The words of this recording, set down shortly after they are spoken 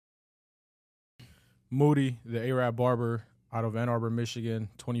Moody, the Arab barber out of Ann Arbor, Michigan,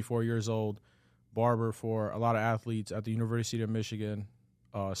 24 years old, barber for a lot of athletes at the University of Michigan,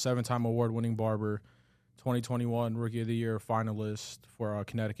 7-time award-winning barber, 2021 Rookie of the Year finalist for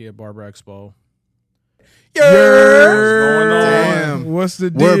Connecticut Barber Expo. Yeah. Damn. What's the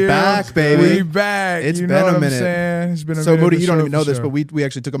deal? We're back, baby. We back. It's you been know a what minute. I'm saying? It's been a So, minute. Moody, for you don't sure, even know for this, sure. but we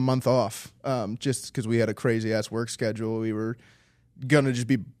actually took a month off just because we had a crazy-ass work schedule. We were going to just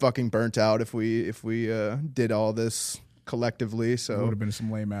be fucking burnt out if we did all this collectively. It So would have been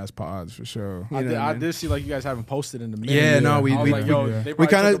some lame ass pods for sure. You know what I mean? did see like you guys haven't posted in a minute. Yeah, no, we- I was we- like, yo, we- they we probably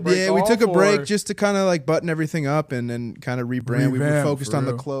kind took a of break we took a off, break or- just to kind of like button everything up and then kind of rebrand. We were Revamp, focused for on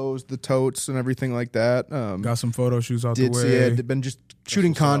the real. clothes, the totes, and everything like that. Got some photo shoots out Did the see way. it. Been just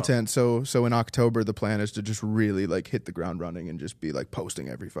shooting what's up. content. So in October, the plan is to just really like hit the ground running and just be like posting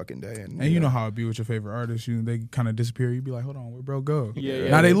every fucking day. And you know how it be with your favorite artists. They kind of disappear. You be like, hold on, where bro go? Yeah.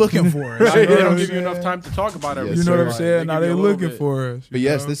 Now they looking for us. Now You know they what don't I'm give you saying? enough time to talk about Yes, everything. You know what I'm sir. saying? Now give they you a little looking bit. for us. But you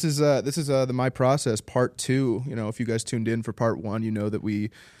yes, know? this is the My Process Part 2. You know, if you guys tuned in for Part 1, you know that we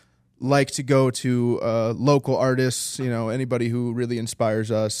like to go to local artists, you know, anybody who really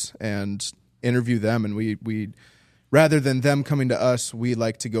inspires us and interview them. And we rather than them coming to us, we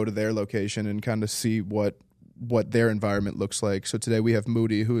like to go to their location and kind of see what their environment looks like. So today we have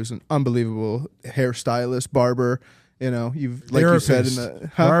Moody, who is an unbelievable hairstylist, barber. You know, like you said in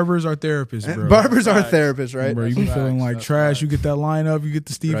the Barbers are therapists, bro. barbers are Facts. therapists, right? Bro, you be That's feeling facts. like That's trash. facts. You get that line up, you get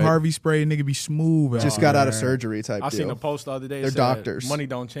the Steve Right. Harvey spray, nigga be smooth. Just out got out there. of surgery type I deal. seen a post the other day. They're Said, doctors. Money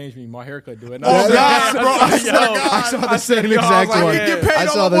don't change me. My haircut do it. Oh, And God, I bro, I was swear like, to God. I saw the same yo, I was exact like, one. yeah. You get paid I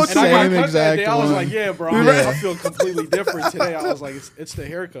saw all the the time. And I same got cut that exact day. I was one. like, yeah, bro. Yeah. I feel completely different today. I was like, it's the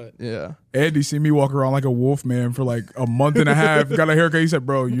haircut. Yeah. Andy see me walk around like a wolf man for like a month and a half. Got a haircut. He said,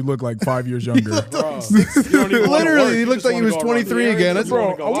 "Bro, you look like 5 years younger." Bro, you don't even wanna Literally, work. he You looked just like he wanna was go around 23 the again. area. That's You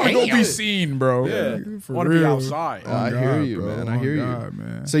wanna Bro, go I want to out. go be seen, bro. Yeah. For Want to be real. outside. I hear you, bro. man. Oh I hear God, you.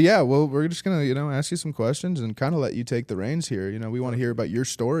 man. So yeah, well, we're just gonna ask you some questions and kind of let you take the reins here. You know, we want to hear about your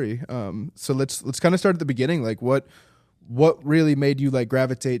story. So let's kind of start at the beginning. Like, what really made you like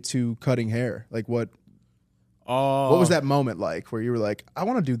gravitate to cutting hair? Like, what was that moment like where you were like, I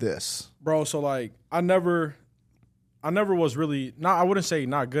want to do this? Bro, so like I never was really I wouldn't say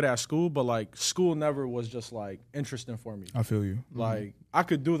not good at school, but like school never was just like interesting for me. I feel you. Like I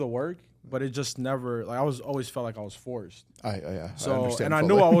could do the work, but it just never like I always felt like I was forced. I So understand and I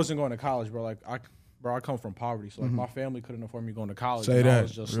fully. knew I wasn't going to college, bro. Like I come from poverty, so like my family couldn't afford me going to college. Say and I that.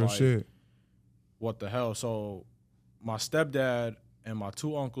 was just Real like, shit. what the hell? So my stepdad and my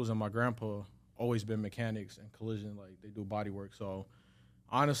two uncles and my grandpa always been mechanics and collision, like they do body work. So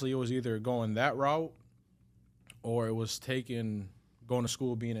honestly, it was either going that route or it was going to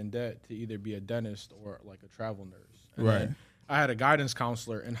school, being in debt to either be a dentist or like a travel nurse. And Right. then I had a guidance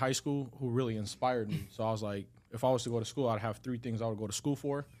counselor in high school who really inspired me. So I was like, if I was to go to school, I'd have 3 things I would go to school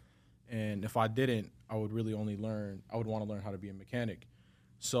for. And if I didn't, I would really only I would want to learn how to be a mechanic.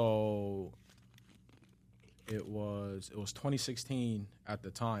 So it was 2016 at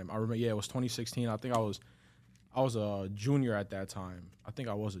the time. I remember, it was 2016. I think I was a junior at that time. I think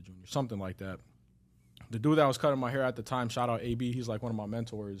I was a junior, something like that. The dude that was cutting my hair at the time, shout out AB, he's like one of my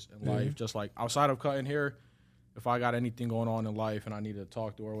mentors in life. Just like outside of cutting hair, if I got anything going on in life and I needed to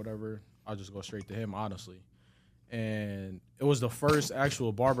talk to or whatever, I'll just go straight to him, honestly. And it was the first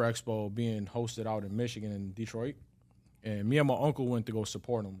actual barber expo being hosted out in Michigan and Detroit. And me and my uncle went to go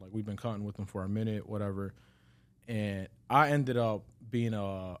support him. Like, we've been cutting with him for a minute, whatever. And I ended up being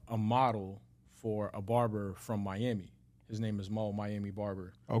a model for a barber from Miami. His name is Mo, Miami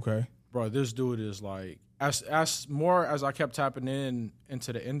Barber. Okay. Bro, this dude is like, as more as I kept tapping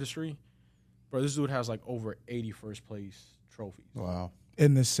into the industry, bro, this dude has like over 80 first place trophies. Wow.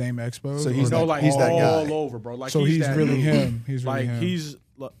 In the same expo. So Or he's No, that- like he's that guy. all over, bro. Like, so he's that really dude. him. He's really Like,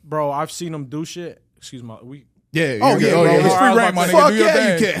 him. bro, I've seen him do shit. Excuse me. Yeah. Oh, you're yeah, good. bro. It's I free was reign, about my to nigga. Fuck Do your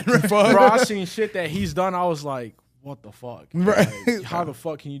yeah, thing. you can. Fuck. Bro, I seen shit that he's done. I was like, what the fuck? Right. Like, how the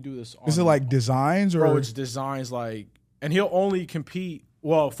fuck can you do this? Is it on- like designs or? Bro, it's designs like, and he'll only compete.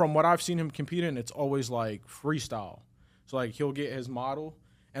 Well, from what I've seen him compete in, it's always like freestyle. So like he'll get his model,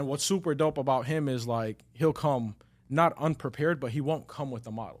 and what's super dope about him is like he'll come not unprepared, but he won't come with the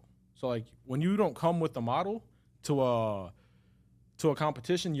model. So like when you don't come with the model to a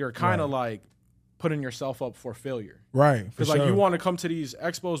competition, you're kind of like putting yourself up for failure. right. Because like you want to come to these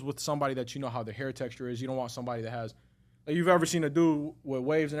expos with somebody that you know how their hair texture is. You don't want somebody that has, like, you've ever seen a dude with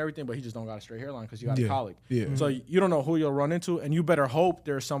waves and everything, but he just don't got a straight hairline because you got a colic. Yeah. So you don't know who you'll run into, and you better hope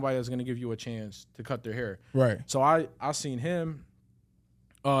there's somebody that's going to give you a chance to cut their hair. Right. So I seen him.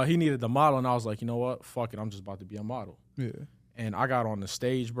 He needed the model, and I was like, you know what? Fuck it. I'm just about to be a model. Yeah. And I got on the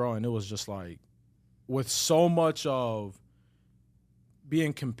stage, bro, and it was just like, with so much of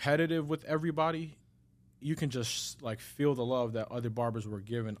being competitive with everybody, you can just like feel the love that other barbers were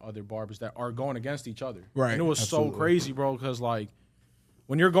giving other barbers that are going against each other. Right. And it was so crazy, bro, because like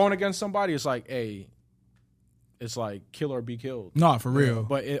when you're going against somebody, it's like, hey, it's like kill or be killed. No, for real.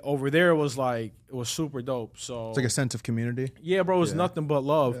 But over there, it was like, it was super dope. So It's like a sense of community. yeah, bro, it was nothing but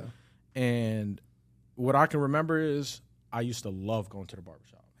love. Yeah. And what I can remember is I used to love going to the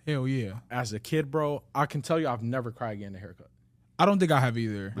barbershop. Hell yeah. As a kid, bro, I can tell you I've never cried getting a haircut. I don't think I have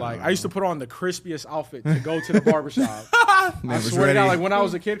either. Like, I used to put on the crispiest outfit to go to the barbershop. I swear to God, like when I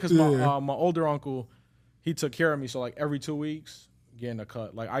was a kid, because my older uncle, he took care of me. So like every 2 weeks, getting a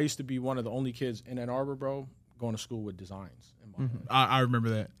cut. Like I used to be one of the only kids in Ann Arbor, bro, going to school with designs in my head. I remember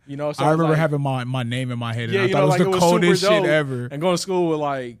that. You know, so I remember like, having my name in my head. And yeah, I you thought know, it was like the it was coldest super shit dope. ever. And going to school with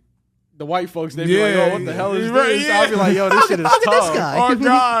like the white folks, they'd be like, Yeah, "Oh, what the hell is right, this?" yeah. I'd be like, "Yo, this shit is tough." Oh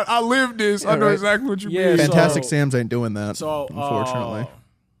God, I lived this. I know right. exactly what you Yeah, mean. Fantastic So- Sam's ain't doing that, So unfortunately.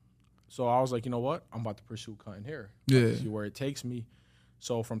 So I was like, you know what? I'm about to pursue cutting hair. Yeah. See where it takes me.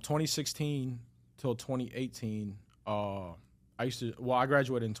 So from 2016 till 2018, I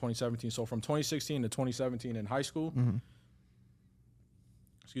graduated in 2017. So from 2016 to 2017 in high school,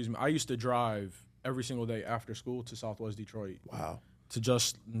 I used to drive every single day after school to Southwest Detroit. Wow. To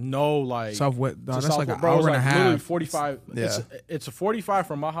just know, like Southwest, no, to that's like an bro, it was hour and a like literally half. 45. Yeah. It's a 45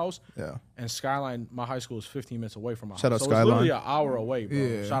 from my house. Yeah. And Skyline, my high school is 15 minutes away from my Shout house. out So it's Skyline. literally an hour away, bro.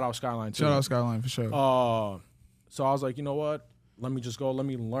 Yeah. Shout out Skyline too. Shout out Skyline for sure. So I was like, you know what? Let me just go. Let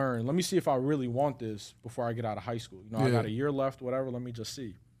me learn. Let me see if I really want this before I get out of high school. You know, I Yeah. got a year left, whatever. Let me just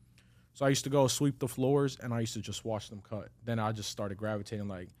see. So I used to go sweep the floors, and I used to just watch them cut. Then I just started gravitating.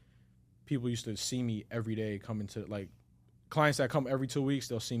 Like, people used to see me every day coming to, like, clients that come every 2 weeks,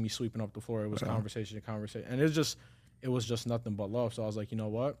 they'll see me sweeping up the floor. It was conversation to conversation. And it was just nothing but love. So I was like, you know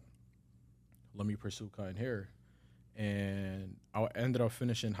what? Let me pursue cutting hair. And I ended up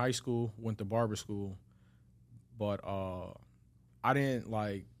finishing high school, went to barber school. But I didn't,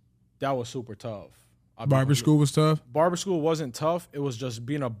 like, that was super tough. Barber school was tough. Barber school wasn't tough. It was just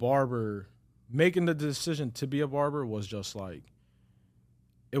being a barber. Making the decision to be a barber was just, like,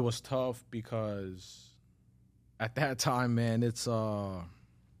 it was tough because at that time, man, it's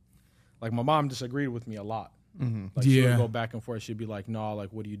like my mom disagreed with me a lot. Like she would go back and forth. She'd be like, "No,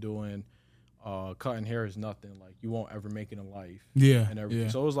 like, what are you doing? Cutting hair is nothing. Like, you won't ever make it in life." Yeah, and everything. yeah.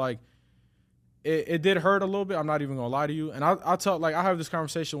 So it was like, it did hurt a little bit. I'm not even gonna lie to you. And I tell, like, I have this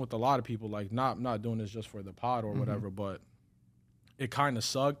conversation with a lot of people. Like, not doing this just for the pod or whatever, but it kind of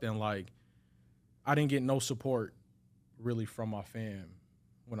sucked. And like, I didn't get no support really from my fam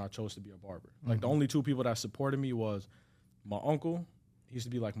when I chose to be a barber. Like, the only two people that supported me was my uncle. He used to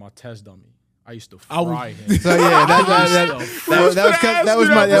be like my test dummy. I used to fry him. So yeah, that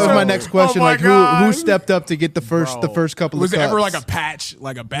was my next question. Oh my like who God. stepped up to get the first couple Was of there cuts? ever like a patch,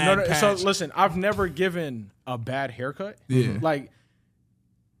 like a bad patch? So listen, I've never given a bad haircut. Yeah. Like,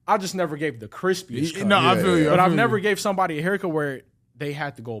 I just never gave the crispiest cut. No, I feel you. But I I've feel never you. gave somebody a haircut where they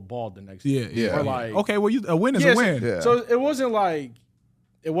had to go bald the next day. Yeah. Or like, Okay, well, a win is yeah, a win. Yeah. So it wasn't like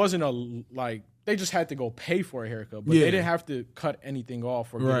they just had to go pay for a haircut, but Yeah. they didn't have to cut anything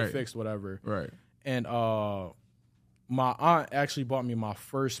off or get Right. it fixed, whatever. Right. And my aunt actually bought me my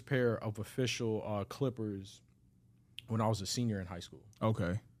first pair of official clippers when I was a senior in high school.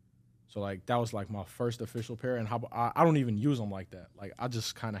 Okay. So like that was like my first official pair, and I don't even use them like that. Like I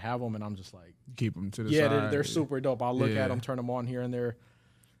just kind of have them, and I'm just like, Keep them to the yeah, side. they're super dope. I look Yeah. at them, turn them on here and there,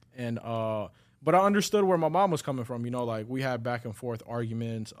 and but I understood where my mom was coming from. You know, like we had back and forth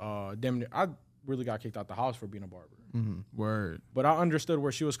arguments. I really got kicked out the house for being a barber. Word. But I understood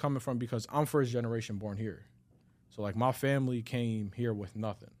where she was coming from because I'm first generation born here. So like my family came here with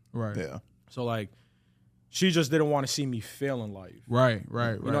nothing. Right. Yeah. So like she just didn't want to see me fail in life. Right.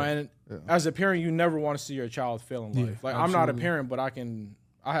 You know, and as a parent, you never want to see your child fail in life. Like I'm not a absolutely. parent, but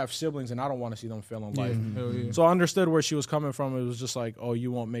I have siblings and I don't want to see them fail in life. Hell yeah. So I understood where she was coming from. It was just like, oh,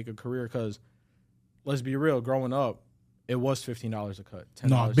 you won't make a career because let's be real, growing up, it was $15 a cut. $10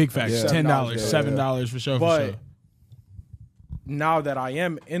 No, big facts. Yeah. $10, $7. $7 for sure. But for sure. now that I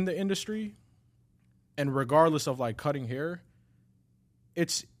am in the industry, and regardless of like cutting hair,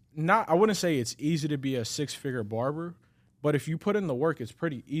 it's not, I wouldn't say it's easy to be a 6-figure barber, but if you put in the work, it's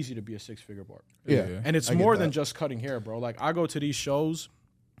pretty easy to be a 6-figure barber. Yeah. And it's I get more that. than just cutting hair, bro. Like I go to these shows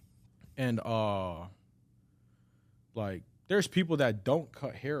and like there's people that don't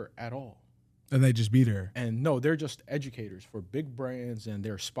cut hair at all. And they just be there. And no, they're just educators for big brands, and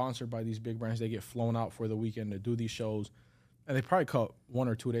they're sponsored by these big brands. They get flown out for the weekend to do these shows, and they probably cut 1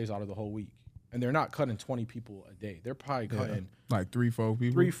 or 2 days out of the whole week. and they're not cutting 20 people a day. They're probably cutting like 3, 4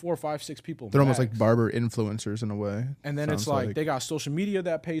 people. 3, 4, 5, 6 people. They're almost max. like barber influencers in a way. And then it's like they got social media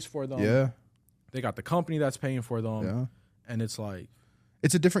that pays for them. Yeah. They got the company that's paying for them. Yeah. And it's like,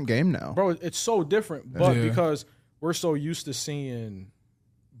 it's a different game now. bro, it's so different. But because we're so used to seeing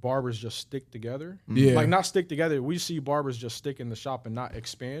barbers just stick together. Yeah. Like not stick together. We see barbers just stick in the shop and not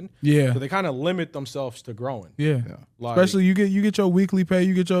expand. Yeah. So they kind of limit themselves to growing. Yeah. Like, Especially you get your weekly pay,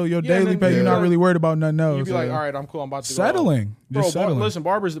 you get your daily pay. You're not really worried about nothing else. You'd be like, all right, I'm cool. I'm about to settling. Go. Just Bro, settling. listen,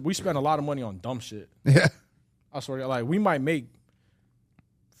 barbers, we spend a lot of money on dumb shit. Yeah. I swear to God, like we might make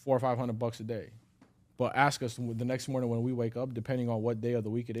 $400 or $500 a day. But ask us the next morning when we wake up, depending on what day of the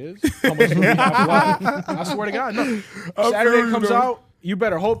week it is, how much do we have left? I swear to God, no. Saturday comes out, you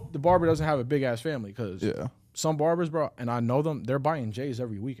better hope the barber doesn't have a big ass family because some barbers, bro, and I know them, they're buying J's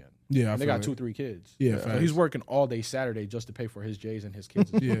every weekend. Yeah, and they got 2, 3 kids. Yeah, so he's working all day Saturday just to pay for his J's and his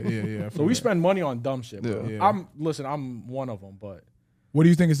kids. Yeah. So we spend money on dumb shit, bro. Yeah. I'm one of them, but what do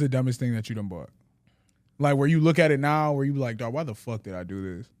you think is the dumbest thing that you done bought? Like where you look at it now, where you be like, dog, why the fuck did I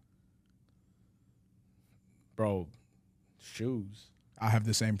do this? Bro, shoes. I have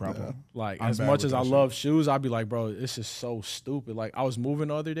the same problem. Yeah. Like I'm as bad much with as I that love shoes, I'd be like, bro, this is so stupid. Like I was moving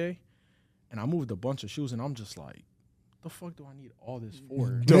the other day, and I moved a bunch of shoes, and I'm just like, the fuck do I need all this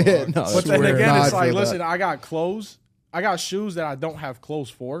for? But then again, it's like, listen, I got clothes. I got shoes that I don't have clothes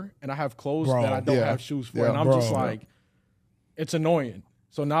for, and I have clothes that I don't have shoes for. And I'm just like, it's annoying.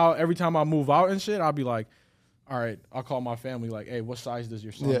 So now every time I move out and shit, I'll be like, all right, I'll call my family like, hey, what size does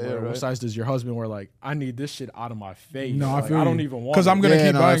your son wear? What size does your husband wear? Like, I need this shit out of my face. No, like, I feel I don't even want it. Because I'm going to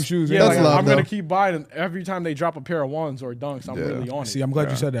keep buying shoes. Yeah, like, I'm going to keep buying. And every time they drop a pair of ones or dunks, I'm really on it. See, I'm glad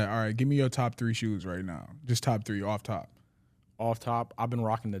you said that. All right, give me your top 3 shoes right now. Just top 3 off top. Off top, I've been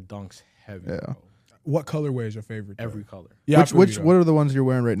rocking the dunks heavy. Bro. What colorway is your favorite? Every color. Yeah, what are the ones you're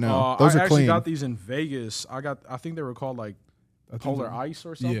wearing right now? Those are clean. I got these in Vegas. I think they were called like Polar Ice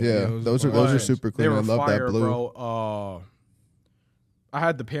or something. Yeah, those are super clean. They were I love fire, that blue. Bro. I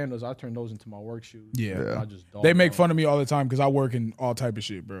had the Pandas. I turned those into my work shoes. Yeah. I just don't they make fun of me all the time because I work in all type of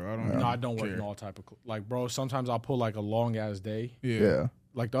shit, bro. I don't work in all type of like, bro. Sometimes I'll pull like a long ass day. Yeah.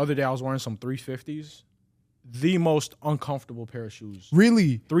 Like the other day, I was wearing some 350s. The most uncomfortable pair of shoes.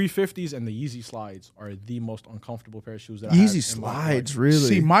 Really? 350s and the Yeezy Slides are the most uncomfortable pair of shoes that Yeezy I have. Yeezy Slides, really?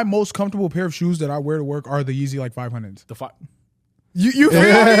 See, my most comfortable pair of shoes that I wear to work are the Yeezy like 500s. You feel me?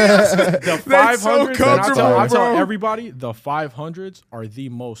 The 500s, so comfortable, I tell everybody, the 500s are the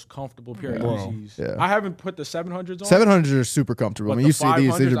most comfortable pair of Yeezys. Yeah. I haven't put the 700s on. 700s are super comfortable. I mean, you see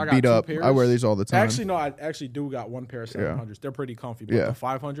these, these are beat up. Pairs. I wear these all the time. Actually, no, I actually do got one pair of 700s. They're pretty comfy, but the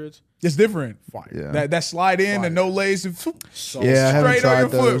 500s, it's different. Fire. Yeah. That slide in and no lace. So I haven't straight tried on your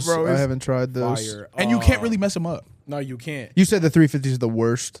those. foot, bro. I haven't tried those. Fire. And you can't really mess them up. No, you can't. You said the 350s is the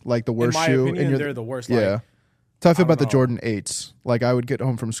worst, like the worst In my shoe. opinion, they're the worst. Yeah. Like, That's how I feel about the Jordan 8s. Like, I would get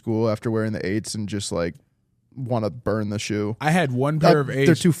home from school after wearing the 8s and just, like, want to burn the shoe. I had one pair of 8s.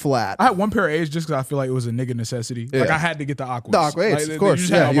 They're too flat. I had one pair of 8s just because I feel like it was a nigga necessity. Yeah. Like, I had to get the Aquas. The Aqua 8s, like, of course.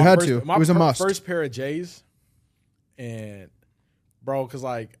 You Yeah, you had to. It was a must. My first pair of J's, and, bro, because,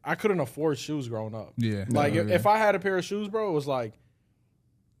 like, I couldn't afford shoes growing up. Yeah. Like, if I had a pair of shoes, bro, it was like,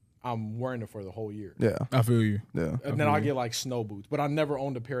 I'm wearing it for the whole year. Yeah. I feel you. Yeah. And then I get like snow boots. But I never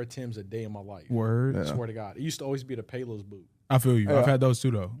owned a pair of Timbs a day in my life. Word. I swear to God. It used to always be the Payless boot. I feel you. I've had those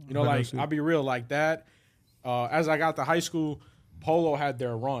too, though. You know, like, I'll be real, like that. As I got to high school, Polo had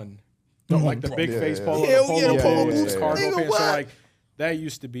their run. Like the big face Polo, the Polo boots, cargo pants. So, like, that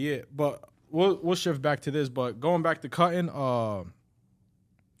used to be it. But we'll shift back to this. But going back to cutting, I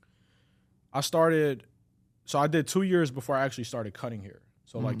did 2 years before I actually started cutting here.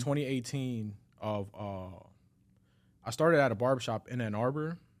 So, like, 2018 I started at a barbershop in Ann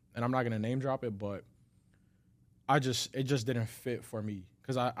Arbor, and I'm not going to name drop it, but it just didn't fit for me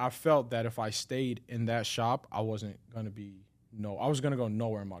because I felt that if I stayed in that shop, I wasn't going to be I was going to go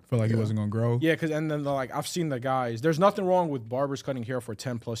nowhere in my career. Feel like it wasn't going to grow? Yeah, because and then, like, I've seen the guys. There's nothing wrong with barbers cutting hair for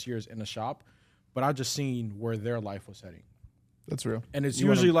 10-plus years in a shop, but I just seen where their life was heading. That's real. And it's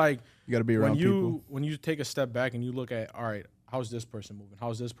usually like you got to be around people. When you take a step back and you look at, all right, how's this person moving?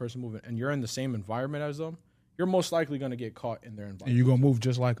 How's this person moving? And you're in the same environment as them, you're most likely going to get caught in their environment. And you're going to move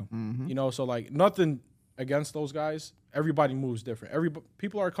just like them. Mm-hmm. You know, so, like, nothing against those guys. Everybody moves different.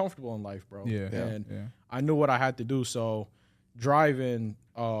 People are comfortable in life, bro. Yeah. And I knew what I had to do. So driving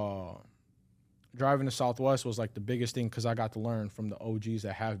to Southwest was, like, the biggest thing because I got to learn from the OGs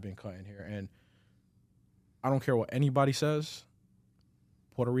that have been cutting here. And I don't care what anybody says.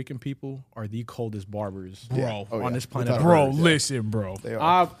 Puerto Rican people are the coldest barbers, bro, on this planet. Bro, listen, bro. They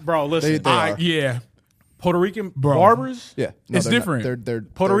are. Bro, listen. They are. Yeah. Puerto Rican Bro. barbers, Yeah, no, It's they're not- different. They're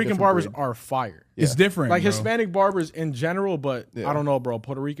Puerto they're a Rican different barbers breed. are fire. It's different. Like bro. Hispanic barbers in general, but Yeah. I don't know, bro.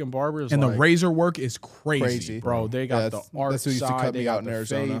 Puerto Rican barbers And like, the razor work is crazy. Crazy. bro. They got the arc that's who used to side, cut they me got out in the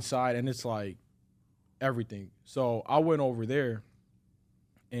Arizona. fade side, and it's like everything. So I went over there,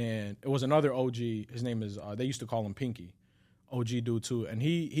 and it was another OG. His name is they used to call him Pinky, OG dude too, and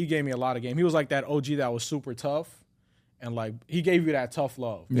he gave me a lot of game. He was like that OG that was super tough. And, like, he gave you that tough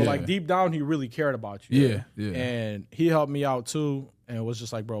love. But, Yeah. like, deep down, he really cared about you. Yeah, yeah. And he helped me out, too, and it was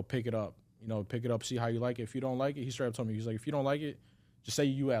just like, bro, pick it up. You know, pick it up, see how you like it. If you don't like it, he straight up told me, he's like, if you don't like it, just say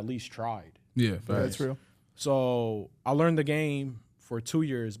you at least tried. Yeah, Yeah, facts. that's real. So I learned the game for 2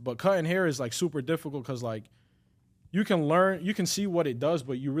 years. But cutting hair is, like, super difficult because, like, you can see what it does,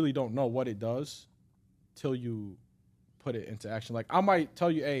 but you really don't know what it does till you put it into action. Like, I might tell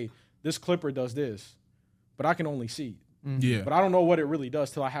you, hey, this clipper does this, but I can only see. Yeah. But I don't know what it really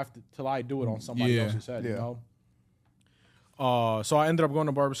does till I do it on somebody Yeah. else's head, you Yeah. know? So I ended up going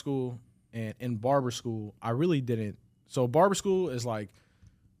to barber school, and in barber school, I really didn't. So barber school is like,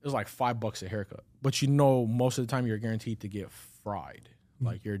 it's like $5 a haircut. But you know most of the time you're guaranteed to get fried.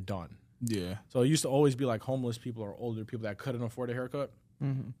 Like you're done. Yeah. So it used to always be like homeless people or older people that couldn't afford a haircut.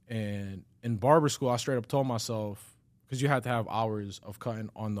 Mm-hmm. And in barber school, I straight up told myself, because you had to have hours of cutting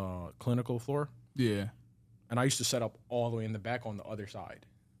on the clinical floor. Yeah. And I used to set up all the way in the back on the other side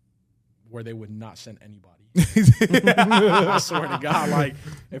where they would not send anybody. I swear to God, like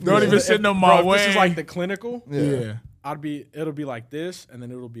if Don't this- even if- send them bro, my if way. This is like the clinical. Yeah. It'll be like this, and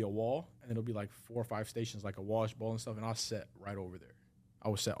then it'll be a wall, and it'll be like 4 or 5 stations, like a wash bowl and stuff, and I'll set right over there. I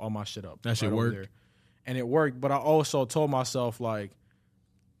would set all my shit up. That shit right over worked? there. And it worked, but I also told myself, like,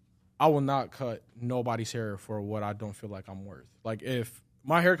 I will not cut nobody's hair for what I don't feel like I'm worth. Like, if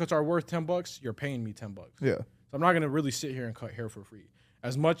my haircuts are worth $10, you're paying me $10. Yeah. So I'm not gonna really sit here and cut hair for free.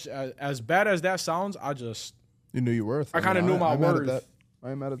 As much as bad as that sounds, You knew your worth. I kinda knew my I'm mad at worth. that. I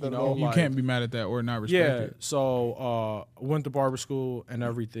ain't mad at that You at know, all. You like- can't be mad at that or not respect yeah. it. So went to barber school and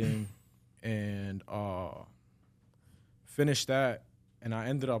everything, and finished that, and I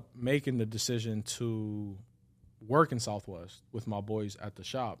ended up making the decision to work in Southwest with my boys at the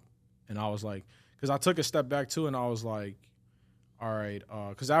shop, and I was like, because I took a step back too, and I was like, all right,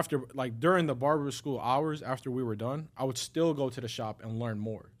 because after, like, during the barber school hours, after we were done, I would still go to the shop and learn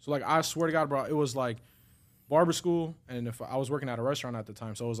more. So, like, I swear to God, bro, it was like barber school, and if I was working at a restaurant at the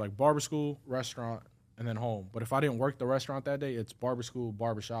time, so it was like barber school, restaurant, and then home. But if I didn't work the restaurant that day, it's barber school,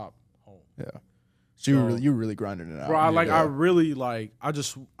 barber shop, home. Yeah. So you were really grinding it out. Bro, I Yeah.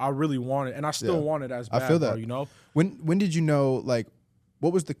 I really wanted, and I still Yeah. want it as I bad, feel bro, that. you know? When did you know, like,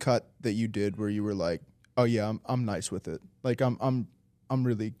 what was the cut that you did where you were like, oh yeah, I'm nice with it. Like I'm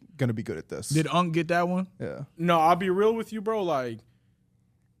really gonna be good at this. Did Unc get that one? Yeah. No, I'll be real with you, bro. Like,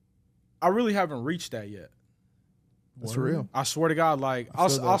 I really haven't reached that yet. That's for real. I swear to God, like, I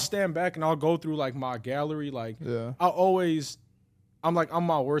feel I'll that. stand back and I'll go through, like, my gallery. Like, Yeah. I'm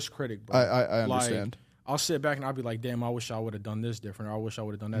my worst critic, bro. I Like, understand. I'll sit back and I'll be like, damn, I wish I would have done this different, or I wish I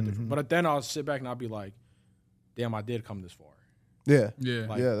would have done that Mm-hmm. different. But then I'll sit back and I'll be like, damn, I did come this far. Yeah. Yeah.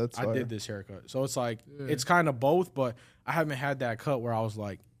 Like, Yeah, that's I fire. did this haircut. So it's like, it's kind of both, but I haven't had that cut where I was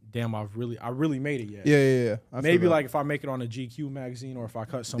like, damn, I really made it yet. Yeah. I feel Maybe that. like if I make it on a GQ magazine, or if I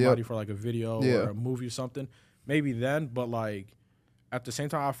cut somebody Yep. for like a video Yeah. or a movie or something, maybe then. But like at the same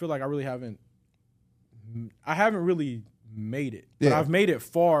time, I feel like I haven't really made it. But Yeah. I've made it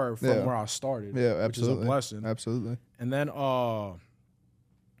far from Yeah. where I started. Yeah, Which is a absolutely. blessing. Absolutely. And then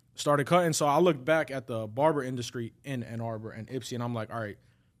started cutting. So I looked back at the barber industry in Ann Arbor and Ypsi, and I'm like, all right,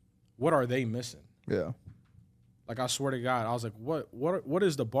 what are they missing? Yeah. Like, I swear to God, I was like, what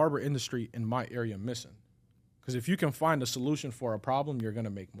is the barber industry in my area missing? Because if you can find a solution for a problem, you're gonna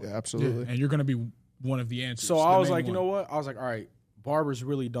make money. Yeah, Yeah. absolutely. And you're gonna be one of the answers. So the I was main like, you one. know what? I was like, all right, barbers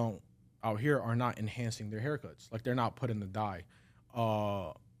really don't out here are not enhancing their haircuts. Like, they're not putting the dye.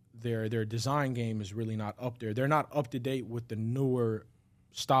 Their design game is really not up there. They're not up to date with the newer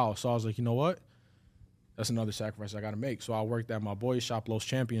style. So I was like, you know what? That's another sacrifice I got to make. So I worked at my boys' shop, Los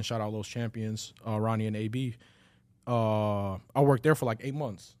Champions. Shout out Los Champions, Ronnie and AB. I worked there for like 8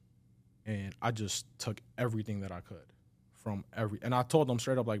 months, and I just took everything that I could from and I told them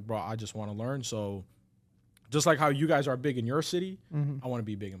straight up, like, bro, I just want to learn. So just like how you guys are big in your city, I want to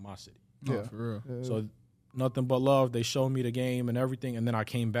be big in my city. Oh, Yeah. for real. So nothing but love. They showed me the game and everything, and then I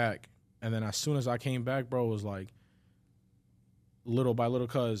came back. And then as soon as I came back, bro, it was like little by little.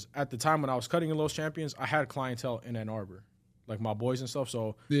 Because at the time when I was cutting in Los Champions, I had clientele in Ann Arbor, like my boys and stuff.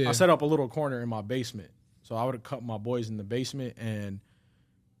 So Yeah. I set up a little corner in my basement. So I would have cut my boys in the basement, and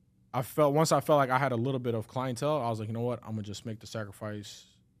once I felt like I had a little bit of clientele, I was like, you know what, I'm gonna just make the sacrifice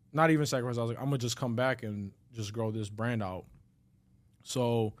not even sacrifice. I was like, I'm gonna just come back and just grow this brand out.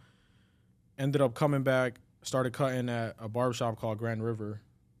 So ended up coming back, started cutting at a barbershop called Grand River.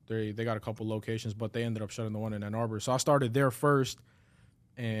 They got a couple locations, but they ended up shutting the one in Ann Arbor. So I started there first,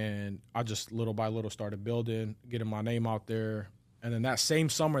 and I just little by little started building, getting my name out there. And then that same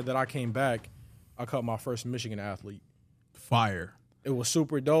summer that I came back, I cut my first Michigan athlete. Fire. It was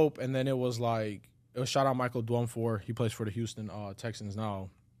super dope, and then it was shout out Michael Dwumfor. He plays for the Houston Texans now.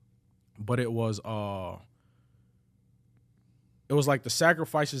 But it was like the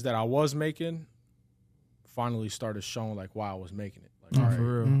sacrifices that I was making finally started showing like why I was making it. Like, all right, For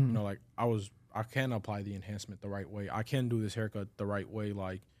real. you know, like I can apply the enhancement the right way. I can do this haircut the right way.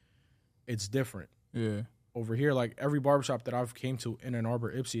 Like, it's different. Yeah. Over here, like every barbershop that I've came to in Ann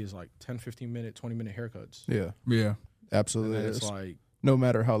Arbor, Ipsy is like 10, 15 minute, 20 minute haircuts. Yeah. Yeah. Absolutely. And It it's is. like, No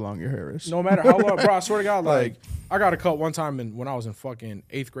matter how long your hair is. no matter how long, bro, I swear to God, like I got a cut one time when I was in fucking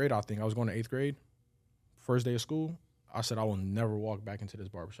 8th grade, I think. I was going to 8th grade, first day of school. I said, I will never walk back into this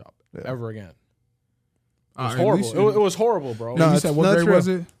barbershop ever again. It was horrible. It was horrible, bro. No, you said what grade was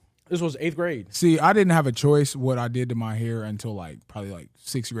it? This was 8th grade. See, I didn't have a choice what I did to my hair until probably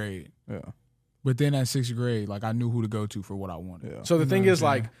 6th grade. Yeah. But then at 6th grade, I knew who to go to for what I wanted. Yeah. So the thing know is, what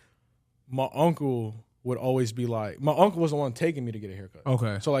I'm like, my uncle would always be like, my uncle was the one taking me to get a haircut.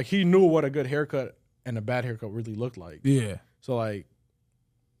 Okay. So, like, he knew what a good haircut and a bad haircut really looked like. Yeah. So, like,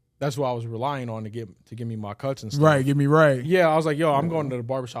 that's what I was relying on to give me my cuts and stuff. Right. Get me right. Yeah, I was like, yo, I'm going to the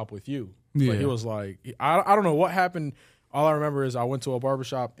barbershop with you. Yeah. Like, he was like, I don't know what happened. All I remember is I went to a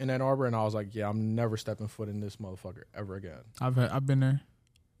barbershop in Ann Arbor, and I was like, yeah, I'm never stepping foot in this motherfucker ever again. I've been there.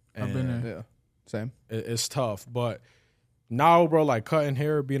 I've been And there. Yeah. Same. It's tough. But now, bro, like cutting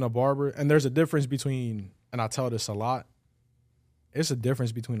hair, being a barber, and there's a difference between, and I tell this a lot, it's a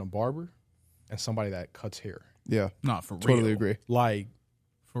difference between a barber and somebody that cuts hair. Yeah. Not for real. Totally agree. Like,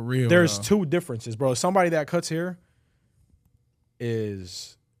 For real. there's though. two differences, bro. Somebody that cuts hair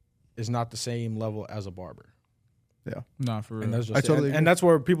is not the same level as a barber. Yeah. Not for real. And that's just I totally agree. and that's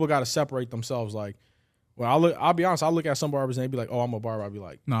where people got to separate themselves. Like, well, I'll be honest. I look at some barbers and they be like, "Oh, I'm a barber." I'll be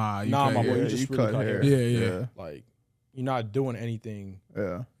like, nah, "Nah, my can't- boy, Yeah, you just you really cut cut hair. Yeah, yeah. Like, you're not doing anything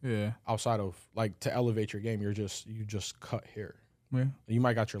Yeah. Yeah. outside of like to elevate your game. You just cut hair. Yeah. You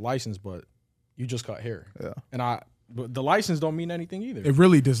might got your license, but you just cut hair. Yeah. And but the license don't mean anything either. It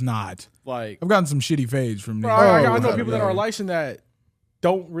really does not. Like, I've gotten some shitty fades from bro, niggas. I Oh, know without people a that are doubt. licensed that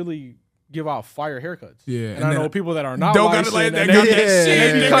don't really give out fire haircuts. Yeah, and and I then know people that are not don't licensed, gotta like that. and Got they, that yeah, shit.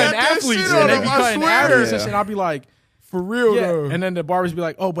 and they They be got cutting that athletes, shit and on they them, be I cutting swear. athletes, Yeah. and I'll be like, For real yeah. though. And then the barbers be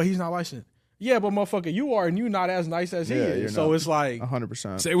like, oh, but he's not licensed. Yeah, but motherfucker, you are, and you not as nice as he Yeah, is. you're So not. it's like,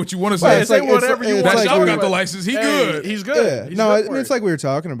 100%. Say what you want to Well, say. it's say like- whatever it's you like- want. it's That like dog we got were- the license. He Hey, good. He's good. Yeah. He's No, good I for mean, it's it. like we were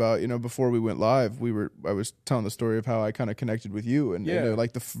talking about, before we went live, I was telling the story of how I kind of connected with you. And, Yeah.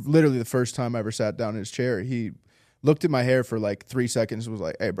 like literally the first time I ever sat down in his chair, he looked at my hair for like 3 seconds and was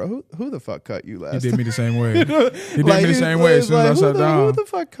like, hey, bro, who the fuck cut you last? He did me the same way. He did Like, me the same way as soon as I sat Who down. the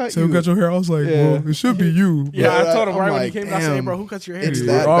fuck cut So you? who cut your hair? I was like, Yeah. well, it should be you. Yeah, I told him I'm right when he like, came. I said, hey, damn, bro, who cuts your hair? it's He's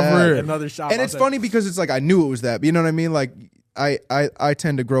that like, off bad. rip. another shop. And I it's said, funny because it's like I knew it was that. But you know what I mean? Like I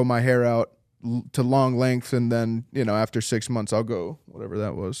tend to grow my hair out to long length, and then after 6 months I'll go whatever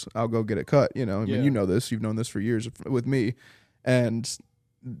that was. I'll go get it cut. I mean, Yeah. you know this. You've known this for years with me, and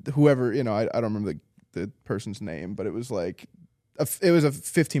whoever I don't remember the person's name, but it was like it was a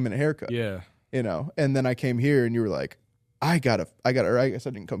 15-minute haircut. Yeah. And then I came here, and you were like, I gotta. Or I guess I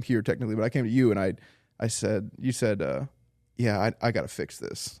didn't come here technically, but I came to you, and I said, you said. Yeah, I gotta fix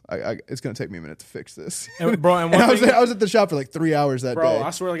this. It's gonna take me a minute to fix this. And, bro, and And one I thing, was at the shop for like 3 hours that bro, day, I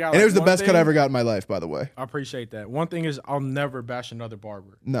swear to God, and it was the one best cut thing- I ever got in my life. By the way, I appreciate that. One thing is I'll never bash another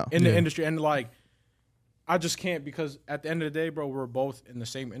barber no, in the Yeah. industry, and like I just can't because at the end of the day, bro, we're both in the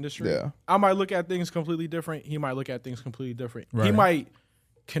same industry. Yeah. I might look at things completely different. He might look at things completely different. He Right. might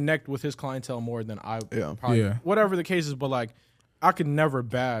connect with his clientele more than I. Yeah. Probably, Yeah. Whatever the case is, but like I could never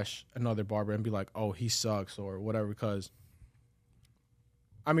bash another barber and be like, oh, he sucks or whatever because.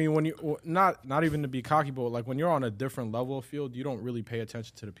 I mean, when you not even to be cocky, but like when you're on a different level of field, you don't really pay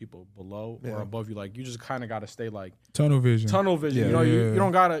attention to the people below or above you. Like you just kind of got to stay like Tunnel vision. tunnel vision. Yeah. You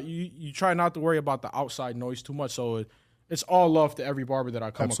don't gotta you try not to worry about the outside noise too much. So it's all love to every barber that I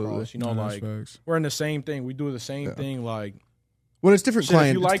come Absolutely. across. No, that's Like facts. we're in the same thing. We do the same thing. Like when it's different shit, if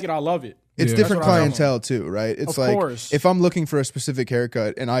client, you like it, I love it. it's Yeah. different That's what I tell clientele too, right? It's Of like course. if I'm looking for a specific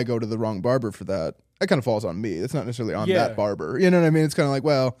haircut and I go to the wrong barber for that kind of falls on me. It's not necessarily on Yeah. that barber. You know what I mean? It's kind of like,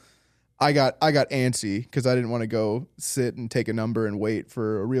 well, I got antsy because I didn't want to go sit and take a number and wait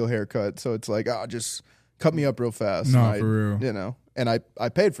for a real haircut. So it's like, just cut me up real fast. No, And for real. And I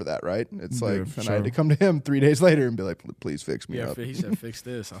paid for that, right? It's Yeah, like, for and I had sure. to come to him 3 days later and be like, please fix me up. He said, fix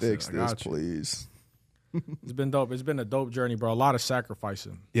this. I Fix said, I this, got you. please. It's been dope. It's been a dope journey, bro. A lot of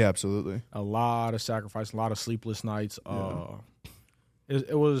sacrificing. Yeah, absolutely. A lot of sacrifice, a lot of sleepless nights.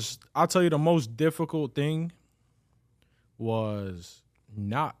 It was, I'll tell you, the most difficult thing was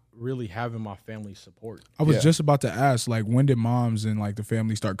not really having my family support. I was Yeah. just about to ask, like, when did moms and like the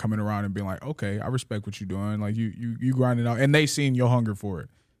family start coming around and being like, okay, I respect what you're doing. Like you grind it out, and they seen your hunger for it.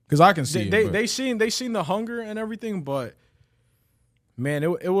 Because I can see They seen the hunger and everything, but man,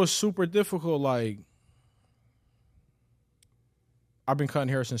 it was super difficult. Like, I've been cutting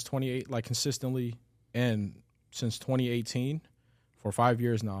hair since 28, like consistently, and since 2018 for 5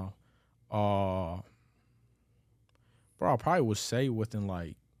 years now. Bro, I probably would say within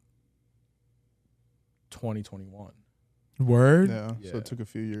like 2021. Word? Yeah. Yeah. So it took a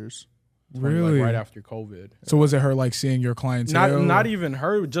few years. Really? Like right after COVID. So was it her like seeing your clientele? Not even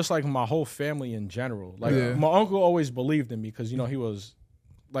her, just like my whole family in general. Like Yeah. my uncle always believed in me because, you know, he was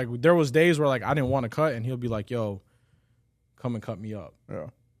like, there was days where like I didn't want to cut and he'll be like, yo, come and cut me up. Yeah.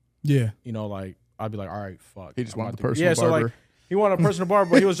 Yeah. You know, like I'd be like, all right, fuck. He just I'm wanted not the doing- personal So like barber. he wanted a personal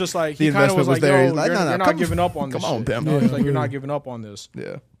barber, but he was just like, The he kind of was investment was like, there. yo, He's like, you're, no, no, you're not come- giving up on this come on, shit. Pim. You know, he's Yeah, like, you're yeah. not giving up on this.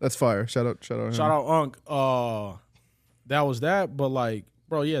 Yeah. That's fire. Shout out him. Shout out Unc. That was that. But like,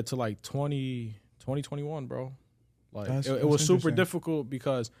 bro, yeah, to like 2021, bro. Like That's it was super interesting. difficult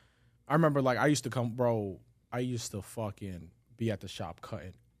because I remember like I used to fucking be at the shop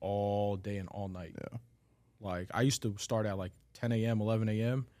cutting all day and all night. Yeah. Like I used to start at like 10 a.m., 11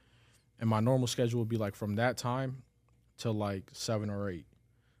 a.m. and my normal schedule would be like from that time till like 7 or 8.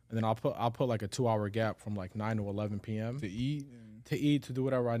 And then I'll put like a 2-hour gap from like 9 to 11 p.m. To eat. to do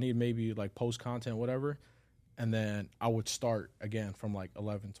whatever I need, maybe like post content, whatever. And then I would start again from like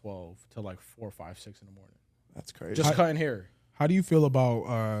 11, 12 till like 4, 5, 6 in the morning. That's crazy. Just cutting hair. How do you feel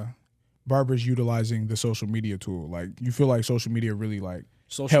about barbers utilizing the social media tool? Like, you feel like social media really like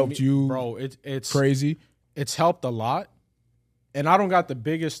helped you bro. It's crazy? It's helped a lot, and I don't got the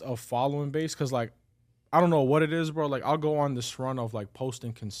biggest of following base because like I don't know what it is, bro. Like I'll go on this run of like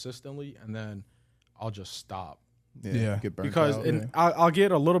posting consistently, and then I'll just stop Yeah. Get burnt because out. I'll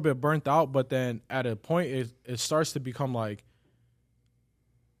get a little bit burnt out, but then at a point it starts to become like.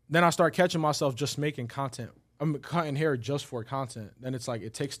 Then I start catching myself just making content. I'm cutting hair just for content. Then it's like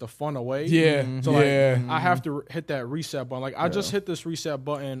it takes the fun away. Yeah. So like yeah. I have to hit that reset button. Like I just hit this reset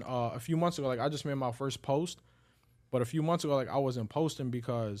button a few months ago. Like I just made my first post, but a few months ago, like I wasn't posting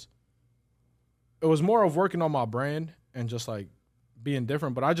because it was more of working on my brand and just like being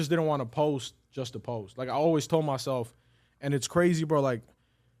different. But I just didn't want to post just to post. Like I always told myself, and it's crazy, bro. Like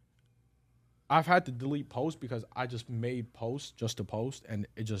I've had to delete posts because I just made posts just to post, and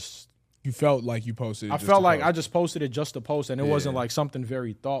it just. You felt like you posted. I just felt to like post. I just posted it just to post, and it wasn't like something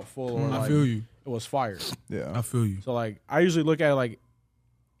very thoughtful or I like feel you. it was fire. Yeah. I feel you. So like I usually look at it like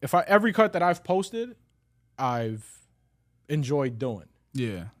if every cut that I've posted, I've enjoyed doing.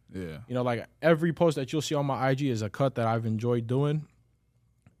 Yeah. Yeah. You know, like every post that you'll see on my IG is a cut that I've enjoyed doing,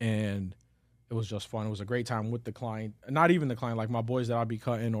 and it was just fun. It was a great time with the client, not even the client, like my boys that I'll be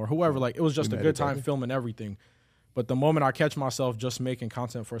cutting or whoever. Like it was just a good time filming everything. But the moment I catch myself just making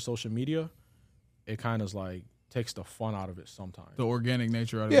content for social media, it kind of like takes the fun out of it sometimes. The organic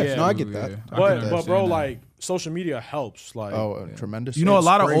nature out of Yeah, it. no, I get that. Yeah. I But get that. bro, understand that. like social media helps. Like Tremendous. You know, a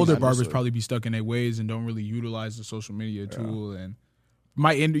lot of older Tremendously. barbers probably be stuck in their ways and don't really utilize the social media tool and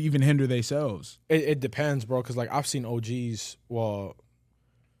might even hinder themselves. it depends, bro. Because like I've seen OGs. Well,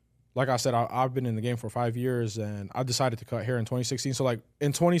 like I said, I've been in the game for 5 years, and I decided to cut hair in 2016. So like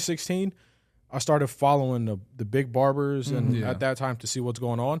in 2016, I started following the big barbers, and Yeah. at that time to see what's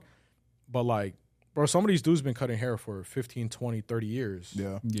going on. But like, bro, some of these dudes been cutting hair for 15, 20, 30 years.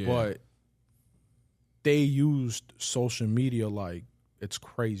 Yeah. Yeah. But they used social media like it's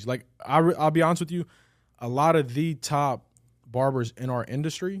crazy. Like I'll be honest with you, a lot of the top barbers in our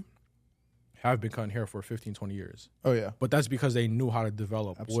industry have been cutting hair for 15, 20 years. Oh yeah. But that's because they knew how to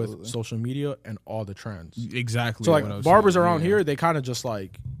develop Absolutely. with social media and all the trends. exactly. So what I like was barbers saying. around Yeah. here, they kind of just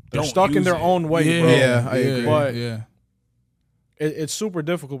like they're Don't stuck in use their it. own way, Yeah. bro. Yeah, I agree. But- yeah. It's super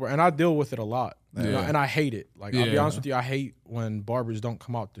difficult, bro, and I deal with it a lot. You know, Yeah. and I hate it. Like I'll be Yeah. honest with you, I hate when barbers don't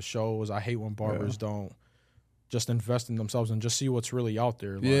come out to shows. I hate when barbers don't just invest in themselves and just see what's really out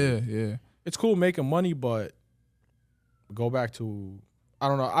there. Like, Yeah. it's cool making money, but go back to I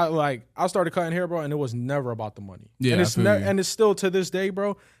don't know. I started cutting hair, bro, and it was never about the money. Yeah, and I it's feel you. and it's still to this day,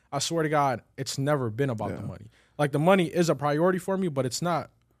 bro. I swear to God, it's never been about the money. Like the money is a priority for me, but it's not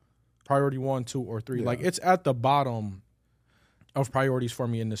priority 1, 2, or 3. Yeah. Like it's at the bottom of priorities for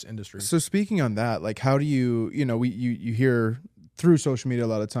me in this industry. So speaking on that, like how do you you hear through social media a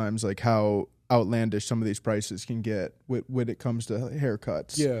lot of times, like how outlandish some of these prices can get when it comes to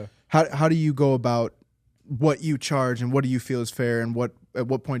haircuts. Yeah. How do you go about what you charge and what do you feel is fair, and at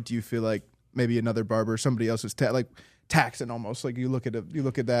what point do you feel like maybe another barber, somebody else is taxing almost, like you look at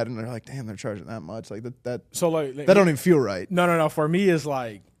that and they're like, damn, they're charging that much, like that So like that don't even feel right. No. For me, it's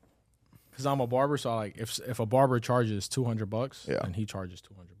like, because I'm a barber, so like if a barber charges $200, Yeah. then he charges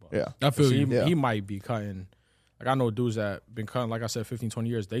 $200. Yeah. I feel So you. he might be cutting. Like I know dudes that been cutting, like I said, 15, 20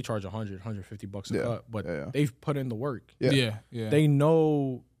 years. They charge $100, $150 a Yeah. cut, but Yeah. they've put in the work. Yeah. Yeah. They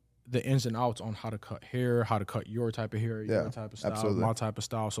know the ins and outs on how to cut hair, how to cut your type of hair, Yeah, your type of style, absolutely. my type of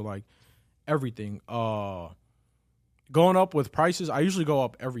style. So like everything. Going up with prices, I usually go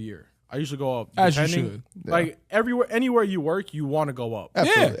up every year. I usually go up As you depending. should. Yeah. Like anywhere you work, you want to go up.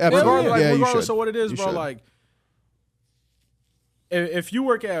 Absolutely. Yeah. Absolutely. Regardless, you regardless should. of what it is, You bro. should. Like if you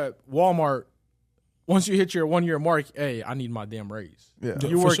work at Walmart, once you hit your 1 year mark, hey, I need my damn raise. Yeah.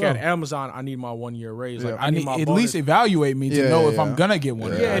 You For work sure. at Amazon, I need my 1 year raise. Like Yeah. I need my at bonus. least evaluate me to Yeah, know yeah, if I'm yeah. gonna get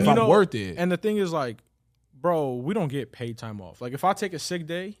one. Yeah, Yeah, and if you I'm know, worth it. And the thing is, like, bro, we don't get paid time off. Like if I take a sick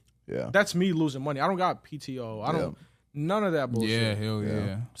day, Yeah. that's me losing money. I don't got PTO. I don't none of that bullshit. Yeah, hell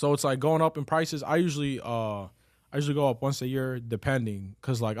yeah. So it's like going up in prices. I usually go up once a year, depending,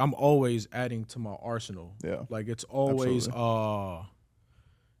 because like I'm always adding to my arsenal. Yeah. Like it's always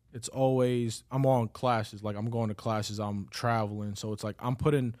I'm on classes. Like I'm going to classes. I'm traveling. So it's like I'm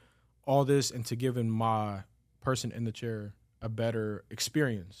putting all this into giving my person in the chair a better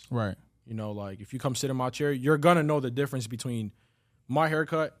experience. Right. You know, like if you come sit in my chair, you're gonna know the difference between my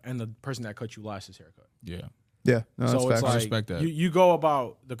haircut and the person that cut you last's haircut. Yeah. Yeah. No, that's So it's facts. like respect that. you go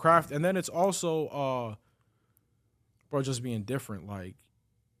about the craft, and then it's also, bro, just being different. Like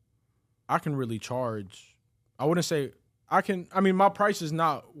I can really charge. I wouldn't say I can. I mean, my price is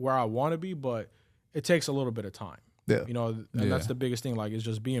not where I want to be, but it takes a little bit of time. Yeah. You know, and that's the biggest thing. Like, it's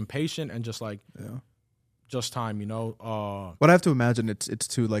just being patient and just like, just time. You know. But I have to imagine it's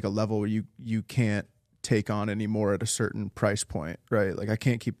to like a level where you can't take on anymore at a certain price point, right? Like I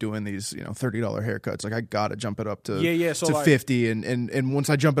can't keep doing these, $30 haircuts. Like I gotta jump it up to So to like, 50, and once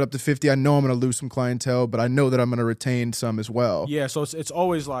I jump it up to 50, I know I'm gonna lose some clientele, but I know that I'm gonna retain some as well. Yeah, so it's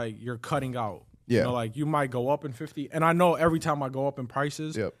always like you're cutting out. Yeah. You know, like you might go up in 50, and I know every time I go up in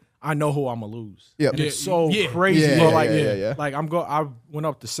prices, Yep. I know who I'm gonna lose. Yep. And it's Yeah, so yeah. crazy, Yeah, bro. yeah, Like, yeah. like I went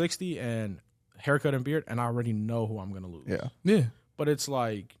up to 60 and haircut and beard, and I already know who I'm gonna lose. Yeah. Yeah. But it's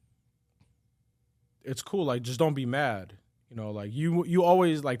like, it's cool. Like, just don't be mad. You know, like you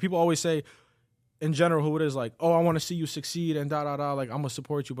always, like, people always say, in general, who it is, like, oh, I want to see you succeed and like I'm gonna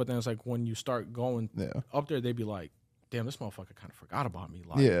support you. But then it's like when you start going up there, they be like, damn, this motherfucker kind of forgot about me.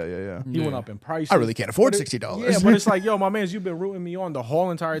 Like, Yeah. he went up in price. I really can't afford $60. Yeah, but it's like, yo, my man's, you've been rooting me on the whole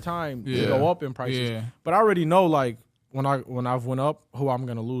entire time to go up in prices. Yeah. But I already know, like, when I've went up, who I'm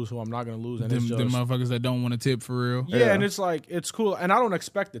gonna lose, who I'm not gonna lose, and Them, it's just them motherfuckers that don't want to tip for real. yeah, and it's like, it's cool, and I don't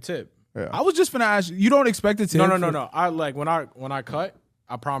expect the tip. I was just gonna ask you don't expect it to No. I like when I cut,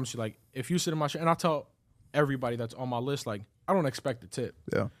 I promise you, like, if you sit in my chair, and I tell everybody that's on my list, like, I don't expect the tip.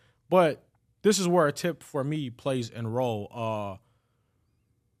 Yeah. But this is where a tip for me plays a role.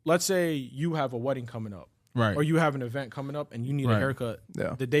 Let's say you have a wedding coming up, Right. or you have an event coming up, and you need a Right. haircut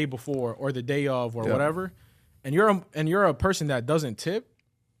Yeah. the day before or the day of or whatever, and you're a person that doesn't tip.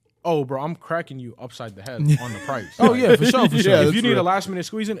 Oh, bro, I'm cracking you upside the head on the price. Oh yeah, for sure, for sure. If you need a last minute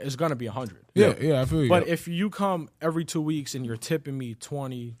squeezing, it's gonna be 100. Yeah, I feel you. But if you come every 2 weeks and you're tipping me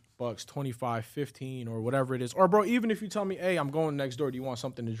 $20, 25, 15, or whatever it is, or bro, even if you tell me, hey, I'm going next door, do you want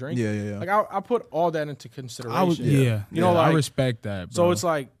something to drink? Yeah. Like I put all that into consideration. You know, like, I respect that. Bro. So it's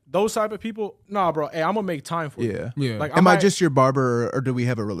like those type of people. Nah, bro. Hey, I'm gonna make time for you. Yeah. Like, Am I might- just your barber, or do we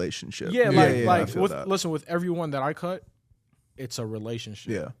have a relationship? Yeah, I like feel with that. listen, with everyone that I cut, it's a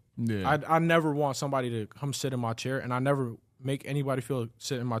relationship. Yeah. yeah. I never want somebody to come sit in my chair, and I never make anybody feel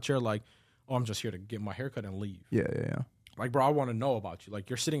sit in my chair like, oh, I'm just here to get my haircut and leave. Yeah. Like, bro, I want to know about you. Like,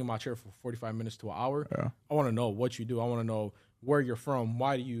 you're sitting in my chair for 45 minutes to an hour. Yeah. I want to know what you do. I want to know where you're from.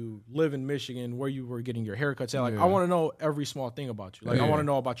 Why do you live in Michigan? Where you were getting your haircuts at? Like, I want to know every small thing about you. Like, I want to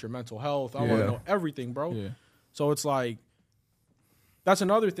know about your mental health. I want to know everything, bro. Yeah. So it's like, that's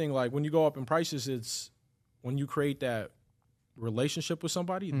another thing. Like, when you go up in prices, it's when you create that relationship with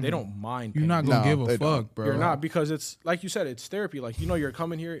somebody, they don't mind. You're not paying. gonna No, give a they fuck, don't. bro. You're not, because it's like you said, it's therapy. Like, you're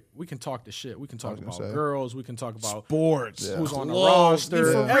coming here, we can talk the shit. We can talk about girls. We can talk about Sports. who's on the Love,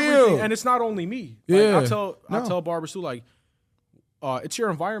 roster, for everything. real. And it's not only me. Like, Yeah. I tell barbers too, like, it's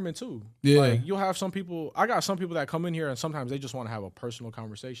your environment too. Yeah. Like, you'll have some people. I got some people that come in here and sometimes they just want to have a personal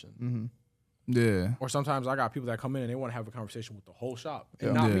conversation. Yeah. Or sometimes I got people that come in and they want to have a conversation with the whole shop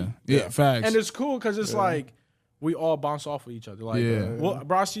and not me. Yeah, facts. And it's cool because it's like, we all bounce off of each other. Like, Yeah. well,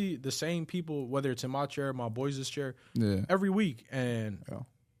 bro, I see the same people, whether it's in my chair, my boys' chair, every week, and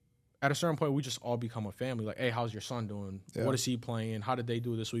at a certain point, we just all become a family. Like, hey, how's your son doing? Yeah. What is he playing? How did they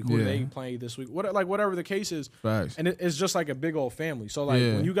do this week? Who did they play this week? Whatever the case is. Facts. And it's just like a big old family. So, like,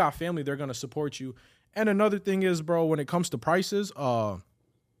 when you got family, they're going to support you. And another thing is, bro, when it comes to prices,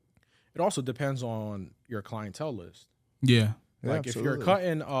 it also depends on your clientele list. Yeah. Like, if you're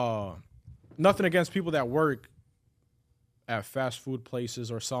absolutely. cutting, nothing against people that work at fast food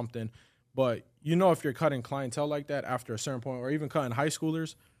places or something, but if you're cutting clientele like that after a certain point, or even cutting high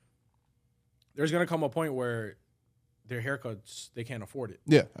schoolers, there's going to come a point where their haircuts, they can't afford it.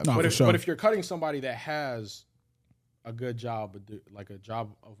 Yeah. No, But for if you're cutting somebody that has a good job, like a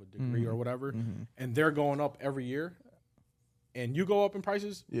job of a degree or whatever, and they're going up every year, and you go up in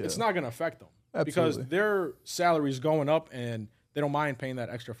prices, it's not going to affect them. Absolutely. Because their salary is going up and they don't mind paying that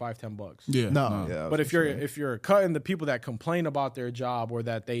extra $5-10. Yeah. No. Yeah. But if you're cutting the people that complain about their job or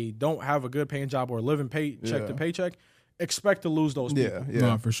that they don't have a good paying job or living paycheck to paycheck, expect to lose those people. Yeah.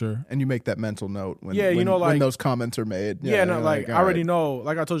 No, for sure. And you make that mental note when like, when those comments are made. I already right. know.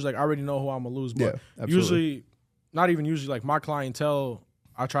 Like I told you, like I already know who I'm gonna lose. But absolutely. usually, not even usually, like my clientele,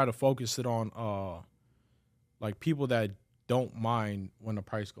 I try to focus it on like people that don't mind when the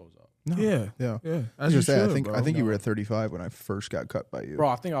price goes up. No. Yeah. Yeah. Yeah. I was As you gonna say, should, I bro. think you were at 35 when I first got cut by you. Bro,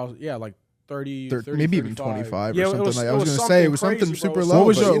 I think I was like 30, maybe even 35. 25 Yeah, or something. I was it gonna say it was crazy, something bro. super So low. What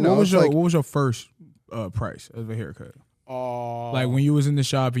was but, your it's what was your first price of a haircut? Like when you was in the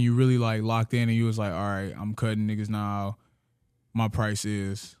shop and you really like locked in and you was like, all right, I'm cutting niggas now. My price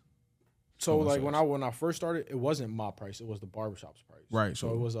is So like when I first started, it wasn't my price; it was the barbershop's price. Right.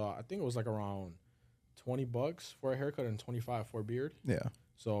 So it was I think it was like around $20 for a haircut and $25 for a beard. Yeah.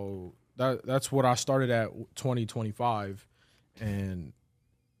 So that's what I started at 2025, and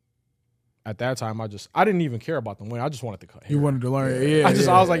at that time I didn't even care about the money. I just wanted to cut hair. you wanted to learn. Yeah.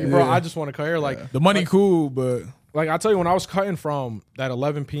 I was like, bro, I just want to cut hair. Like the money cool, but like I tell you, when I was cutting from that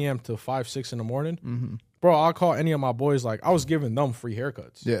 11 p.m. to 5-6 in the morning, bro, I'll call any of my boys. Like I was giving them free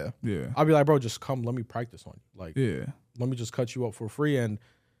haircuts. Yeah. yeah. I'll be like, bro, just come, let me practice on you. Like, Yeah. let me just cut you up for free. And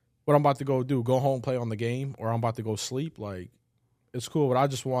what I'm about to go do, go home, play on the game, or I'm about to go sleep. Like, it's cool, but I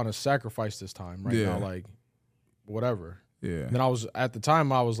just want to sacrifice this time right now. Like, whatever. Yeah. And then at the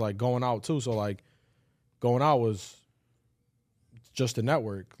time, I was like going out too. So like, going out was just a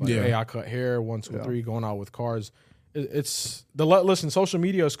network. Like, hey, I cut hair, 1, 2, 3, going out with cars. Listen, social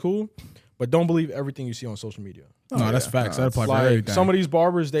media is cool, but don't believe everything you see on social media. No, that's facts. That applies for Like everything. some of these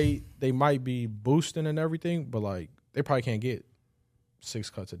barbers, they might be boosting and everything, but like they probably can't get 6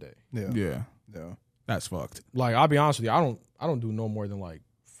 cuts a day. Yeah. Yeah. That's fucked. Like I'll be honest with you, I don't do no more than like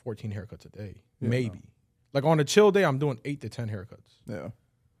 14 haircuts a day, maybe. Like on a chill day, I'm doing 8 to 10 haircuts. Yeah.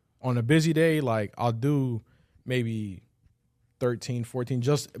 On a busy day, like I'll do maybe 13, 14,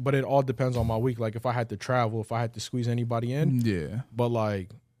 but it all depends on my week. Like if I had to travel, if I had to squeeze anybody in. Yeah. But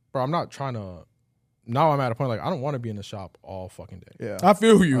like, bro, I'm not trying to. Now I'm at a point like I don't want to be in the shop all fucking day. Yeah. I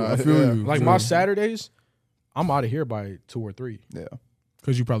feel you. I feel you. Like my Saturdays, I'm out of here by 2 or 3. Yeah.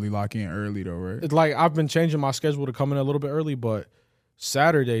 Because you probably lock in early though, right? It's like I've been changing my schedule to come in a little bit early, but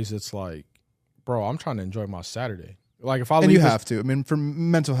Saturdays it's like, bro, I'm trying to enjoy my Saturday. Like if I leave, And you have to. I mean, for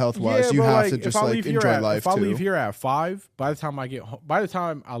mental health wise, you bro, have like, to just if I like leave here enjoy at, life if I too. leave here at 5, by the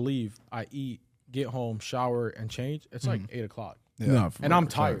time I leave, I eat, get home, shower, and change. It's like 8 o'clock, No, and I'm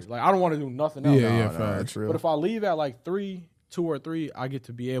tired. Like I don't want to do nothing else. Yeah, No, that's real. But if I leave at like 2 or 3, I get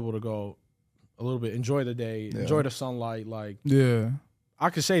to be able to go a little bit, enjoy the day, enjoy the sunlight. Like Yeah. I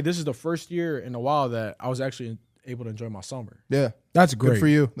could say this is the first year in a while that I was actually able to enjoy my summer. Yeah. That's great. Good for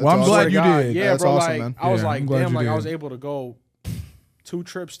you. That's Well, I'm awesome. glad you God, did. yeah, That's bro. awesome, like man. I was Yeah, like, I'm glad damn, you like I did. was able to go 2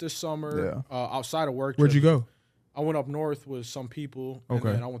 trips this summer outside of work. Where'd you trips. go? I went up north with some people, and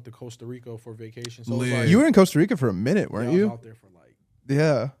Okay. then I went to Costa Rica for vacation. So it was Lit. like, You were in Costa Rica for a minute, I weren't was you? out there for like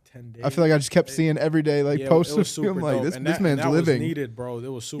Yeah. 10 days. I feel like I just kept seeing every day like Yeah, posts it was of super him. Like dope. this, And this that, man's and that living. was needed, bro. It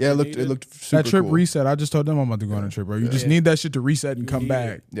was super. Yeah, needed. it looked super That trip cool. reset. I just told them I'm about to go on a trip, bro. You just need that shit to reset and You come need back.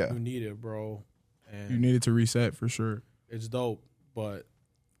 it. Yeah. You need it, bro. And You need it to reset for sure. it's dope, but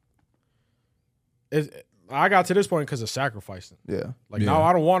I got to this point because of sacrificing. Yeah. Like Yeah. now,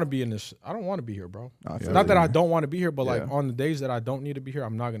 I don't want to be in this. I don't want to be here, bro. No, I feel Not you. that I don't want to be here, but like Yeah. on the days that I don't need to be here,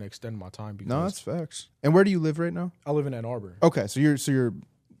 I'm not gonna extend my time because No, that's facts. And where do you live right now? I live in Ann Arbor. Okay, so you're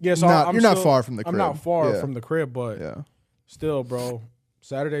Yeah, so not, I'm you're not still- far from the crib. I'm not far Yeah. from the crib, but Yeah. still, bro.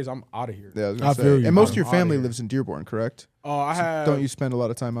 Saturdays I'm out of here. Yeah, I was gonna I say. feel you, And most bro. of your I'm outta family here. lives in Dearborn, correct? I have. Don't you spend a lot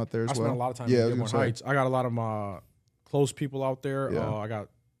of time out there as I well? spend a lot of time Yeah, I in was Dearborn gonna say. Heights. I got a lot of my close people out there. Yeah. I got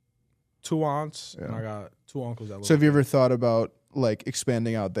 2 aunts and Yeah. I got 2 uncles that live. So have you ever thought about like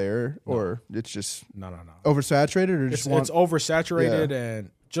expanding out there, or it's just no. oversaturated, or It's oversaturated,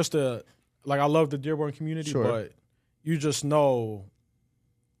 and just I love the Dearborn community, but you just know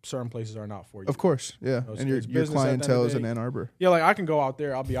certain places are not for you. Of course, yeah. And your clientele is in Ann Arbor. Yeah, like I can go out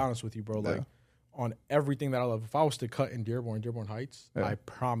there. I'll be honest with you, bro. Like on everything that I love. If I was to cut in Dearborn Heights, I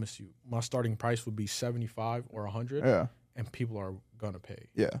promise you, my starting price would be 75 or 100. Yeah. And people are gonna pay.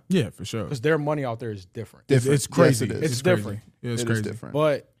 Yeah, for sure. Because their money out there is different. It's crazy. Yes, it is. It's different. Yeah, it's it crazy. is different.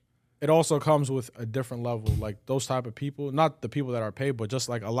 But it also comes with a different level. Like those type of people, not the people that are paid, but just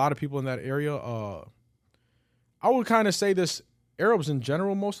like a lot of people in that area. I would kind of say this: Arabs in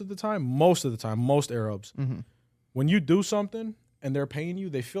general, most Arabs, when you do something and they're paying you,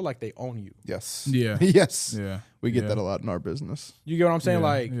 they feel like they own you. Yes. Yeah. Yes. Yeah. We get that a lot in our business. You get what I'm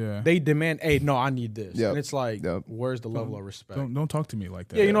saying? They demand, hey, no, I need this. Yep. And it's like, where's the level of respect? Don't talk to me like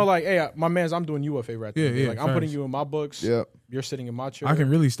that. Yeah, you know, like, hey, my man's, I'm doing you a favor at the end. Like, I'm putting you in my books. Yep. You're sitting in my chair. I can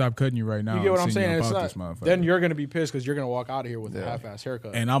really stop cutting you right now. You get what I'm saying? It's then you're going to be pissed because you're going to walk out of here with a half-ass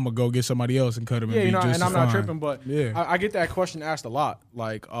haircut. And I'm going to go get somebody else and cut him and be just and I'm fine. not tripping, but I get that question asked a lot.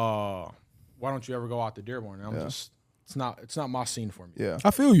 Like, why don't you ever go out to Dearborn? And I'm just... It's not my scene for me. Yeah,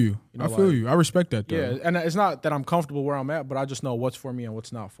 I feel you. I feel you. I respect that though. Yeah, and it's not that I'm comfortable where I'm at, but I just know what's for me and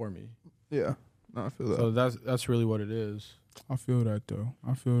what's not for me. Yeah, no, I feel that. So that's really what it is. I feel that though.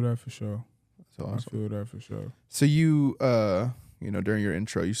 I feel that for sure. That's awesome. I feel that for sure. So you, during your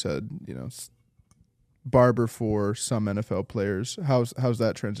intro, you said, barber for some NFL players. How's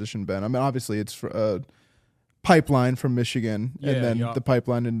that transition been? I mean, obviously it's pipeline from Michigan and then the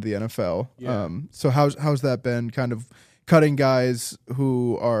pipeline into the NFL. Yeah. So how's that been, kind of cutting guys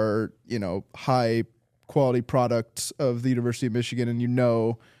who are, high quality products of the University of Michigan, and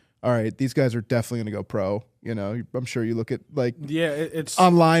all right, these guys are definitely going to go pro. I'm sure you look at it's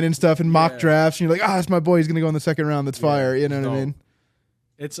online and stuff and mock drafts, and you're like, it's my boy, he's going to go in the second round. That's fire. You know what I mean?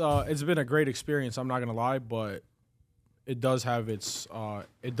 It's been a great experience. I'm not going to lie, but it does have its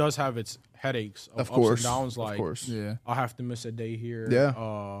headaches of ups and downs. Like, I'll have to miss a day here.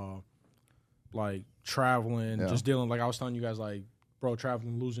 Yeah. Like traveling, just dealing. Like I was telling you guys, like, bro,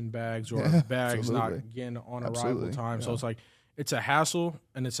 traveling, losing bags or bags not getting on arrival time. Yeah. So it's like it's a hassle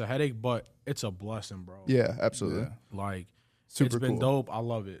and it's a headache, but it's a blessing, bro. Yeah, absolutely. Like super it's been cool. dope. I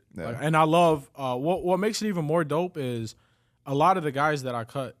love it. Yeah. Like, and I love what makes it even more dope is a lot of the guys that I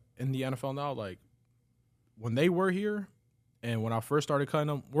cut in the NFL now, like when they were here. And when I first started cutting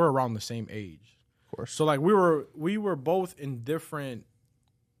them, we're around the same age. Of course. So like we were both in different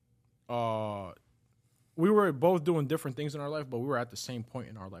we were both doing different things in our life, but we were at the same point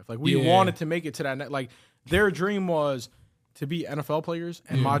in our life. Like we wanted to make it to that like their dream was to be NFL players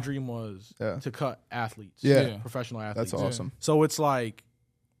and my dream was to cut athletes. Professional athletes. That's awesome. So it's like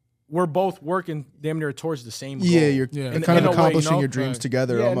we're both working damn near towards the same goal. You're kind of accomplishing your dreams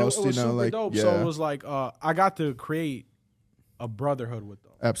together almost, it was super dope. So it was like I got to create a brotherhood with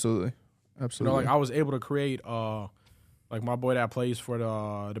them. Absolutely. Like I was able to create like my boy that plays for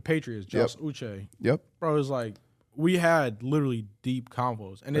the Patriots, Josh Uche. Yep. Bro, it was like we had literally deep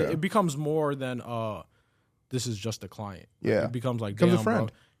convos. And it becomes more than this is just a client. Like, it becomes like a friend. Bro.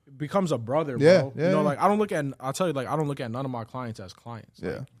 It becomes a brother, bro. Yeah. Like I don't look at none of my clients as clients.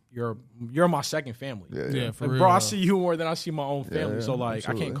 Like, you're my second family. Yeah, for real. Bro, I see you more than I see my own family. So like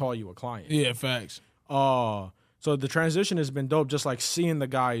absolutely. I can't call you a client. Yeah, facts. So the transition has been dope, just like seeing the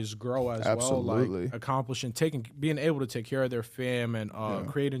guys grow as well, like accomplishing, being able to take care of their fam and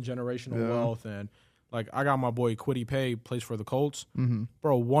creating generational wealth. And like I got my boy Quiddy Pay, plays for the Colts. Mm-hmm.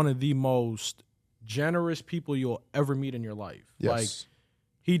 Bro, one of the most generous people you'll ever meet in your life. Yes. Like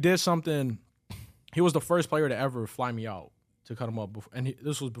he did something. He was the first player to ever fly me out to cut him up, and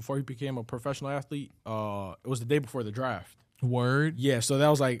this was before he became a professional athlete. It was the day before the draft. Word. Yeah, so that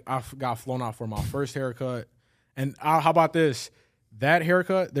was like I got flown out for my first haircut. And how about this? That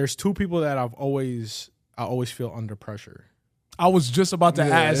haircut, there's two people that I always feel under pressure. I was just about to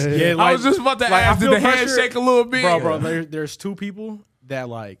ask. Yeah, I was just about to ask. Did the hand shake a little bit? Bro, there's two people that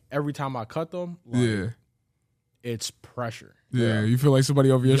like every time I cut them, like, it's pressure. Yeah, you feel like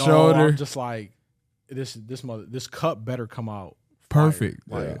somebody over your shoulder. I'm just like this cut better come out perfect.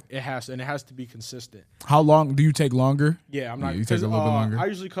 Like it has to be consistent. How long do you take longer? Yeah, I'm not. You take a little bit longer. I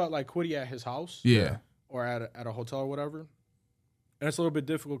usually cut like Quiddy at his house. Yeah. Or at a hotel or whatever. And it's a little bit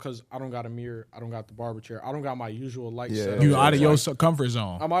difficult because I don't got a mirror. I don't got the barber chair. I don't got my usual light setup. You out of your comfort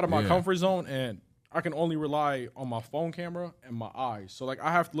zone. I'm out of my comfort zone, and I can only rely on my phone camera and my eyes. So, like,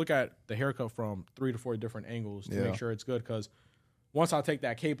 I have to look at the haircut from 3 to 4 different angles to make sure it's good because once I take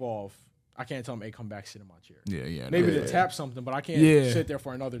that cape off, I can't tell him, hey, come back, sit in my chair. Yeah. Maybe to tap something, but I can't sit there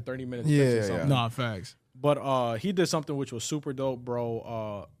for another 30 minutes. Yeah. Nah, facts. But he did something which was super dope,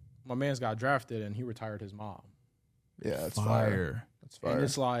 bro. My man's got drafted and he retired his mom. Yeah, that's fire. That's fire. And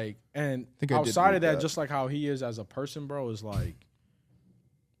it's like, and outside of that, just like how he is as a person, bro, is like,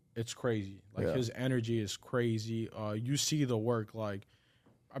 it's crazy. Like his energy is crazy. You see the work. Like,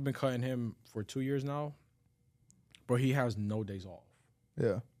 I've been cutting him for 2 years now, bro. He has no days off.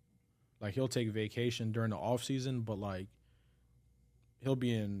 Yeah. Like, he'll take vacation during the off season, but like, he'll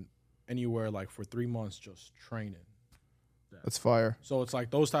be in anywhere like for 3 months just training. That's fire. So it's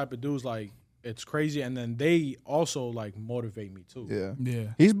like those type of dudes, like, it's crazy, and then they also like motivate me too. Yeah.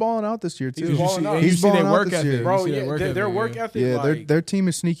 He's balling out this year too. He's balling out. He's balling out this year, bro. Their work ethic. Yeah, like, their team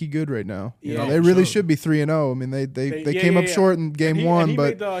is sneaky good right now. Yeah, you know, they really should be 3-0. I mean, they came up short in game one, he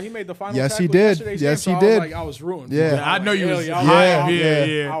but he made the final. Yes, he did. Yes, he did. I was ruined. Yeah, I know you was.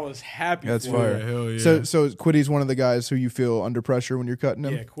 I was happy. That's for fire. Hell yeah. So Quiddy's one of the guys who you feel under pressure when you're cutting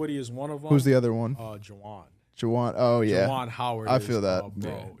him. Yeah, Quiddy is one of them. Who's the other one? Jawan. Oh yeah, Jawan Howard. I feel that,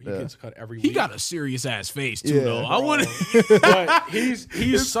 bro. He gets cut every week. He got a serious ass face too, though. I want But he's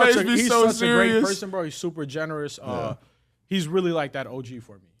such a great person, bro. He's super generous. He's really like that OG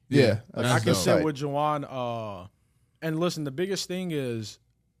for me. Yeah, like, I can sit with Jawan. And listen, the biggest thing is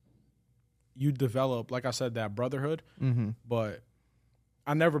you develop, like I said, that brotherhood. Mm-hmm. But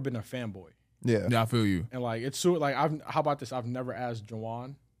I've never been a fanboy. Yeah, I feel you. And like it's so like how about this? I've never asked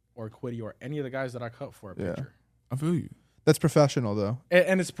Jawan or Quiddy or any of the guys that I cut for a picture. I feel you. That's professional though,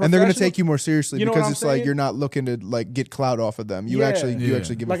 and it's professional. And they're going to take you more seriously because it's saying? like you're not looking to like get clout off of them. You actually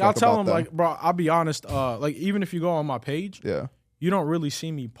give like a fuck I'll tell about them like, bro, I'll be honest. Like even if you go on my page, you don't really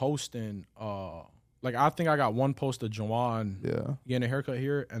see me posting. Like I think I got one post of Jawan getting a haircut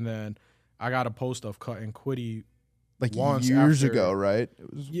here, and then I got a post of cutting Quiddy like years ago, right?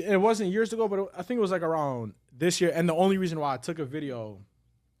 It wasn't years ago, but I think it was like around this year. And the only reason why I took a video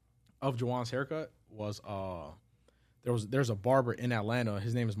of Jawan's haircut was there's a barber in Atlanta.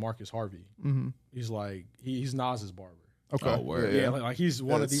 His name is Marcus Harvey. Mm-hmm. He's like he's Nas's barber. Okay, like he's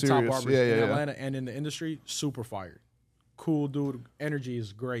one of the top barbers in Atlanta and in the industry. Super fired, cool dude. Energy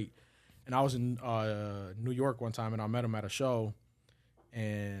is great. And I was in New York one time, and I met him at a show,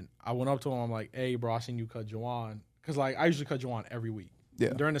 and I went up to him. I'm like, "Hey, bro, I seen you cut Jawan." Because like I usually cut Jawan every week. Yeah.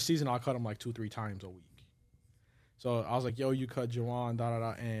 During the season, I'll cut him like 2-3 times a week. So I was like, "Yo, you cut Jawan, da da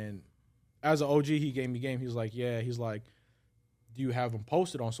da." And as an OG, he gave me game. He was like, "Yeah." He's like, "Do you have him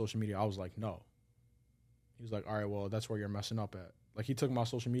posted on social media?" I was like, "No." He was like, "All right, well, that's where you're messing up at." Like he took my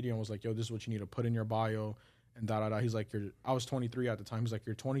social media and was like, "Yo, this is what you need to put in your bio." And da da da. He's like, I was 23 at the time. He's like,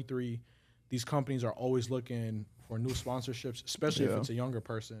 "You're 23. These companies are always looking for new sponsorships, especially if it's a younger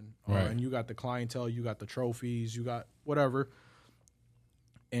person. Right. And you got the clientele, you got the trophies, you got whatever."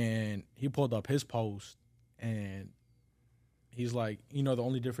 And he pulled up his post, and he's like, "You know the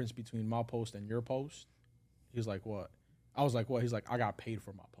only difference between my post and your post?" He's like, "What?" I was like, "What?" He's like, "I got paid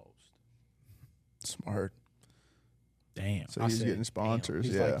for my post." Smart. Damn. So he's getting sponsors.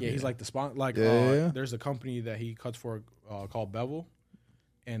 He's like, he's like the sponsor. Like, there's a company that he cuts for called Bevel,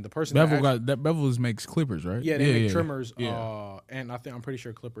 and the person Bevel makes clippers, right? Yeah, they make trimmers. Yeah. And I'm pretty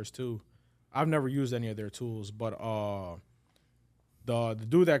sure clippers too. I've never used any of their tools, but the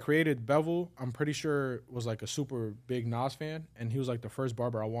dude that created Bevel, I'm pretty sure was like a super big Nas fan, and he was like the first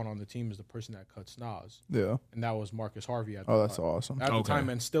barber I want on the team is the person that cuts Nas. Yeah, and that was Marcus Harvey at the time. That's awesome. At the time,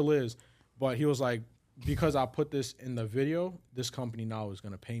 and still is. But he was like, because I put this in the video, this company now is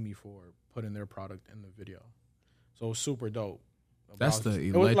going to pay me for putting their product in the video. So it was super dope. That's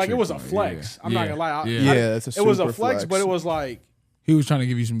it was a flex. I'm not going to lie. That's a super it was a flex, but it was like. He was trying to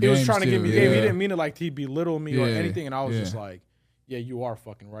give you some game. He was trying to give me game. He didn't mean it like to belittle me or anything. And I was just like, yeah, you are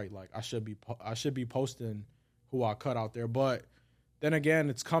fucking right. Like I should be posting who I cut out there. But then again,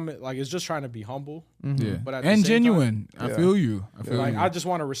 it's just trying to be humble. Mm-hmm. Yeah. But and genuine. Time, I feel you. I just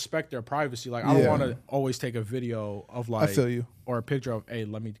want to respect their privacy. Like I don't want to always take a video of like I feel you. Or a picture of, hey,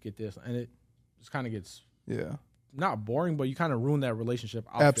 let me get this. And it just kind of gets not boring, but you kind of ruin that relationship.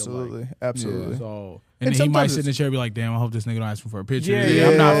 Absolutely. So and he might sit in the chair and be like, damn, I hope this nigga don't ask me for a picture.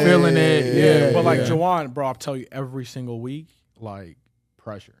 I'm not feeling it. Yeah. But like Jawan, bro, I'll tell you every single week, like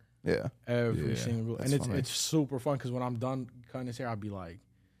pressure. Yeah. Every single and it's super fun because when I'm done cutting his hair, I'll be like,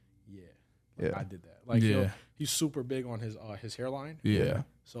 I did that. Like he's super big on his hairline. Yeah.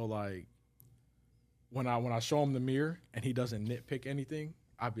 So like when I show him the mirror and he doesn't nitpick anything,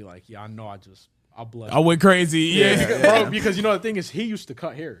 I'd be like, yeah, I know I'll bless. I went crazy. Bro, because you know the thing is he used to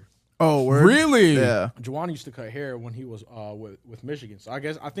cut hair. Oh, word? Really? Yeah. Juwan used to cut hair when he was with Michigan. So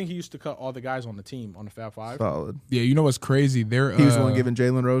I think he used to cut all the guys on the team on the Fab Five. Solid. Yeah, you know what's crazy? He was the one giving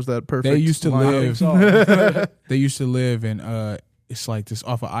Jalen Rose that perfect. They used to line. live. So. They used to live in it's like this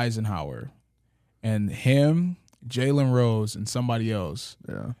off of Eisenhower, and him, Jalen Rose, and somebody else.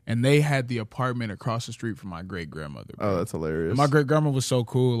 Yeah. And they had the apartment across the street from my great grandmother. Oh, that's hilarious. And my great grandma was so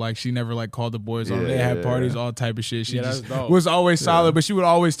cool. Like she never like called the boys on. They had parties, all type of shit. She just was always solid, but she would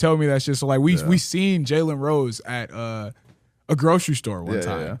always tell me that shit. So like we seen Jalen Rose at a grocery store one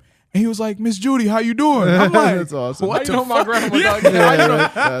time. Yeah. And he was like, Miss Judy, how you doing? I'm like, that's awesome. What you know my grandma?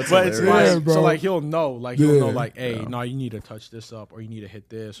 But it's like, so like he'll know, like, hey, no, you need to touch this up, or you need to hit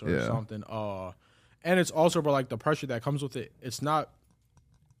this, or something. And it's also, bro, like the pressure that comes with it. It's not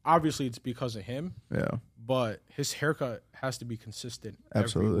obviously it's because of him. Yeah. But his haircut has to be consistent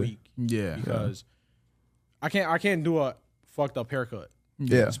every week. Yeah. Because I can't do a fucked up haircut.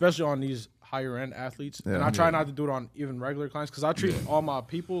 Yeah. Especially on these higher end athletes. Yeah. And I try not to do it on even regular clients because I treat all my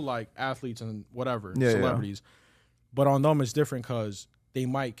people like athletes and whatever, celebrities. But on them it's different because they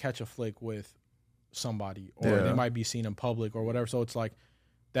might catch a flick with somebody, or they might be seen in public or whatever. So it's like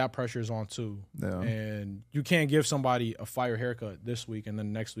that pressure is on too. Yeah. And you can't give somebody a fire haircut this week and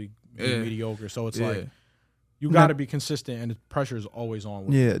then next week be mediocre. So it's like you got to be consistent, and the pressure is always on.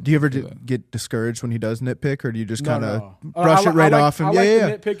 With Do you ever get discouraged when he does nitpick, or do you just kind of brush it right off? And I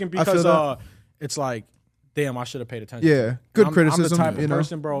like the nitpicking because it's like, damn, I should have paid attention. Yeah, good criticism. I'm the type of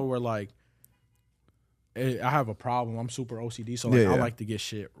person, bro, where like I have a problem. I'm super OCD, so like I like to get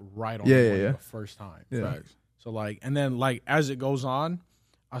shit right on the first time. Yeah. So like, and then like as it goes on,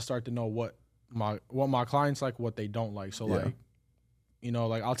 I start to know what my clients like, what they don't like. So like, you know,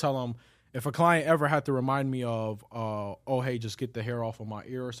 like I'll tell them. If a client ever had to remind me of, oh, hey, just get the hair off of my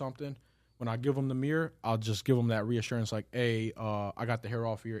ear or something, when I give them the mirror, I'll just give them that reassurance like, hey, I got the hair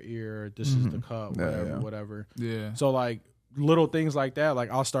off of your ear. This is the cut, whatever. Yeah. So, like, little things like that,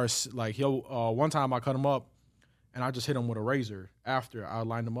 like, I'll start, like, one time I cut him up, and I just hit him with a razor after I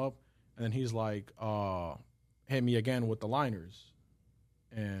lined him up. And then he's like, hit me again with the liners.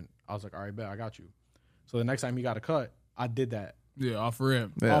 And I was like, all right, bet, I got you. So the next time he got a cut, I did that. Yeah, off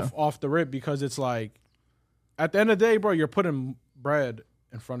rip. Yeah. Off the rip, because it's like, at the end of the day, bro, you're putting bread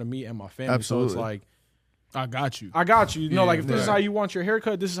in front of me and my family. Absolutely. So it's like, I got you. You know, like if this is how you want your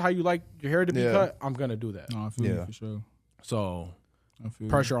haircut, this is how you like your hair to be cut, I'm going to do that. No, I feel you for sure. So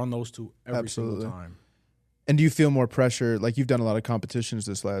pressure on those two every single time. And do you feel more pressure? Like you've done a lot of competitions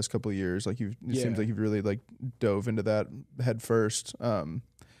this last couple of years. Like it seems like you've really like dove into that head first. Do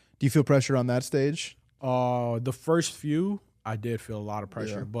you feel pressure on that stage? The first few, I did feel a lot of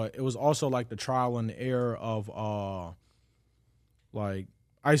pressure, but it was also like the trial and error of like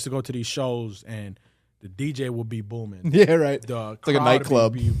I used to go to these shows and the DJ would be booming. Yeah, right. It's like a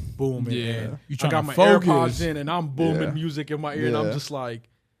nightclub. Would be booming. Yeah, I got my AirPods in and I'm booming music in my ear, and I'm just like,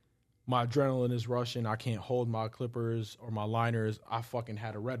 my adrenaline is rushing. I can't hold my clippers or my liners. I fucking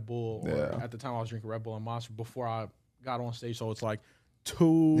had a Red Bull. Or at the time, I was drinking Red Bull and Monster before I got on stage, so it's like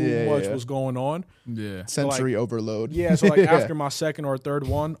too much was going on. Yeah. Sensory overload. Yeah, so like after my second or third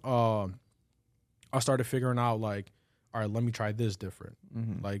one, I started figuring out like, all right, let me try this different.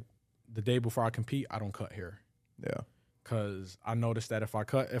 Mm-hmm. Like the day before I compete, I don't cut hair. Yeah. Cause I noticed that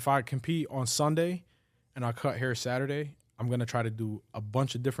if I compete on Sunday and I cut hair Saturday, I'm gonna try to do a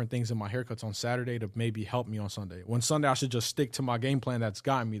bunch of different things in my haircuts on Saturday to maybe help me on Sunday. When Sunday, I should just stick to my game plan that's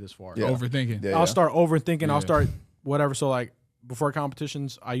gotten me this far. Yeah. Overthinking. Yeah, I'll start overthinking. I'll start whatever. So like, before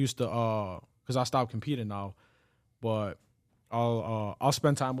competitions, I used to because I stopped competing now, but I'll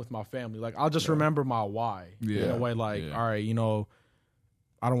spend time with my family. Like I'll just remember my why in a way. Like all right, you know,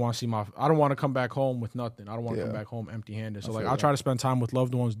 I don't want to come back home with nothing. I don't want to come back home empty handed. So like I'll try to spend time with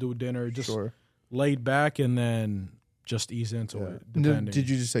loved ones, do dinner, just laid back, and then just ease into it. Depending. Did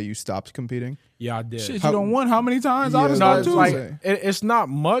you just say you stopped competing? Yeah, I did. Shit, you don't want how many times? Yeah, I just no, know it's too. like it's not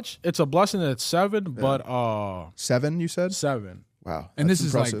much. It's a blessing that it's 7, but 7, you said? 7. Wow. And this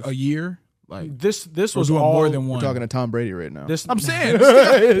is impressive. like a year. Like this was doing all more than one. We're talking to Tom Brady right now. I'm saying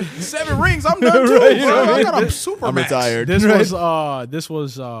 7 rings. I'm done too. Right, bro. I got a super. I'm max. retired. This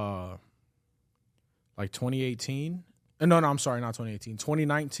was like 2018. No, I'm sorry, not 2018.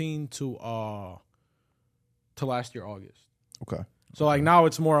 2019 to last year August. Okay. So like now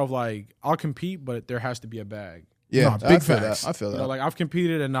it's more of like I'll compete, but there has to be a bag. Yeah, big I feel facts. that. I feel that. You know, like I've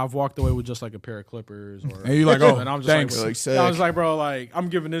competed and I've walked away with just like a pair of clippers, or And you're like, oh, and I'm just thanks. like, Like, sick. I was like, bro, like I'm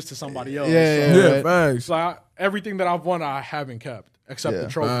giving this to somebody else. Yeah, So, yeah. Facts. so everything that I've won, I haven't kept except the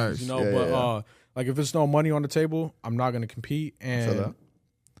trophies. Facts. You know, Yeah, but like if there's no money on the table, I'm not gonna compete, feel and that.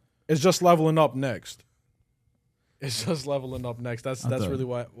 it's just leveling up next. It's just leveling up next. That's really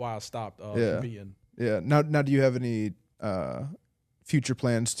why I stopped competing. Yeah. Now, do you have any future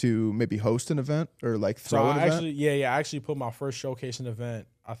plans to maybe host an event or like throw an event? I actually put my first showcasing event.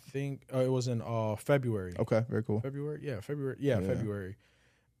 I think it was in February. Okay, very cool. February. February.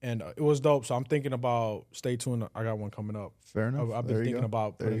 And it was dope. So I'm thinking about, stay tuned. I got one coming up. Fair enough. I've been thinking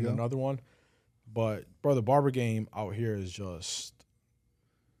about putting another one. But, bro, the barber game out here is just,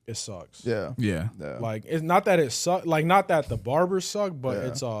 it sucks. Yeah. Like, it's not that it sucks. Like, not that the barbers suck, but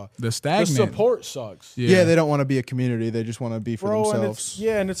it's the stagnant. The support sucks. Yeah, they don't want to be a community. They just want to be for themselves.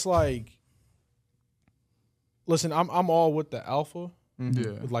 And it's like, listen, I'm all with the alpha.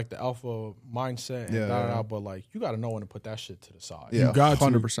 Mm-hmm. With like the alpha mindset and but like you got to know when to put that shit to the side. Yeah, you got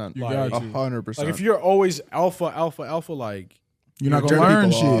 100%. You got 100%. Like if you're always alpha, like you're not gonna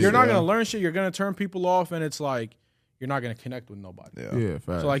learn shit. You're not gonna learn shit. You're gonna turn people off, and it's like you're not gonna connect with nobody. Yeah,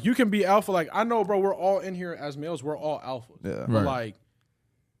 fact. So like you can be alpha. Like I know, bro. We're all in here as males. We're all alphas. Yeah, but like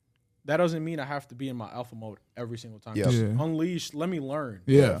that doesn't mean I have to be in my alpha mode every single time. Yeah. Unleash. Let me learn.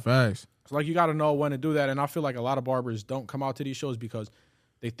 Yeah, facts. So like you got to know when to do that, and I feel like a lot of barbers don't come out to these shows because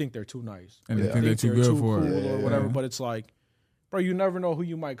they think they're too nice. And they think they're too good for it. Cool or whatever, but it's like, bro, you never know who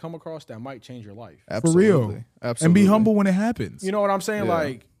you might come across that might change your life. Absolutely. For real. Absolutely. And be humble when it happens. You know what I'm saying? Yeah.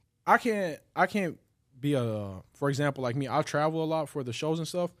 Like, I can't be for example, like me, I travel a lot for the shows and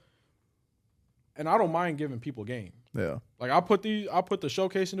stuff, and I don't mind giving people game. Yeah. Like, I put the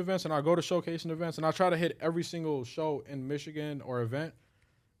showcasing events, and I go to showcasing events, and I try to hit every single show in Michigan or event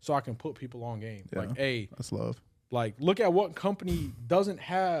so I can put people on game. Yeah. Like, hey. That's love. Like, look at what company doesn't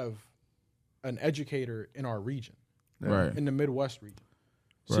have an educator in our region, right? In the Midwest region.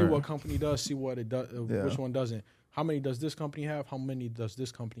 See what company does, see what it does, which one doesn't. How many does this company have? How many does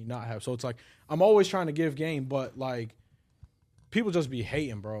this company not have? So it's like, I'm always trying to give game, but like, people just be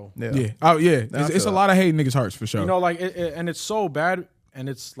hating, bro. Yeah. Oh, yeah. It's a lot of hate in niggas' hearts, for sure. You know, like, and it's so bad, and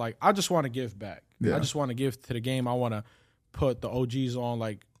it's like, I just want to give back. Yeah. I just want to give to the game. I want to put the OGs on,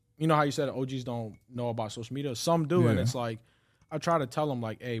 like, you know how you said OGs don't know about social media? Some do, and it's like, I try to tell them,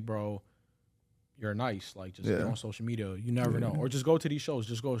 like, hey, bro, you're nice. Like, just get on social media. You never know. Or just go to these shows.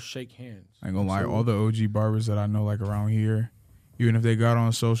 Just go shake hands. I ain't gonna lie. All the OG barbers that I know, like, around here, even if they got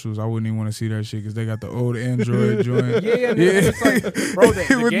on socials, I wouldn't even want to see that shit because they got the old Android joint. It's like, bro,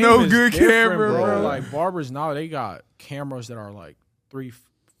 the with game no is good camera, bro. Like, barbers now, they got cameras that are like $3,000,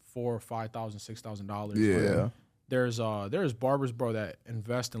 $4,000, $5,000, $6,000. Yeah. There's barbers, bro, that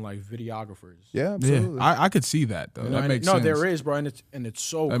invest in like videographers. Yeah, absolutely. I could see that though. That makes sense. No, there is, bro, and it's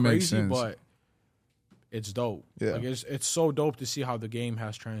so that crazy, but it's dope. Yeah. Like it's so dope to see how the game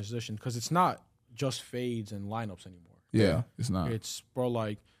has transitioned because it's not just fades and lineups anymore. Yeah, it's not. It's, bro,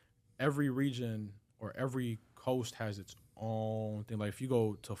 like every region or every coast has its own thing. Like if you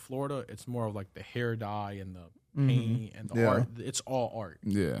go to Florida, it's more of like the hair dye and the paint and the art. It's all art.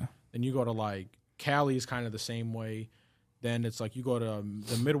 Yeah. Then you go to like Cali is kind of the same way. Then it's like you go to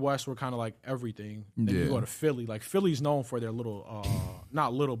the Midwest, we're kind of like everything. Then you go to Philly. Like Philly's known for their little,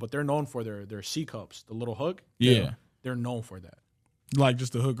 not little, but they're known for their C cups, the little hook. Yeah. They're known for that. Like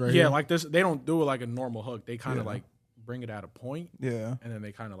just the hook right here? Yeah, like this. They don't do it like a normal hook. They kind of like bring it at a point. Yeah. And then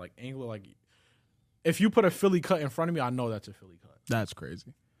they kind of like angle it. Like if you put a Philly cut in front of me, I know that's a Philly cut. That's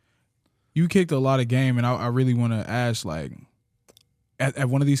crazy. You kicked a lot of game, and I really want to ask, like, at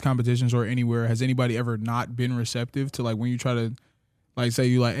one of these competitions or anywhere, has anybody ever not been receptive to, like, when you try to, like, say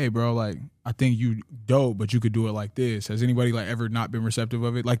you like, hey, bro, like, I think you dope, but you could do it like this. Has anybody, like, ever not been receptive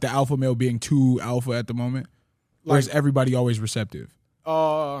of it? Like the alpha male being too alpha at the moment? Or is everybody always receptive?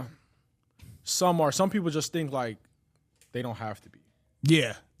 Some are. Some people just think, like, they don't have to be.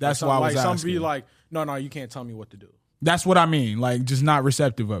 Yeah, that's why I was asking. Some be like, no, you can't tell me what to do. That's what I mean. Like, just not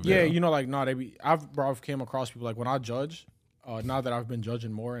receptive of it. Yeah, you know, like, no, I've came across people, like, when I judge, now that I've been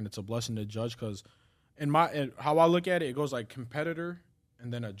judging more, and it's a blessing to judge, because how I look at it, it goes like competitor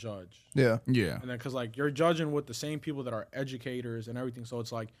and then a judge. Yeah. Yeah. And then, because, like, you're judging with the same people that are educators and everything, so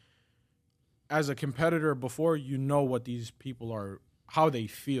it's like, as a competitor, before you know what these people are, how they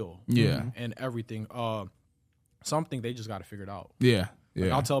feel. Yeah. And everything. Something they just got to figure it out. Yeah. Yeah.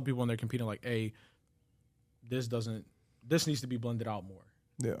 Like, I'll tell people when they're competing, like, hey, this needs to be blended out more.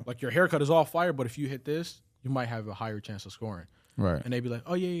 Yeah. Like, your haircut is all fire, but if you hit this, you might have a higher chance of scoring. Right. And they be like,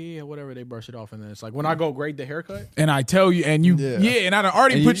 oh, yeah, whatever. They brush it off. And then it's like, when I go grade the haircut. And I tell you, and you, and I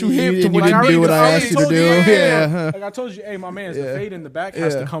already put you hip to you what didn't do what I asked you to do. Yeah. Like I told you, hey, my man, the fade in the back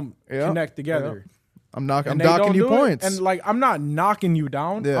has to come connect together. I'm knocking you points. And, like, I'm not knocking you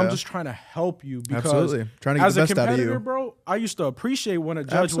down. I'm just trying to help you because absolutely trying to get as the a best out of competitor, you, bro, I used to appreciate when a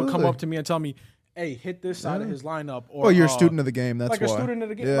judge would come up to me and tell me, hey, hit this side of his lineup. Or, well, you're a student of the game. That's like why. a student of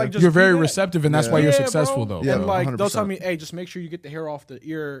the game. Yeah. Like, just You're very be that. receptive, and that's why you're successful, bro. though. Yeah, And like 100%. they'll tell me, hey, just make sure you get the hair off the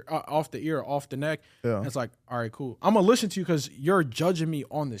ear, off the neck. Yeah. And it's like, all right, cool. I'm gonna listen to you because you're judging me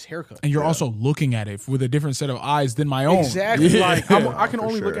on this haircut. And you're also looking at it with a different set of eyes than my own. Exactly. Yeah. Like I can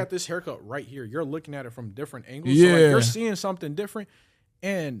only look sure. at this haircut right here. You're looking at it from different angles. Yeah. So like you're seeing something different.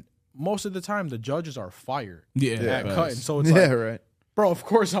 And most of the time the judges are fire at cutting. So it's like, right. bro, of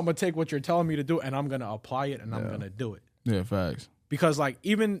course I'm gonna take what you're telling me to do and I'm gonna apply it and I'm gonna do it. Yeah, facts. Because like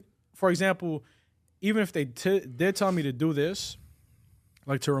even for example, even if they did tell me to do this,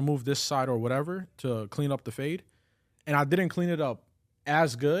 like to remove this side or whatever to clean up the fade, and I didn't clean it up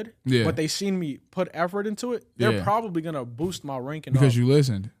as good, but they seen me put effort into it, they're probably gonna boost my ranking because up you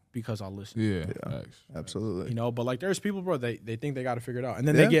listened. because I listened. Yeah, facts. Absolutely. You know, but like there's people, bro, they think they got to figure it out, and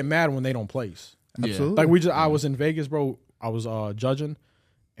then they get mad when they don't place. Absolutely. Like I was in Vegas, bro. I was judging,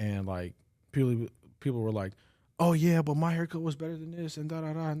 and like people were like, "Oh yeah, but my haircut was better than this," and da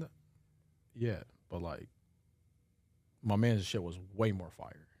da da. Yeah, but like my man's shit was way more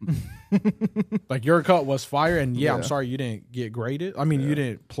fire. Like your cut was fire, and I'm sorry you didn't get graded. I mean, you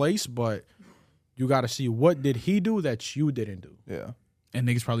didn't place, but you got to see what did he do that you didn't do. Yeah. And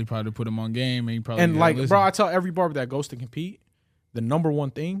niggas probably put him on game, and he probably like, listen. bro, I tell every barber that goes to compete, the number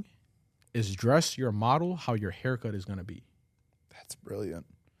one thing is dress your model how your haircut is gonna be. That's brilliant.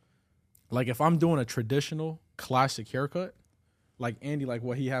 Like if I'm doing a traditional classic haircut, like Andy, like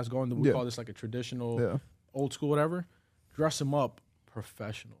what he has going, we call this like a traditional, old school, whatever. Dress him up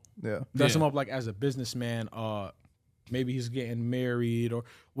professional. Yeah. Dress him up like as a businessman. Maybe he's getting married or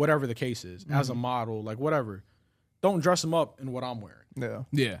whatever the case is. As a model, like whatever. Don't dress him up in what I'm wearing. Yeah.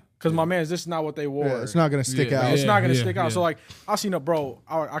 Yeah. Because my man, this is not what they wore. Yeah, it's not going to stick out. It's not going to stick out. So like I seen a bro.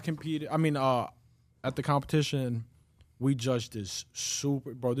 I competed. I mean, at the competition, we judged this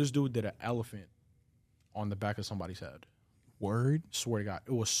super bro. This dude did an elephant on the back of somebody's head. Word. Swear to God,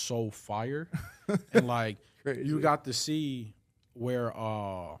 it was so fire, and like you got to see where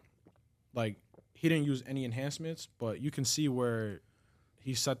like he didn't use any enhancements, but you can see where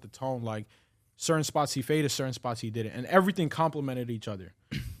he set the tone. Like certain spots he faded, certain spots he didn't, and everything complemented each other.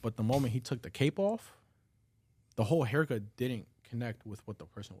 But the moment he took the cape off, the whole haircut didn't connect with what the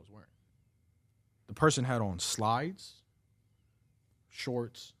person was wearing. The person had on slides,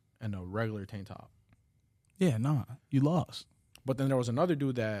 shorts, and a regular tank top. Yeah, nah, you lost. But then there was another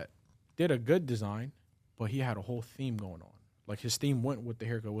dude that did a good design, but he had a whole theme going on. Like his theme went with the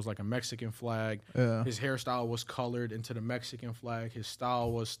haircut. It was like a Mexican flag. Yeah. His hairstyle was colored into the Mexican flag. His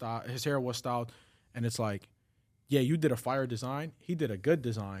style was styled. His hair was styled, and it's like, yeah, you did a fire design. He did a good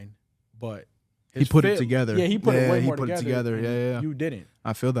design, but he put it together. Yeah, he put it way he more put together. It together. Yeah. You didn't.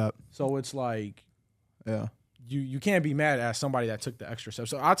 I feel that. So it's like, Yeah. you can't be mad at somebody that took the extra step.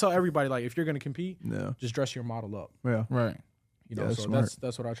 So I tell everybody, like, if you're gonna compete, just dress your model up. Yeah. Right. You know, Yeah, so smart.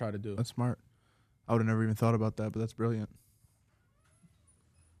 that's what I try to do. That's smart. I would have never even thought about that, but that's brilliant.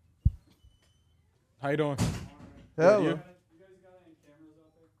 How you doing? Hello. You? You guys got any cameras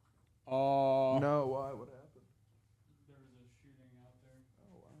out there? No, why? What happened? There was a shooting out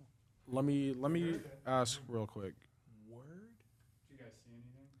there. Let me ask real quick. Word? Did you guys see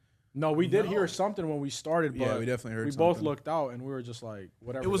anything? No, we did hear something when we started, but Yeah, we definitely heard we something. both looked out and we were just like,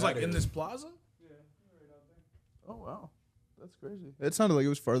 whatever. It was that like in is. this plaza. Yeah, right out there. Oh, wow. That's crazy. It sounded like it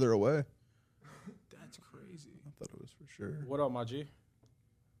was farther away. That's crazy. I thought it was for sure. What up, my G?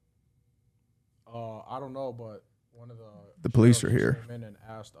 I don't know, but one of The police sheriffs are here. Came in and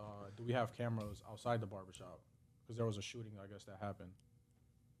asked, do we have cameras outside the barbershop? Because there was a shooting, I guess, that happened.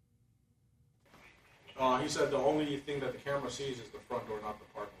 He said the only thing that the camera sees is the front door, not the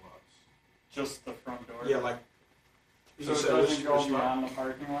parking lots. Just the front door? Yeah, like. So it doesn't go beyond the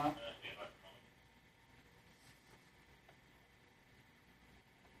parking lot?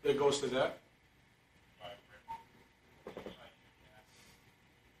 It goes to that?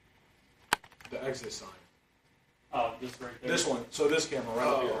 The exit sign. Oh, this right there? This one. So this camera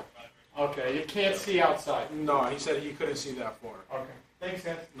right here. Okay, you can't see outside. No, he said he couldn't see that far. Okay. Thanks,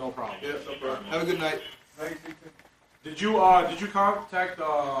 guys. No problem. Yeah, no problem. Have a good night. Thanks, you too. Did you contact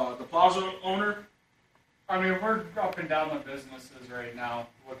the plaza owner? I mean, we're up and down the businesses right now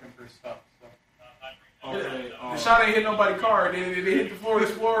looking for stuff. So. Okay. The shot ain't hit nobody's car. They hit the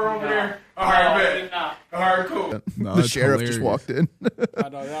floor over there. All No, right, I bet. did not. All right, cool. No, The that's sheriff hilarious. just walked in. I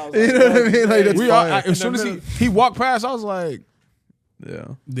know, that was You know what I mean? Like, that's We all, fire. as soon as he walked past, I was like,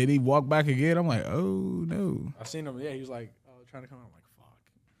 Yeah. did he walk back again? I'm like, oh no. I seen him. Yeah, he was like trying to come out. I'm like, fuck.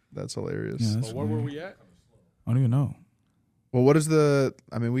 That's hilarious. Yeah, But that's where were we at? I don't even know. Well, what is the?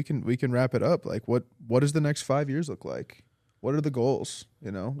 I mean, we can wrap it up. Like, what does the next 5 years look like? What are the goals?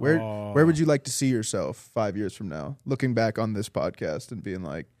 You know, where would you like to see yourself 5 years from now? Looking back on this podcast and being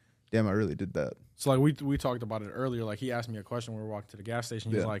like, damn, I really did that. So like we talked about it earlier. Like he asked me a question when we were walking to the gas station.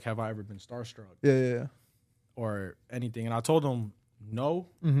 He was like, "Have I ever been starstruck?" Yeah. Or anything, and I told him no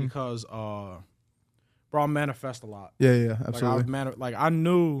because, bro, I manifest a lot. Yeah, absolutely. I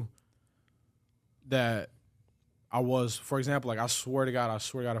knew that I was, for example, like I swear to God,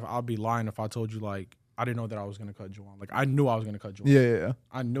 if I'll be lying if I told you like I didn't know that I was gonna cut Juwan. Like I knew I was gonna cut Juwan. Yeah.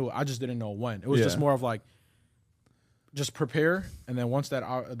 I knew it. I just didn't know when. It was just more of like, just prepare, and then once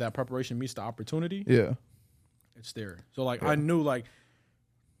that preparation meets the opportunity, it's there. So like I knew like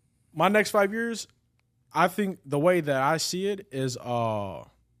my next 5 years. I think the way that I see it is one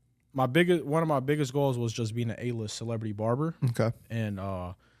of my biggest goals was just being an A-list celebrity barber. Okay. And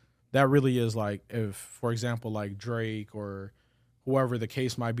that really is like if, for example, like Drake or whoever the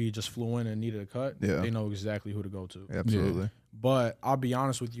case might be just flew in and needed a cut, they know exactly who to go to. Absolutely. But I'll be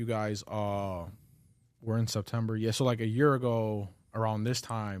honest with you guys, we're in September. Yeah, so like a year ago around this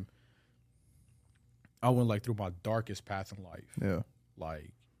time, I went like through my darkest path in life. Yeah.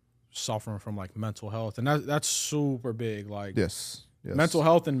 Like suffering from like mental health, and that's super big. Like yes. Mental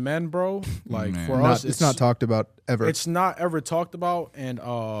health in men, bro. Like for us, it's not talked about ever. It's not ever talked about, and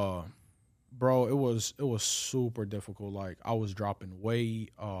bro, it was super difficult. Like I was dropping weight,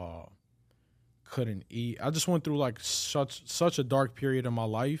 couldn't eat. I just went through like such a dark period in my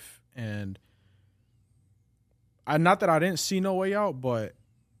life, and not that I didn't see no way out, but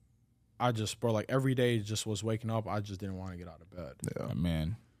I just, bro, like every day just was waking up. I just didn't want to get out of bed. Yeah,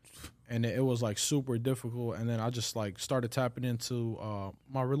 man. And it was like super difficult. And then I just like started tapping into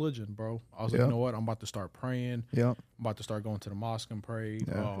my religion, bro. I was like, you know what? I'm about to start praying. Yeah. I'm about to start going to the mosque and pray.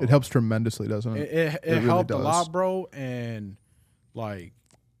 Yeah. It helps tremendously, doesn't it? It really helped a lot, bro. And like,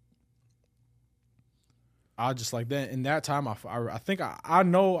 I just like that. In that time, I think I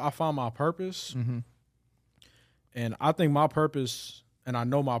know I found my purpose. Mm-hmm. And I think my purpose, and I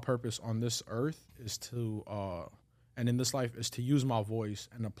know my purpose on this earth is to, and in this life is to use my voice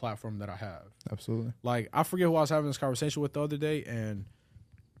and the platform that I have. Absolutely. Like, I forget who I was having this conversation with the other day, and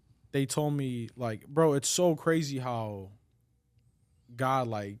they told me, like, bro, it's so crazy how God,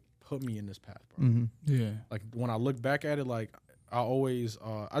 like, put me in this path, bro. Mm-hmm. Yeah. Like, when I look back at it, like, I always,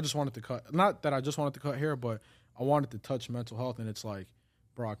 I just wanted to cut, not that I just wanted to cut hair, but I wanted to touch mental health, and it's like,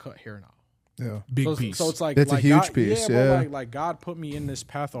 bro, I cut hair now. Yeah, big piece. So it's like it's a huge God, piece. Yeah, bro, like God put me in this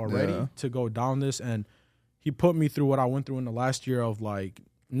path already to go down this, and He put me through what I went through in the last year of like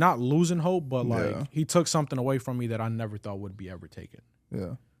not losing hope, but like He took something away from me that I never thought would be ever taken.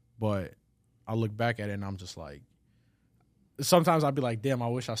 Yeah, but I look back at it and I'm just like, sometimes I'd be like, damn, I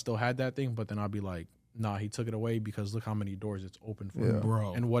wish I still had that thing, but then I'd be like, nah, He took it away because look how many doors it's opened for me,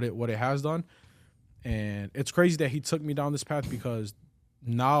 bro, and what it has done. And it's crazy that He took me down this path because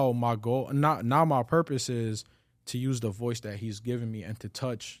now my goal, now my purpose is to use the voice that He's given me and to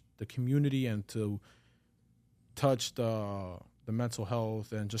touch the community and to touch the mental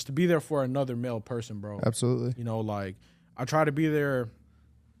health and just to be there for another male person, bro. Absolutely. You know, like I try to be there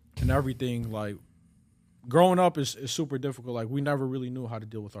and everything. Like growing up is super difficult. Like we never really knew how to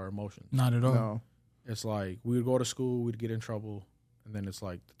deal with our emotions. Not at all. No. It's like we would go to school, we'd get in trouble, and then it's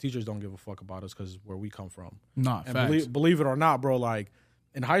like the teachers don't give a fuck about us because where we come from. Nah, and facts. Believe it or not, bro, like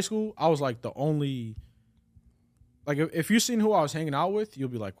in high school, I was like the only, like if you seen who I was hanging out with, you'll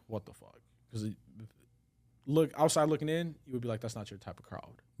be like, what the fuck? Because look outside looking in, you would be like, that's not your type of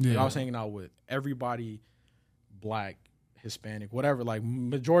crowd. Yeah. Like, I was hanging out with everybody, black, Hispanic, whatever. Like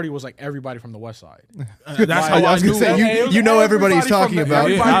majority was like everybody from the West Side. That's how I was gonna knew. say you know everybody he's talking about.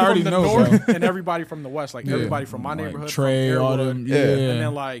 Everybody I from already the know, north bro. and everybody from the West. Like everybody from my neighborhood, Trey, from all Airwood, them. Yeah. Yeah. and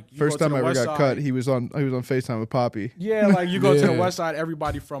then like you First go to time the I ever West got Side, cut, he was on FaceTime with Poppy. Yeah, like you go to the Yeah. West Side,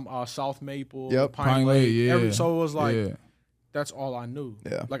 everybody from South Maple, Yep. Pine Lake, Lake. yeah. So it was like Yeah. that's all I knew.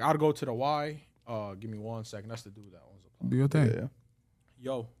 Yeah. Like I'd go to the Y. Give me 1 second. That's the dude that owns the Do your thing. Yeah.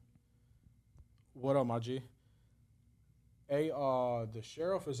 Yo, what up, my G? Hey, the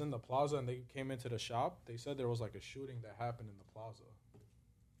sheriff is in the plaza and they came into the shop. They said there was like a shooting that happened in the plaza.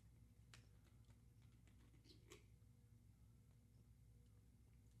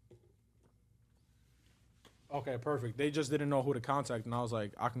 Okay, perfect. They just didn't know who to contact, and I was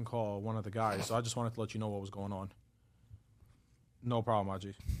like, I can call one of the guys. So I just wanted to let you know what was going on. No problem, my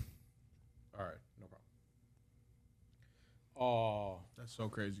G. All right, no problem. Oh, That's so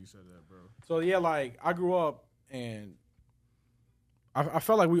crazy you said that, bro. so yeah, like I grew up and I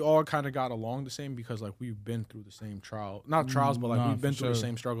felt like we all kind of got along the same because like we've been through the same trials, not trials, but like we've been through the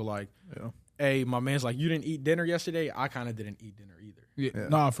same struggle. Like, hey, my man's like, you didn't eat dinner yesterday. I kind of didn't eat dinner either. Yeah.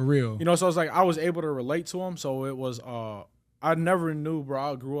 Nah, for real. You know, so it's like I was able to relate to him. So it was I never knew,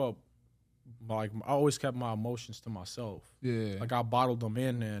 bro. I grew up like I always kept my emotions to myself. Yeah. Like I bottled them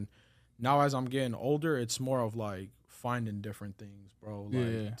in, and now as I'm getting older, it's more of like finding different things, bro.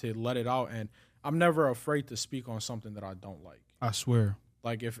 Like to let it out, and I'm never afraid to speak on something that I don't like. I swear.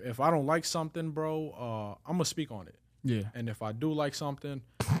 Like if I don't like something, bro, I'm gonna speak on it. Yeah. And if I do like something,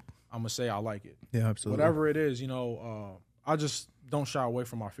 I'm gonna say I like it. Yeah, absolutely. Whatever it is, I just don't shy away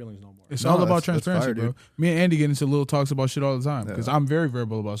from my feelings no more. It's all about transparency, fire, bro. dude. Me and Andy get into little talks about shit all the time because I'm very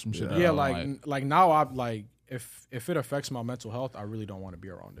verbal about some shit. Yeah, like now I like if it affects my mental health, I really don't want to be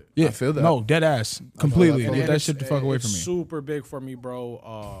around it. Yeah, I feel that. No, dead ass, completely. And Get that shit the fuck away from me. It's super big for me,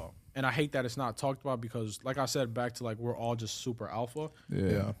 bro. And I hate that it's not talked about because, like I said, back to like we're all just super alpha. Yeah.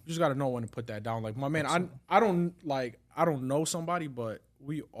 You just got to know when to put that down. Like my man, I don't know somebody, but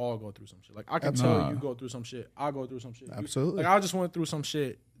we all go through some shit. Like I can tell you go through some shit. I go through some shit. Absolutely. Like I just went through some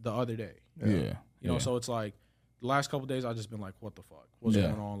shit the other day. Yeah. You know, so it's like the last couple of days I just been like, what the fuck? What's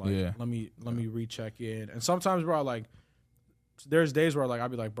going on? Like let me recheck in. And sometimes, bro, like there's days where like I'll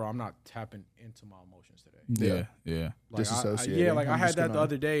be like, bro, I'm not tapping into my emotions today. Yeah. Like, disassociating. I had that the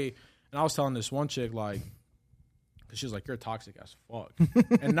other day, and I was telling this one chick like, cause she was like, you're toxic as fuck,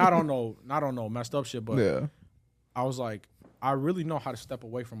 and not on no messed up shit, but I was like, I really know how to step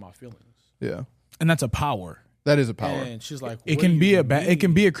away from my feelings. Yeah, and that's a power. That is a power. And she's like, it can be a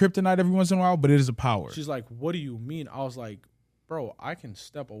kryptonite every once in a while, but it is a power. She's like, what do you mean? I was like, bro, I can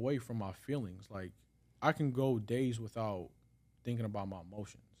step away from my feelings. Like, I can go days without thinking about my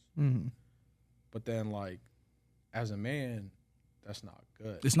emotions. Mm-hmm. But then, like, as a man, that's not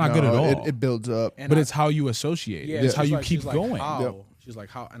good. It's not good at all. It builds up. And but it's how you associate. Yeah, it's how you like, keep going. How? She's like,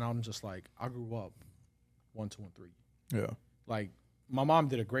 how? And I'm just like, I grew up 1, 2, and 3. Yeah. Like, my mom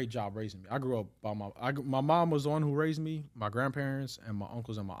did a great job raising me. I grew up by my mom was the one who raised me, my grandparents, and my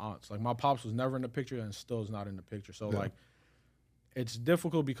uncles and my aunts. Like, my pops was never in the picture and still is not in the picture. So, like, it's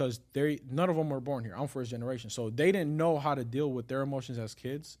difficult because none of them were born here. I'm first generation. So they didn't know how to deal with their emotions as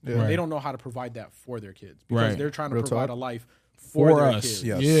kids. Yeah. They don't know how to provide that for their kids because they're trying to provide a life for their us. kids.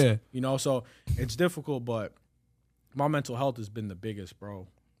 Yes. Yeah. You know, so it's difficult, but my mental health has been the biggest, bro.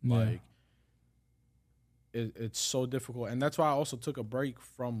 Like, it's so difficult. And that's why I also took a break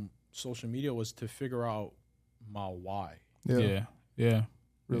from social media was to figure out my why. Yeah.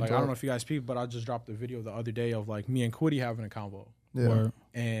 Like, I don't know if you guys peep, but I just dropped a video the other day of, like, me and Quiddy having a convo. Yeah.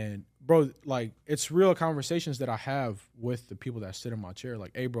 And, bro, like, it's real conversations that I have with the people that sit in my chair.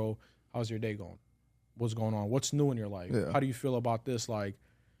 Like, hey, bro, how's your day going? What's going on? What's new in your life? How do you feel about this? Like,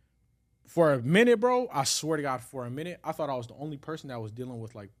 for a minute, bro, I swear to God, for a minute, I thought I was the only person that was dealing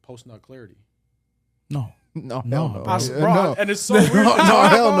with, like, post-nut clarity. No. Bro, and it's so weird.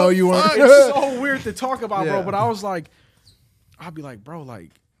 Hell no, you weren't. It's so weird to talk about, bro. But I was like, I'd be like, bro, like,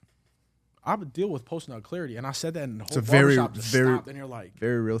 I would deal with post-nut clarity, and I said that in the whole barbershop just stopped, and you're like,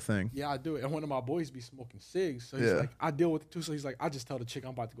 very real thing. Yeah, I do it. And one of my boys be smoking cigs, so he's like, I deal with it too. So he's like, I just tell the chick I'm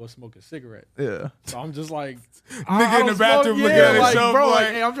about to go smoke a cigarette. Yeah. So I'm just like, nigga in the bathroom looking at himself, bro, like,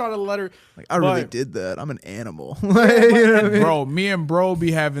 hey, I'm trying to let her. Like, I really did that. I'm an animal. You know what I mean? Bro, me and bro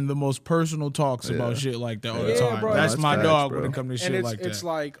be having the most personal talks about shit like that all the time. Bro, that's my facts, dog bro. when it comes to shit like that. It's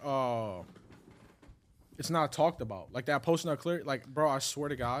like, it's not talked about. Like that post-nut clarity, like, bro, I swear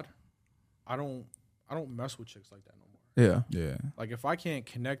to God, I don't mess with chicks like that no more. Yeah. Like, if I can't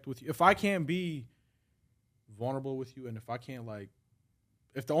connect with you, if I can't be vulnerable with you, and if I can't, like,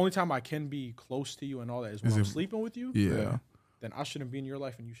 if the only time I can be close to you and all that is when I'm sleeping with you, then I shouldn't be in your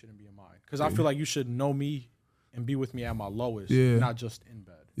life and you shouldn't be in mine. Because I feel like you should know me and be with me at my lowest, not just in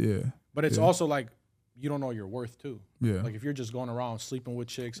bed. Yeah. But it's also like, you don't know your worth too. Yeah. Like, if you're just going around sleeping with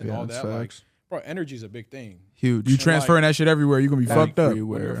chicks and all that, like, bro, energy is a big thing. Huge. You transferring that shit everywhere, you're going to be fucked up.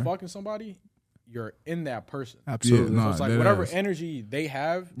 When you're fucking somebody, you're in that person. Absolutely. So it's like whatever energy they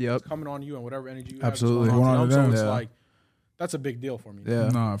have is coming on you, and whatever energy you have is going on them. So it's Yeah. like, that's a big deal for me. Yeah.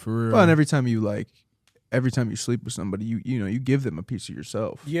 Nah, for real. Well, and every time you sleep with somebody, you give them a piece of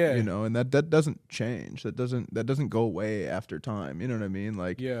yourself. Yeah. You know, and that doesn't change. That doesn't go away after time. You know what I mean?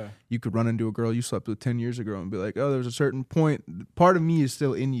 Like, you could run into a girl you slept with 10 years ago and be like, oh, there's a certain point, part of me is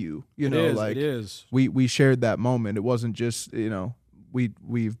still in you. You know, like, it is. We shared that moment. It wasn't just, you know,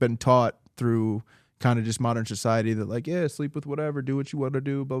 we've been taught through kind of just modern society that, like, sleep with whatever, do what you want to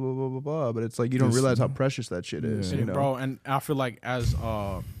do, blah blah blah blah blah. But it's like, you don't realize how precious that shit is, you know, bro. And I feel like as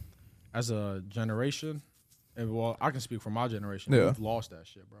a generation, and well, I can speak for my generation. We've lost that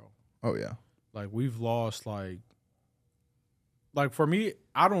shit, bro. Oh yeah, like we've lost like for me,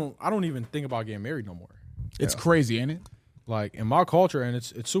 I don't even think about getting married no more. It's crazy, ain't it? Like, in my culture, and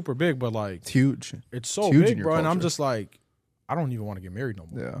it's super big, but like, it's huge. It's so huge big, bro. culture. And I'm just like, I don't even want to get married no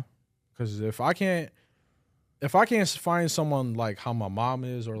more. Yeah. Because if I can't if I can't find someone like how my mom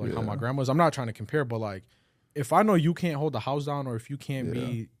is or like how my grandma is, I'm not trying to compare, but like if I know you can't hold the house down or if you can't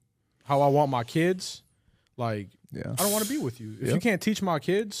be how I want my kids, like I don't want to be with you. If you can't teach my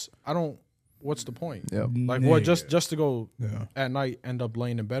kids, what's the point? Like what, just to go at night end up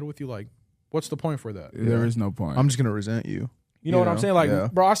laying in bed with you? Like what's the point for that? There is no point. I'm just gonna resent you. You know what I'm saying?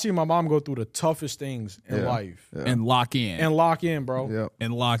 Like, bro, I see my mom go through the toughest things in life. And lock in. And lock in, bro. Yep.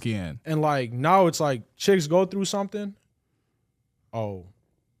 And lock in. And like now it's like chicks go through something. Oh,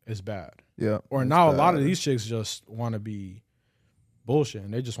 it's bad. Yeah. Or now a lot of these chicks just want to be bullshit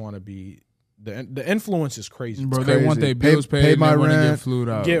and they just want to be the influence is crazy. Bro, they want their bills paid, pay my rent,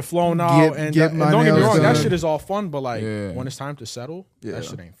 get flown out, and don't get me wrong, that shit is all fun, but like when it's time to settle, that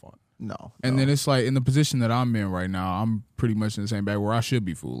shit ain't fun. No. And then it's like in the position that I'm in right now, I'm pretty much in the same bag where I should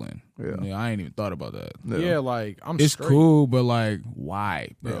be fooling. Yeah, I ain't even thought about that. Yeah, like it's straight. Cool, but like why,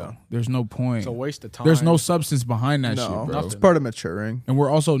 bro? Yeah. There's no point. It's a waste of time. There's no substance behind that shit, bro. It's part of maturing. And we're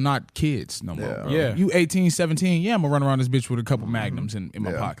also not kids no more. Bro. Yeah. You 18, 17, I'm gonna run around this bitch with a couple magnums in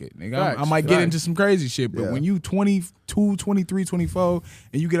my pocket. Nigga, I might get into some crazy shit, but when you 22, 23, 24,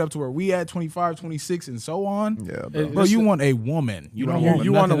 and you get up to where we at 25, 26, and so on, bro, you want a woman. You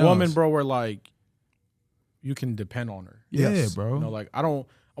want a woman, bro, where like you can depend on her. Yeah, bro. You know, like I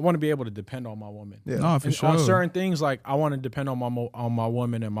want to be able to depend on my woman. Yeah. No, for sure. On certain things, like I want to depend on my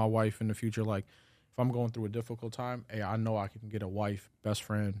woman and my wife in the future. Like if I'm going through a difficult time, hey, I know I can get a wife, best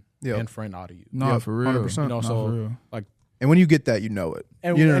friend, and friend out of you. No, for real. 100%. You know, so like, and when you get that, you know it.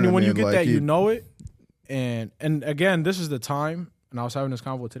 And, you know and when you get like that, you know it. And again, this is the time. And I was having this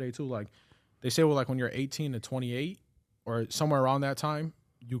convo today too. Like they say, well, like when you're 18 to 28 or somewhere around that time,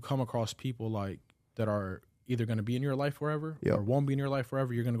 you come across people like that are either going to be in your life forever or won't be in your life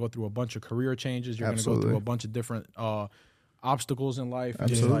forever. You're going to go through a bunch of career changes. You're going to go through a bunch of different obstacles in life.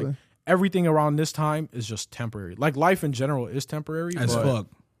 Absolutely. Like, everything around this time is just temporary. Like life in general is temporary. As fuck.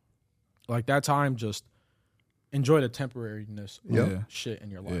 Like that time, just enjoy the temporariness of shit in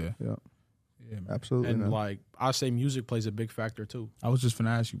your life. Yeah, absolutely. And like I say music plays a big factor too. I was just finna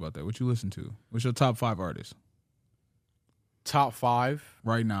ask you about that. What you listen to? What's your top 5 artists? Top 5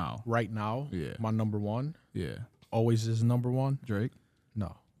 right now. Yeah. My number 1. Yeah. Always is number 1. Drake?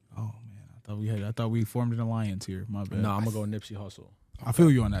 No. Oh man. I thought we formed an alliance here. My bad. No, I'm gonna go Nipsey Hussle. I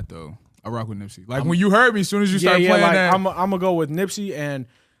feel you on that though. I rock with Nipsey. Like when you heard me as soon as you started playing like, that. I'm gonna go with Nipsey, and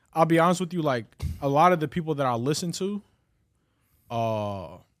I'll be honest with you, like a lot of the people that I listen to,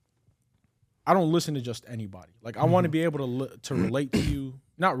 I don't listen to just anybody. Like I want to be able to relate to you.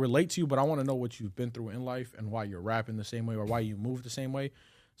 Not relate to you, but I want to know what you've been through in life and why you're rapping the same way or why you move the same way.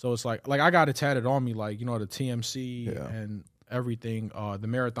 So it's like I got it tatted on me, like, you know, the TMC and everything, the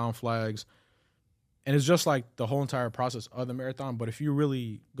marathon flags. And it's just like the whole entire process of the marathon. But if you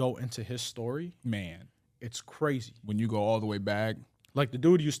really go into his story, man, it's crazy. When you go all the way back. Like the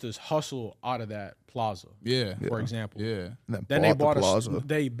dude used to hustle out of that plaza. Yeah. For example. Yeah. Then they bought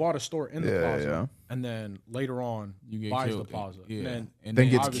they bought a store in the plaza. Yeah. And then later on buys the plaza. Yeah. And then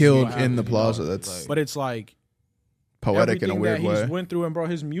gets killed in the plaza. That's but it's like poetic in a weird way. He's went through, and bro,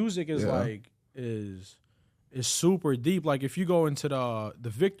 his music is like is super deep. Like if you go into the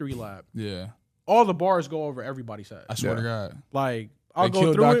Victory Lap, all the bars go over everybody's head. I swear to God. Like I'll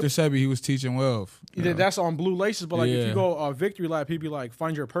go through Dr. Sebi, he was teaching wealth. That's on Blue Laces, but like if you go Victory Lap, he'd be like,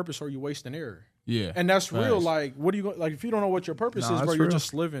 find your purpose or you wasting air. Yeah. And that's real. Like, what do you like if you don't know what your purpose is, bro, you're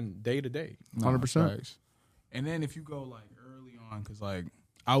just living day to day. 100%. And then if you go like early on, because like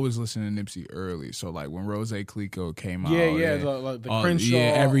I was listening to Nipsey early, so like when Rose Clico came out, the Crenshaw,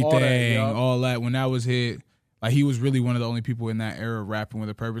 everything, all that. When that was hit, like he was really one of the only people in that era rapping with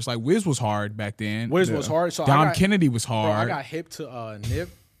a purpose. Like Wiz was hard back then. Wiz was hard. So Dom Kennedy was hard. Bro, I got hip to Nip.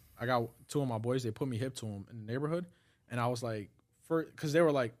 I got 2 of my boys. They put me hip to him in the neighborhood, and I was like, because they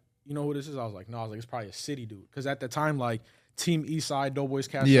were like, you know who this is? I was like, no. I was like, it's probably a city dude. Because at the time, like Team Eastside, Doughboys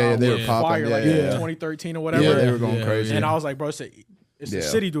Cast, they were popping, fire, like in 2013 or whatever. Yeah, they were going crazy. And I was like, bro, it's a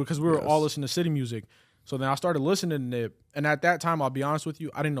city dude, because we were all listening to city music. So then I started listening to Nip, and at that time, I'll be honest with you,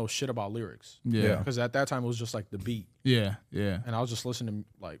 I didn't know shit about lyrics. Yeah. Because at that time, it was just like the beat. Yeah. And I was just listening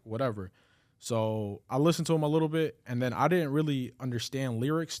to like whatever. So I listened to him a little bit, and then I didn't really understand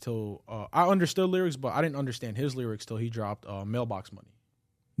lyrics till I understood lyrics, but I didn't understand his lyrics till he dropped Mailbox Money.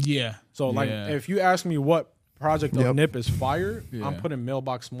 Yeah. So like, if you ask me what project of Nip is fire, I'm putting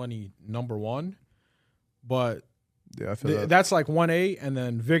Mailbox Money number 1. But I feel that's like 1A, and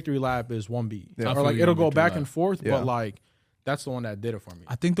then Victory Lap is 1B. Yeah, or like it'll go back and forth, but like that's the one that did it for me.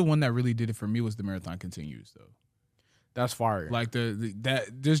 I think the one that really did it for me was The Marathon Continues, though. That's fire. Like that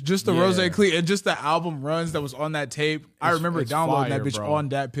just the Rose Clean and just the album runs that was on that tape. I remember downloading that bitch on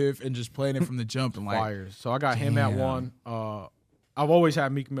Dat Piff and just playing it from the jump and like fire. So I got him at 1. I've always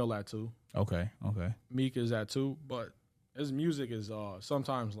had Meek Mill at 2. Okay. Meek is at 2, but his music is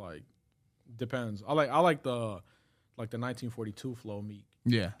sometimes like depends. I like the 1942 flow Meek.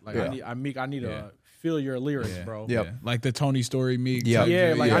 Yeah. Like I need to feel your lyrics, bro. Yep. Yeah. Like the Tony Story Meek. Yeah.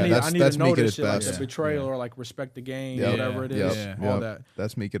 I need to know this shit, like best. the betrayal or like respect the game, whatever it is. All that.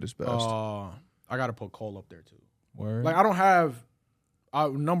 That's Meek at his best. I gotta put Cole up there too. Word. Like I don't have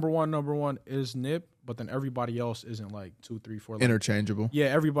number one is Nip, but then everybody else isn't like 2, 3, 4. Like, interchangeable. Yeah,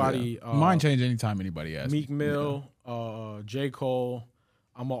 everybody. Mine change anytime anybody asks. Meek Mill, J. Cole.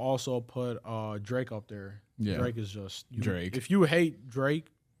 I'm gonna also put Drake up there. Yeah. Drake is just Drake. If you hate Drake,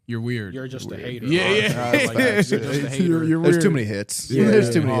 you're weird. You're just a hater. Yeah. Like, you're just a hater. You're weird. There's too many hits.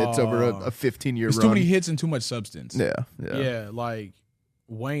 There's too many hits over a 15-year run. There's too many hits and too much substance. Yeah. Like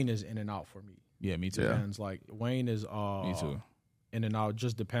Wayne is in and out for me. Yeah, me too. Depends. Like Wayne is me too. In and out.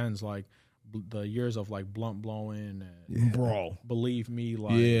 Just depends. Like the years of like blunt blowing and bro. Believe me,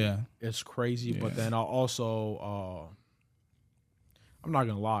 like it's crazy. But then I also I'm not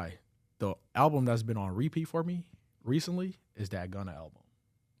gonna lie. The album that's been on repeat for me recently is that Gunna album.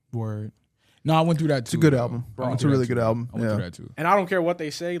 Word. No, I went through that too. It's a good album. Bro, it's a really good album. I went through that too. And I don't care what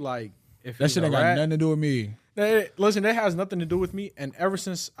they say. Like if that shit ain't got nothing to do with me. Listen, that has nothing to do with me. And ever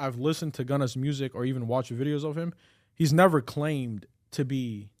since I've listened to Gunna's music or even watched videos of him, he's never claimed to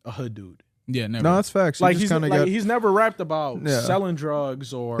be a hood dude. Yeah, never. No, that's facts. Like he's never rapped about selling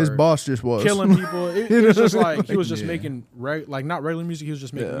drugs or his boss just was killing people. It was just like he was just making not regular music. He was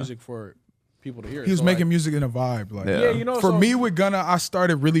just making music for people to hear. He was making music in a vibe. Like you know. For me with Gunna, I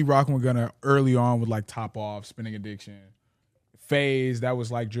started really rocking with Gunna early on with like Top Off, Spinning Addiction, Phase. That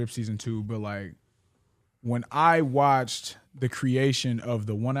was like Drip Season 2. But like when I watched the creation of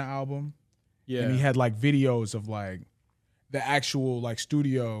the Wanna album, and he had like videos of like the actual like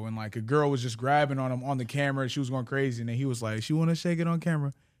studio and like a girl was just grabbing on him on the camera. She was going crazy. And then he was like, she want to shake it on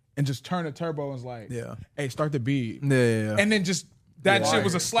camera and just turn the turbo and was like, hey, start the beat. Yeah. And then just that shit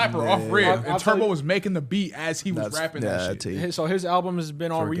was a slapper off rip. And Turbo was making the beat as he was rapping that shit. So his album has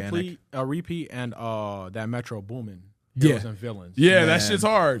been on repeat and that Metro Boomin. Heroes and Villains. Yeah, that shit's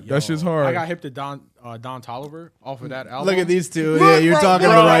hard. That shit's hard. I got hip to Don Toliver off of that album. Look at these two. You're talking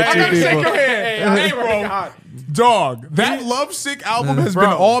to the right two people. Hey, bro. Dog, that Lovesick album has been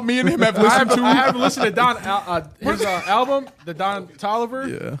all me and him have listened to. I haven't listened to his album, the Don Toliver.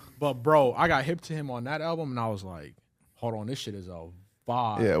 Yeah. But, bro, I got hip to him on that album, and I was like, hold on, this shit is a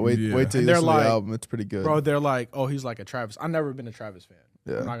vibe. Yeah, wait till you listen to the album. It's pretty good. Bro, they're like, oh, he's like a Travis. I've never been a Travis fan.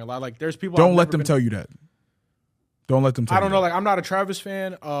 Yeah. I'm not going to lie. Like, there's people. Don't let them tell you that. Don't let them tell you. I don't know. Like, I'm not a Travis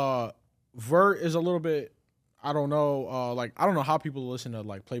fan. Vert is a little bit. I don't know. Like, I don't know how people listen to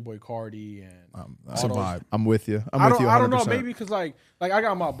like Playboy Cardi and. That's a vibe. I'm with you. I'm with you 100%. I don't know. Maybe because like I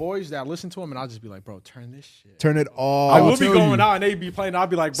got my boys that listen to him, and I'll just be like, bro, turn this shit. Turn it all. I will be going out and they be playing. I'll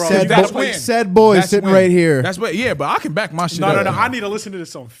be like, bro, said boys sitting right here. That's what. Yeah, but I can back my shit. No. I need to listen to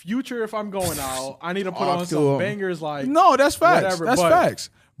some Future if I'm going out. I need to put on some bangers. Like no, that's facts. Whatever, that's facts.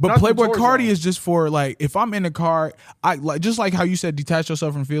 But Playboy Cardi is just for like if I'm in the car, I like just like how you said detach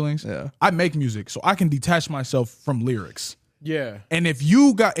yourself from feelings. Yeah. I make music, so I can detach myself from lyrics. Yeah. And if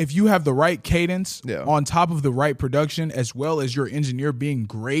you have the right cadence on top of the right production, as well as your engineer being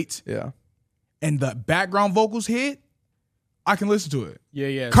great, and the background vocals hit, I can listen to it.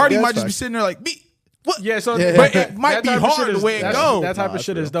 Yeah. Cardi might just be sitting there like, what? Yeah, so but it might be hard the way it goes. That type of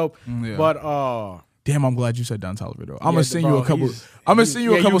shit is dope. Yeah. But damn, I'm glad you said Don Toliver though. I'm gonna send you a couple. I'm gonna send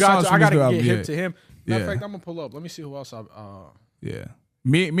you a couple songs. I gotta get hip to him. Matter of fact, I'm gonna pull up. Let me see who else. Yeah,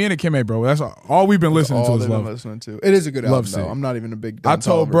 me and Akime, bro. That's all we've been listening to. Is Love. It is a good album. Though. I'm not even a big. Don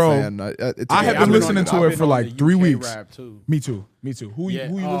Toliver fan. I have been listening to it for like 3 weeks. Me too. Who you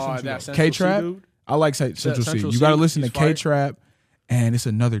listen to? K-Trap. I like Central C. You gotta listen to K-Trap, and it's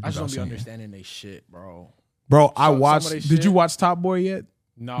another dude. I just don't be understanding they shit, bro. Bro, I watched. Did you watch Top Boy yet?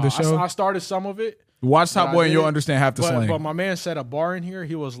 No, I started some of it. Watch Top Boy and you'll understand half the slang. But my man said a bar in here.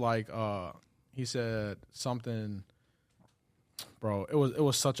 He was like, he said something, bro. It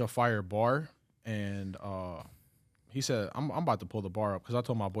was such a fire bar, and he said, I'm about to pull the bar up because I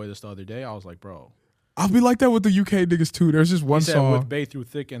told my boy this the other day. I was like, bro, I'll be like that with the UK niggas too. There's just one song with Bay through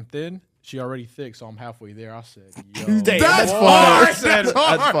thick and thin. She already thick, so I'm halfway there. I said, yo, that's fire.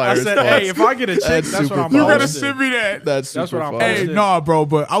 I said, hey, if I get a chick, that's what I'm. You gotta send me that. That's what I'm. Hey, nah, bro.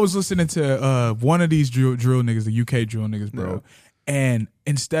 But I was listening to one of these drill niggas, the UK drill niggas, bro. Yeah. And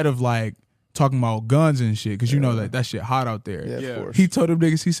instead of like talking about guns and shit, because you know that shit hot out there. Yeah, of course. He told them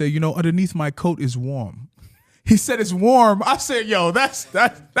niggas, he said, underneath my coat is warm. He said it's warm. I said, yo, that's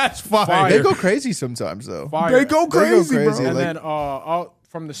fire. They go crazy sometimes though. Fire. They go crazy, bro. And then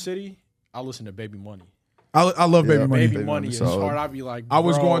from the city, I listen to Baby Money. I love Baby Money. Baby Money is hard. I'd be like, bro. I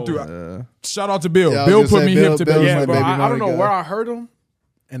was going through. Shout out to Bill. Yeah, Bill put me hip to Baby Yeah, Money. bro. I don't know where I heard him,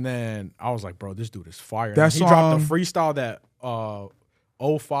 and then I was like, bro, this dude is fire. That he dropped a freestyle that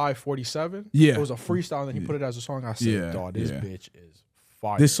 0547. Yeah, it was a freestyle, and then he put it as a song. I said, dog, this bitch is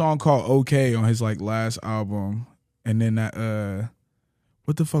fire. This song called "Okay" on his like last album, and then that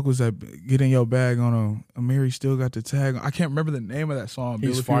what the fuck was that? Get in your bag on a Mary still got the tag. I can't remember the name of that song.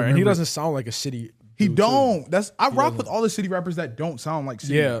 He's fire, and he doesn't sound like a city. He don't. Too. I rock with all the city rappers that don't sound like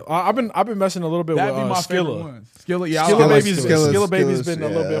city. Yeah, I've been messing a little bit That'd with be my Skilla. Skilla, yeah, Skilla Baby's been a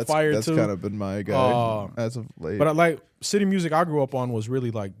little bit fire that's too. That's kind of been my guy as of late. But like city music I grew up on was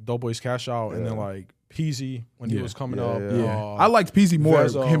really like Doughboy's Cash Out, and then like Peasy when he was coming up. Yeah. I liked Peasy more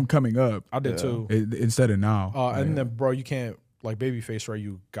him coming up. I did too. Instead of now. And then bro, you can't like Babyface Ray.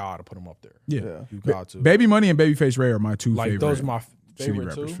 You gotta put him up there. Yeah, you got to. Baby Money and Babyface Ray are my two like favorite. Those are my city favorite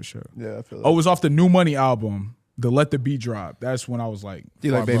rappers too. for sure. Yeah, I feel that. Oh, it was off the New Money album, the Let the Beat Drop. That's when I was like, do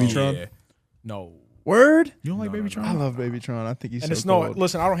you like Babytron? Yeah. No. Word? You don't like Babytron? I love Babytron. I think he's and so it's cold.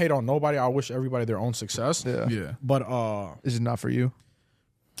 listen, I don't hate on nobody. I wish everybody their own success. Yeah. But this is not for you.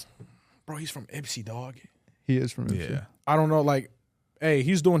 Bro, he's from Ipsy, dog. He is from Ipsy. Yeah. I don't know, like, hey,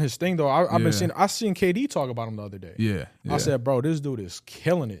 he's doing his thing though. I seen KD talk about him the other day. Yeah. I said, bro, this dude is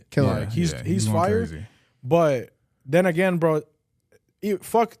killing it. Killing it. He's going fire. crazy. But then again, bro,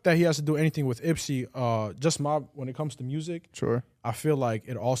 fuck that he has to do anything with Ipsy. When it comes to music, sure. I feel like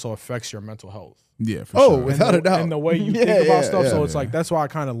it also affects your mental health. Yeah, for sure. Without a doubt. And the way you think about stuff. So it's like, that's why I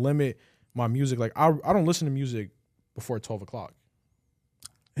kind of limit my music. Like, I don't listen to music before 12 o'clock.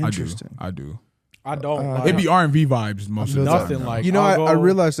 Interesting. I do. I don't. It'd be R&B vibes most of the time. Nothing like, you know, I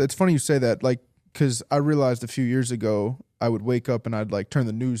realized, it's funny you say that, like, because I realized a few years ago, I would wake up and I'd like turn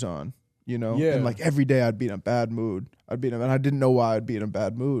the news on, you know? Yeah. And like every day I'd be in a bad mood. And I didn't know why I'd be in a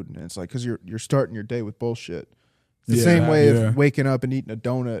bad mood. And it's like, because you're starting your day with bullshit. It's the same way of waking up and eating a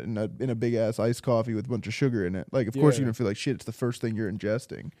donut in a big ass iced coffee with a bunch of sugar in it. Like, of course you're gonna feel like shit. It's the first thing you're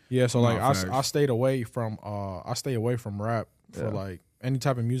ingesting. Yeah, so like I stayed away from rap for like any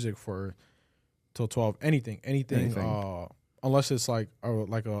type of music for till 12. Anything. Unless it's like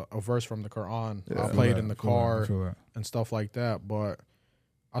a verse from the Quran. I play it in the car and stuff like that. But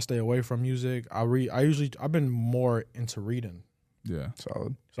I stay away from music. I've been more into reading. Yeah,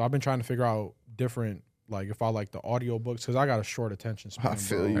 solid. So I've been trying to figure out different. Like if I like the audiobooks, because I got a short attention span. I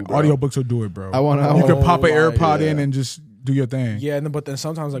feel you, bro. Audiobooks will do it, bro. You can pop an AirPod in and just do your thing. Yeah, but then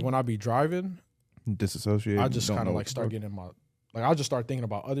sometimes like when I be driving, disassociate. I just kind of like start getting in my. Like I'll just start thinking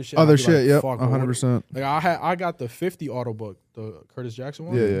about other shit. Other shit, like, yep, 100%. Like I got the 50 audiobook, the Curtis Jackson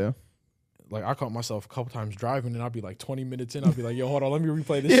one. Yeah. Like I caught myself a couple times driving, and I'd be like 20 minutes in, I'd be like, "Yo, hold on, let me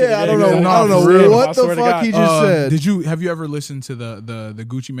replay this." Yeah, shit I don't know what the fuck he just said. Have you ever listened to the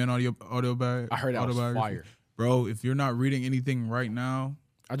Gucci Mane audio bag? I heard that was fire, bro. If you're not reading anything right now,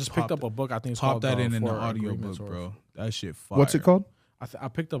 I just picked up a book. I think it's pop called that in the audio book, bro. That shit fire. What's it called? I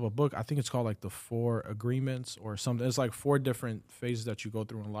picked up a book. I think it's called like the 4 Agreements or something. It's like 4 different phases that you go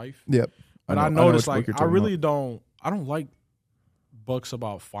through in life. Yep. But I noticed like I really don't like books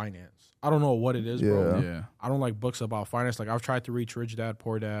about finance. I don't know what it is, bro. Yeah. I don't like books about finance. Like I've tried to read Rich Dad,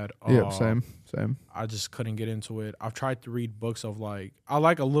 Poor Dad. Yeah, same. I just couldn't get into it. I've tried to read books of like I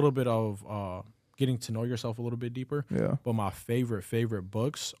like a little bit of getting to know yourself a little bit deeper. Yeah. But my favorite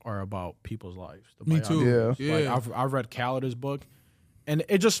books are about people's lives. Me too. Yeah. Like I've read Khaled's book, and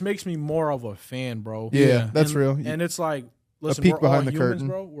it just makes me more of a fan, bro. Yeah, that's real. And it's like, listen, peek we're behind all the humans, curtain.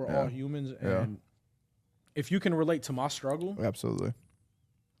 bro. We're all humans, and if you can relate to my struggle, absolutely,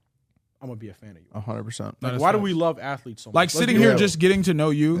 I'm gonna be a fan of you. 100%. Like, why do we love athletes so much? Like sitting here just getting to know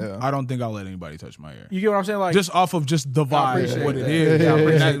you, I don't think I'll let anybody touch my ear. You get what I'm saying? Like just off of just the vibe, of what it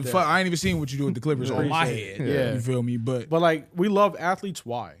is. I ain't even seen what you do with the Clippers on my head. Yeah, you feel me? But like we love athletes.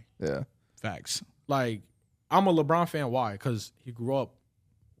 Why? Yeah, facts. Like I'm a LeBron fan. Why? Because he grew up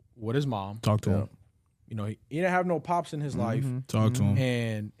with his mom. Talk to him. You know, he didn't have no pops in his life. Talk to him.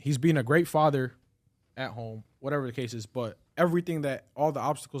 And he's being a great father at home, whatever the case is. But all the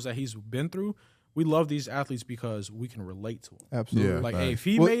obstacles that he's been through, we love these athletes because we can relate to them. Absolutely. Yeah, like, hey, if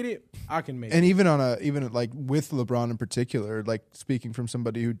he made it, I can make it. And even like with LeBron in particular, like speaking from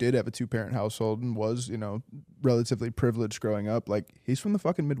somebody who did have a 2-parent household and was, relatively privileged growing up, like he's from the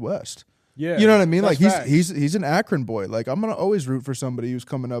fucking Midwest. Yeah, you know what I mean. Like facts. he's an Akron boy. Like I'm gonna always root for somebody who's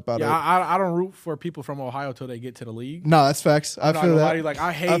coming up out of. I don't root for people from Ohio till they get to the league. No, that's facts. I feel that. Like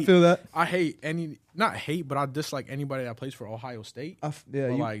I feel that. I hate not hate, but I dislike anybody that plays for Ohio State. You're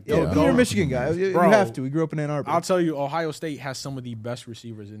a Michigan guy. You have to. We grew up in Ann Arbor. I'll tell you, Ohio State has some of the best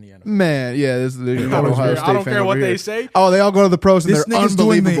receivers in the NFL. Man, yeah, this is Ohio State. I don't care what they say. Oh, they all go to the pros and this they're nigga's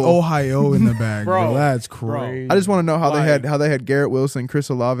unbelievable. Doing the Ohio in the bag, bro. That's crazy. I just want to know how they had Garrett Wilson, Chris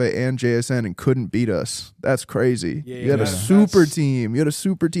Olave, and JSN and couldn't beat us. That's crazy. Yeah, you had a super team. You had a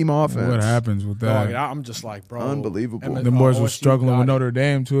super team offense. What happens with that? Dog, I'm just like, bro, unbelievable. Them boys were struggling with Notre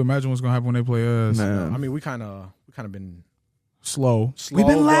Dame too. Imagine what's gonna happen when they play us. Man. I mean, we kind of been slow. We've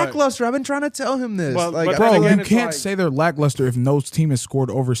been lackluster. I've been trying to tell him this. But bro, you can't say they're lackluster if no team has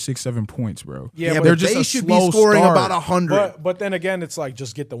scored over 6-7 points, bro. Yeah, but they should be scoring about 100. But then again, it's like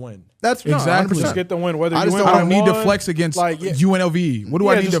just get the win. That's exactly. Just get the win. Whether I don't need to flex against UNLV. What do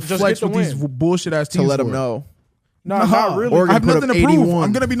I need to flex with these bullshit ass teams to let them know? No, not really. Oregon I have nothing to prove. 81.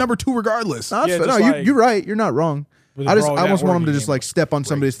 I'm gonna be number 2 regardless. You're right. You're not wrong. I almost want them to just like step on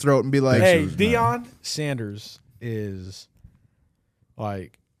somebody's throat and be like, "Hey, Deion Sanders is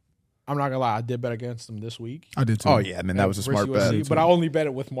like." I'm not gonna lie, I did bet against him this week. I did too. Oh yeah, man, that was a smart bet. But I only bet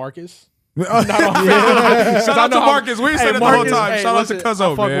it with Marcus. Shout out to Marcus. We said it the whole time. Shout out to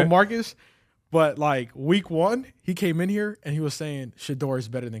Cuzzo, man. With Marcus. But like week 1, he came in here and he was saying Shador is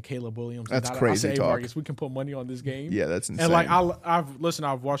better than Caleb Williams. That's crazy. I said, hey, Marcus, we can put money on this game. Yeah, that's insane. And like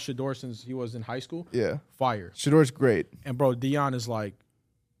I've watched Shador since he was in high school. Yeah, fire. Shador's great. And bro, Deion is like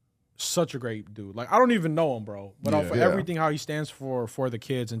such a great dude. Like I don't even know him, bro, but for everything how he stands for the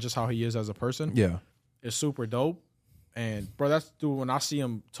kids and just how he is as a person, is super dope. And bro, that's dude. When I see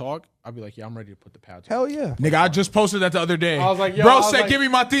him talk, I'll be like, yeah, I'm ready to put the pads on. Hell yeah, nigga! I just posted that the other day. I was like, yo, bro said, give me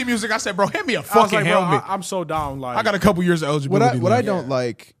my theme music. I said, bro, hit me a fucking helmet. I'm so down. Like I got a couple years of eligibility. What I don't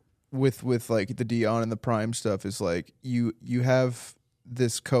like with like the Deion and the Prime stuff is like you have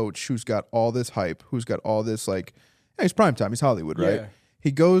this coach who's got all this hype, who's got all this like, hey, he's prime time, he's Hollywood, right? Yeah.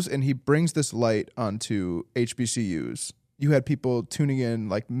 He goes and he brings this light onto HBCUs. You had people tuning in,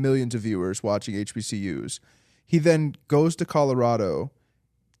 like millions of viewers watching HBCUs. He then goes to Colorado,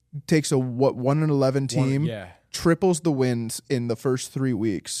 takes a 1-11 team, triples the wins in the first 3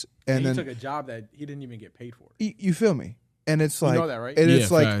 weeks, and then he took a job that he didn't even get paid for. You feel me? And it's like, you know that, right? And it's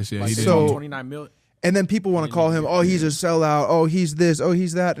like so $29 million. And then people want to call him, oh, he's a sellout, oh, he's this, oh,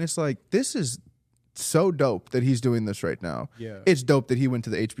 he's that, and it's like this is so dope that he's doing this right now. Yeah. It's dope that he went to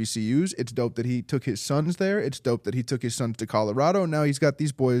the HBCUs. It's dope that he took his sons there. It's dope that he took his sons to Colorado. Now he's got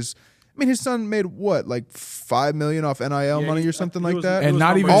these boys. I mean, his son made what, like $5 million off NIL money or something like that. And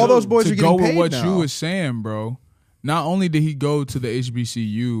not even all those boys to are getting go with what now. you was saying, bro. Not only did he go to the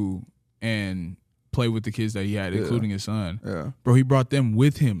HBCU and play with the kids that he had, including his son, bro, he brought them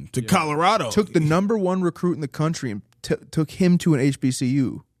with him to Colorado. Took the number 1 recruit in the country and took him to an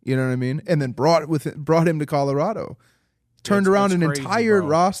HBCU. You know what I mean? And then brought him to Colorado. Turned around an crazy, entire bro.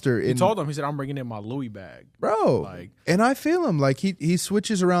 roster. He told him, he said, I'm bringing in my Louis bag. Bro. Like, and I feel him. Like he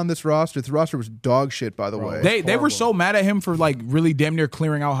switches around this roster. The roster was dog shit, by the way. They were so mad at him for like really damn near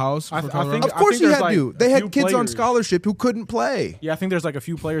clearing out house. Of course he had to. They had kids on scholarship who couldn't play. Yeah, I think there's like a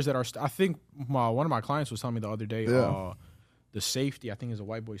few players that are I think one of my clients was telling me the other day, the safety, I think is a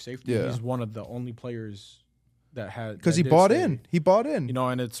white boy safety. Yeah. He's one of the only players that had, because he bought in. He bought in. You know,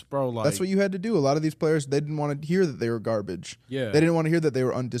 and it's like that's what you had to do. A lot of these players, they didn't want to hear that they were garbage. Yeah, they didn't want to hear that they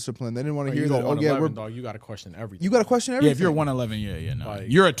were undisciplined. They didn't want to hear that. Dog, you got to question everything. You got to question everything. Yeah, if you're 111, no, like,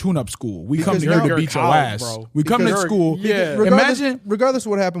 you're a tune-up school. We come here to beat your ass, bro. We come to school. Yeah, regardless of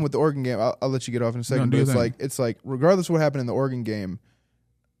what happened with the Oregon game, I'll let you get off in a second. No, but it's like regardless of what happened in the Oregon game,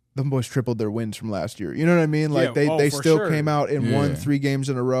 them boys tripled their wins from last year. You know what I mean? Like they still came out and won 3 games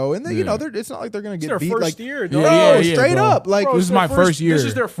in a row, and they, you know, it's not like they're going to get beat. First like year, straight up. Like this is my first year. This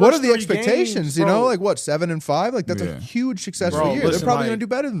is their first what are the expectations? Games, you know, like what 7-5? Like that's a huge successful year. They're probably going to do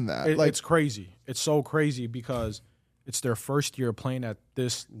better than that. Like it's crazy. It's so crazy because it's their first year playing at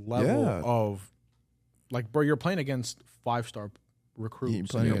this level of like, bro, you're playing against 5-star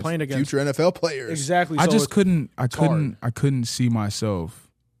recruits. You're playing against future NFL players. Exactly. I just couldn't see myself.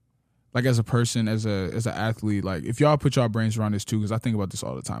 Like as a person, as an athlete, like if y'all put y'all brains around this too, because I think about this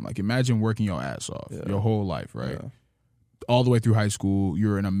all the time. Like imagine working your ass off your whole life, right? Yeah. All the way through high school,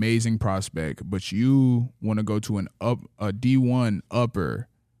 you're an amazing prospect, but you want to go to a D1 upper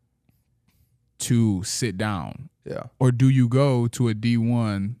to sit down. Yeah. Or do you go to a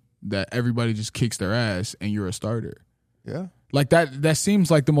D1 that everybody just kicks their ass and you're a starter? Yeah. Like that seems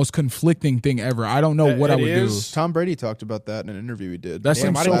like the most conflicting thing ever. I don't know what I would do. Tom Brady talked about that in an interview he did. That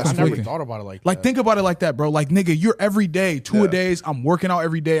seems so conflicting. I never thought about it like that. Like, think about it like that, bro. Like, nigga, you're every day, 2 a days. I'm working out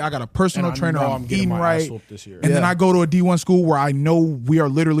every day. I got a personal trainer. I'm eating right. This year. And then I go to a D1 school where I know we are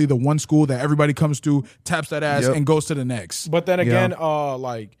literally the one school that everybody comes to, taps that ass, and goes to the next. But then again,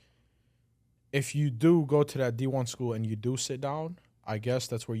 like, if you do go to that D1 school and you do sit down, I guess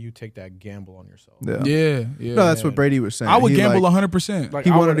that's where you take that gamble on yourself. Yeah. No, that's what Brady was saying. I would gamble 100%. Like,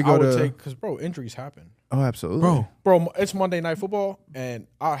 he wanted to go to because, bro, injuries happen. Oh, absolutely, bro. It's Monday Night Football, and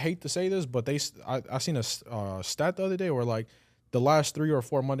I hate to say this, but I seen a stat the other day where like the last 3 or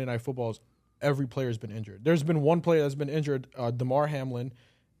 4 Monday Night Footballs, every player's been injured. There's been one player that's been injured: DeMar Hamlin,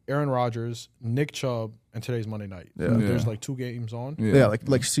 Aaron Rodgers, Nick Chubb, and today's Monday night. Yeah. There's like 2 games on. Yeah,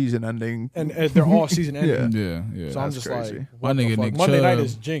 like season ending, and they're all season ending. Yeah. So I'm just crazy. like, what the fuck? Nick Monday Chubb. night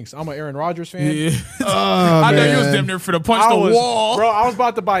is jinx. I'm an Aaron Rodgers fan. Yeah. I know you was damn near for the punch the wall. Bro, I was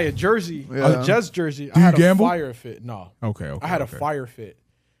about to buy a jersey, a Jets jersey. I you had gamble? a fire fit. No. Okay. I had a fire fit.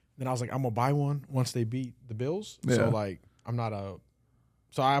 Then I was like, I'm gonna buy one once they beat the Bills. Yeah. So like, I'm not a.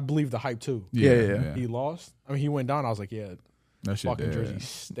 So I believe the hype too. Yeah. He lost. I mean, he went down. I was like, yeah. That shit Fucking dead. jersey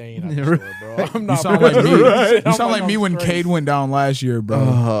stain at the store, bro. I'm not. You sound like me. Right. You sound like me when Cade went down last year, bro.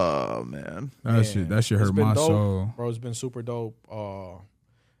 Oh man, That shit hurt my soul, bro. It's been super dope.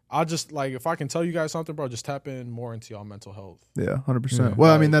 I just like, if I can tell you guys something, bro, just tap in more into y'all mental health. Yeah, 100%.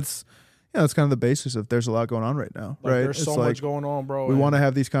 Well, I mean that's kind of the basis of there's a lot going on right now, like, right? There's so much going on, bro. We want to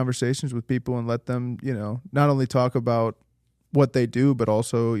have these conversations with people and let them, not only talk about what they do, but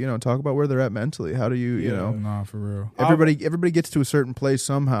also, talk about where they're at mentally. How do you, Nah, for real. Everybody gets to a certain place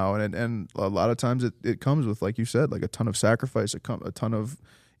somehow, and a lot of times it comes with, like you said, like a ton of sacrifice, a ton of,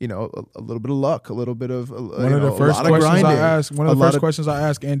 a little bit of luck, a little bit of one of the first questions I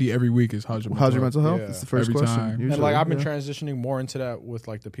ask Andy every week is how's your mental health? Yeah. It's the first Every question. time. Usually, and like I've been transitioning more into that with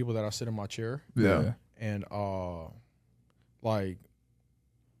like the people that I sit in my chair. Yeah. And like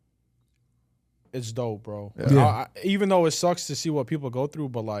it's dope, bro. Yeah. Even though it sucks to see what people go through,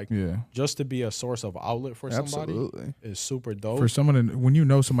 but like just to be a source of outlet for somebody is super dope. For someone,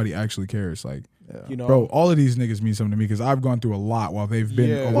 when somebody actually cares, like, you know, bro, all of these niggas mean something to me because I've gone through a lot while they've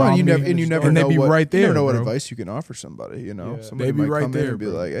been around and me. you never and know they be right there. You never know what bro. advice you can offer somebody. Somebody They be might right come there, in and be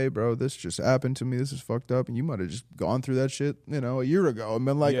bro. like, "Hey, bro, this just happened to me. This is fucked up," and you might have just gone through that shit, a year ago, and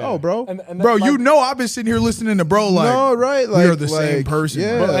been like, "Oh, bro, and bro, I've been sitting here listening to bro like, no, right? Like, we are the same person,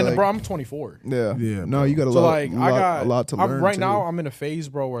 yeah, bro. And bro, I'm 24. Yeah. bro. No, you got a lot to learn. Right now, I'm in a phase,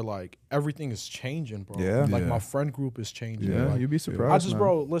 bro, where like everything is changing, bro. Yeah. Like my friend group is changing. Yeah, like, you'd be surprised.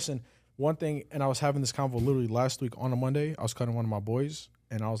 bro, listen. One thing, and I was having this convo literally last week on a Monday. I was cutting one of my boys,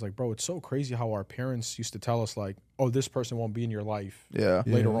 and I was like, bro, it's so crazy how our parents used to tell us, like, oh, this person won't be in your life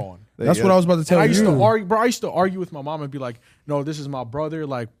later on. That's what I was about to tell you. I used to argue, bro. I used to argue with my mom and be like, no, this is my brother.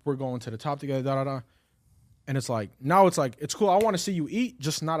 Like, we're going to the top together, da-da-da. And it's like, now it's like, it's cool. I want to see you eat,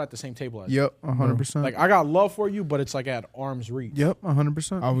 just not at the same table as you. Yep, 100%. Like, I got love for you, but it's like at arm's reach. Yep,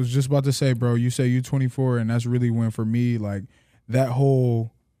 100%. I was just about to say, bro, you say you 24, and that's really when, for me, like, that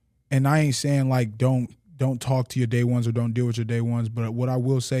whole... And I ain't saying like don't talk to your day ones or don't deal with your day ones, but what I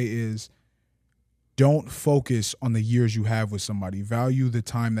will say is don't focus on the years you have with somebody. Value the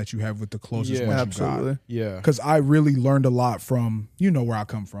time that you have with the closest ones absolutely. you got. Yeah. Because I really learned a lot from, where I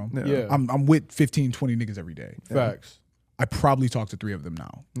come from. Yeah. I'm with 15, 20 niggas every day. Facts. I probably talk to 3 of them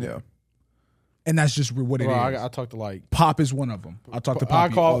now. Yeah. And that's just what it is. I talk to like... Pop is one of them. I talk to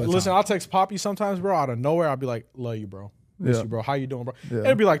Poppy all the time. Listen, I'll text Poppy sometimes, bro, out of nowhere. I'll be like, love you, bro. Miss you, bro. How you doing, bro? Yeah.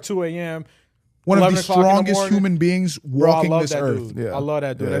 It'll be like 2 a.m. One of the strongest human beings walking this earth. Yeah. I love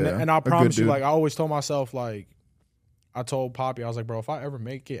that dude. And I promise you, like, I always told myself, like, I told Poppy, I was like, bro, if I ever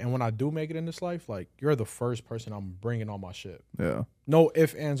make it, and when I do make it in this life, like, you're the first person I'm bringing on my ship. Yeah. No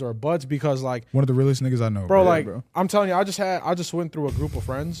ifs, ands, or buts, because, like... One of the realest niggas I know. Bro, like, I'm telling you, I just went through a group of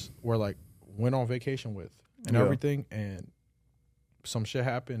friends where, like, went on vacation with and everything, and some shit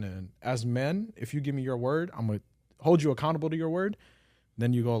happened, and as men, if you give me your word, I'm going to hold you accountable to your word,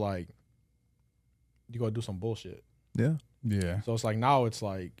 then you go do some bullshit. Yeah. Yeah. So it's like, now it's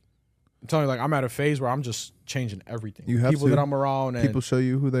like, I'm telling you, like, I'm at a phase where I'm just changing everything. You have people that I'm around, and people show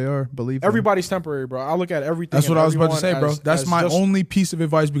you who they are. Believe everybody's temporary, bro. I look at everything. That's what I was about to say, bro. That's my only piece of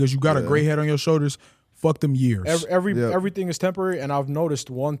advice, because you got a gray head on your shoulders. Fuck them years. Everything is temporary, and I've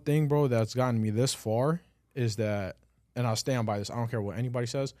noticed one thing, bro, that's gotten me this far is that, and I'll stand by this. I don't care what anybody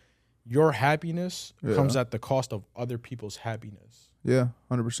says. Your happiness comes at the cost of other people's happiness. Yeah,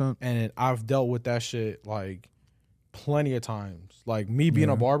 100%. And I've dealt with that shit like plenty of times. Like me being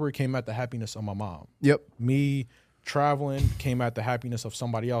a barber came at the happiness of my mom. Yep. Me traveling came at the happiness of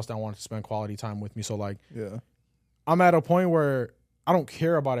somebody else that wanted to spend quality time with me. So like, I'm at a point where I don't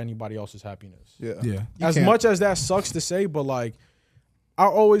care about anybody else's happiness. Yeah. As much as that sucks to say, but like, I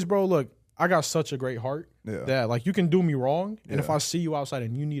always, bro, look, I got such a great heart that like you can do me wrong, and if I see you outside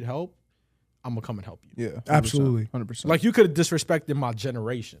and you need help, I'm gonna come and help you. Yeah, 100%, absolutely, 100%. Like you could have disrespected my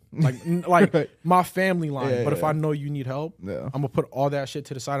generation, like right. my family line. But if I know you need help, I'm gonna put all that shit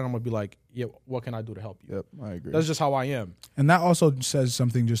to the side and I'm gonna be like, yeah, what can I do to help you? Yep, I agree. That's just how I am. And that also says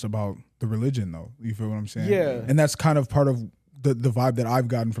something just about the religion, though. You feel what I'm saying? Yeah. And that's kind of part of the vibe that I've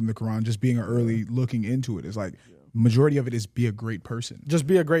gotten from the Quran. Just being early looking into it is like majority of it is be a great person. Just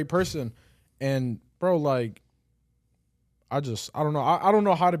be a great person, and bro, like. I don't know. I don't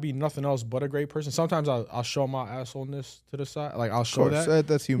know how to be nothing else but a great person. Sometimes I'll show my assholeness to the side. Like I'll show that.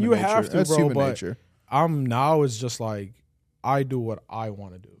 That's human nature. You have to, that's bro. Human but nature. I'm now is just like I do what I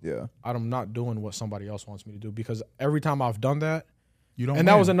want to do. Yeah. I'm not doing what somebody else wants me to do because every time I've done that, you don't. And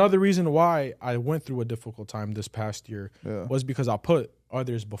that was another reason why I went through a difficult time this past year was because I put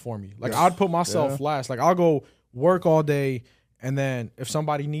others before me. Like I'd put myself last. Like I'll go work all day. And then if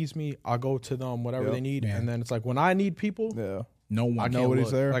somebody needs me, I'll go to them, whatever they need. And then it's like when I need people, no one. I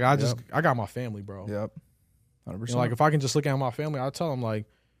Nobody's there. Like I got my family, bro. Yep. 100%. You know, like if I can just look at my family, I tell them like,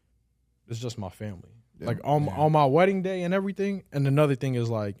 it's just my family. Like on my wedding day and everything. And another thing is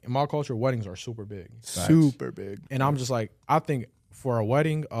like in my culture, weddings are super big. Super big. And I'm just like, I think for a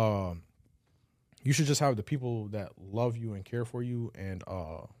wedding, you should just have the people that love you and care for you and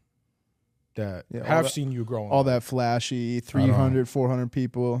that have seen you grow up. All that flashy 300, 400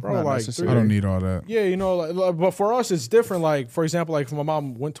 people. Bro, like, I don't need all that. Yeah, you know, like, but for us, it's different. Like, for example, like if my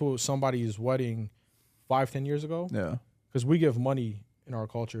mom went to somebody's wedding 5-10 years ago. Yeah. Because we give money in our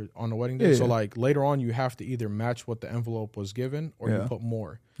culture on the wedding day. Yeah, so, like, later on, you have to either match what the envelope was given or you put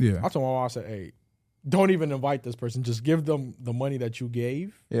more. Yeah. I told my mom, I said, hey, don't even invite this person. Just give them the money that you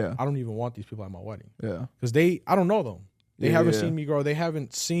gave. Yeah. I don't even want these people at my wedding. Yeah. Because I don't know them. They haven't seen me grow. They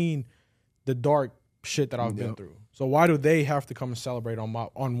haven't seen the dark shit that I've been through. So why do they have to come and celebrate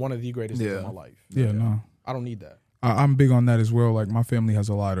on one of the greatest days of my life? Yeah, no. I don't need that. I'm big on that as well. Like my family has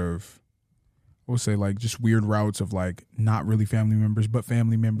a lot of, I would say like just weird routes of like not really family members, but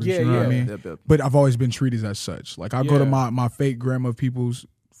family members. You know what I mean? Yep. But I've always been treated as such. Like I go to my fake grandma people's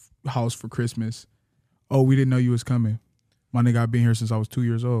house for Christmas. Oh, we didn't know you was coming. My nigga, I've been here since I was 2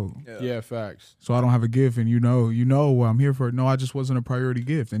 years old. Yeah, facts. So I don't have a gift, and you know what I'm here for. No, I just wasn't a priority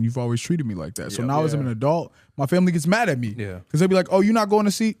gift, and you've always treated me like that. So now as I'm an adult, my family gets mad at me. Yeah. Because they'll be like, oh, you're not going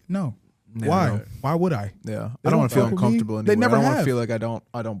to see? No. Yeah, why? No. Why would I? Yeah. I don't want to feel uncomfortable anymore. They never I don't have. want to feel like I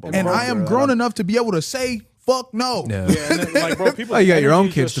don't belong. And I am grown enough to be able to say, fuck no. Yeah. And then, like, bro, people you got your own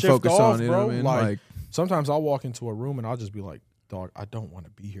kids to focus on, you know what I mean? Like, sometimes I'll walk into a room and I'll just be like, dog, I don't want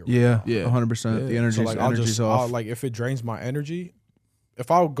to be here. Yeah. 100%. The energy's off. Like, if it drains my energy, if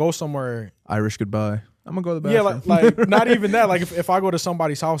I go somewhere, Irish goodbye. I'm gonna go to the bathroom. Yeah, like not even that. Like if I go to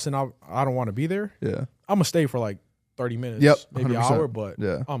somebody's house and I don't want to be there, I'm gonna stay for like 30 minutes, maybe an hour, but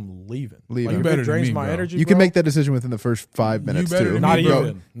I'm leaving. Like, you better it drains me, my bro. energy. You can make that decision within the first 5 minutes too. Not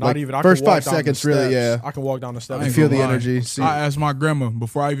even. I first can 5 seconds, really. Yeah, I can walk down the steps. I feel the energy. See. I asked my grandma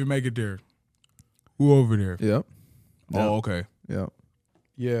before I even make it there. Who over there? Yep. Oh, okay. Yep.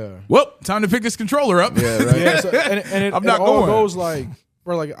 Yeah. Well, time to pick this controller up. Yeah, right. Yeah. So, and it, I'm not all going. Goes like.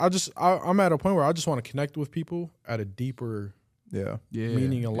 Bro, like I'm at a point where I just want to connect with people at a deeper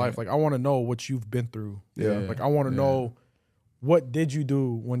meaning in life. Like I want to know what you've been through. Yeah. Like I want to know what did you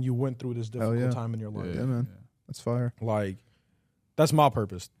do when you went through this difficult time in your life. Yeah, man. That's fire. Like that's my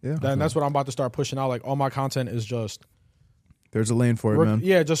purpose. Yeah. And that's what I'm about to start pushing out. Like all my content is just there's a lane for it, man.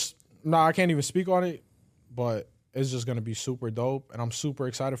 Yeah, I can't even speak on it, but it's just gonna be super dope. And I'm super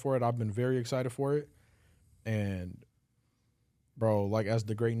excited for it. I've been very excited for it. And bro, like as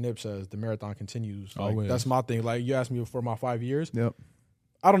the great Nip says, the marathon continues. Like, that's my thing. Like you asked me for my 5 years. Yep.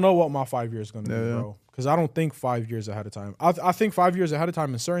 I don't know what my 5 years is going to be, bro. Because I don't think 5 years ahead of time. I think 5 years ahead of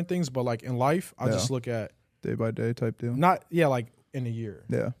time in certain things, but like in life, I just look at day by day type deal. Like in a year.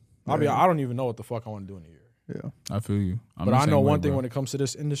 Yeah. I don't even know what the fuck I want to do in a year. Yeah. I feel you. But I know one thing when it comes to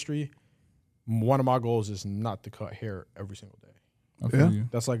this industry, one of my goals is not to cut hair every single day. I feel you.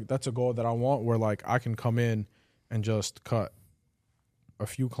 That's a goal that I want where like I can come in and just cut a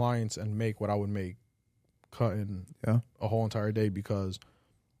few clients and make what I would make cutting a whole entire day because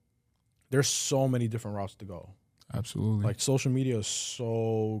there's so many different routes to go. Absolutely. Like social media is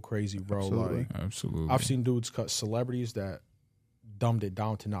so crazy, bro. Absolutely. I've seen dudes cut celebrities that dumbed it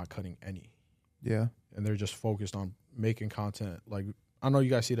down to not cutting any. Yeah. And they're just focused on making content. Like I know you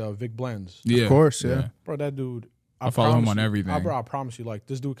guys see the Vic Blends. Yeah. Of course, yeah. Bro, that dude I follow him on everything. I promise you, like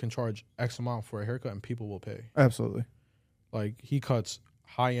this dude can charge X amount for a haircut and people will pay. Absolutely. Like he cuts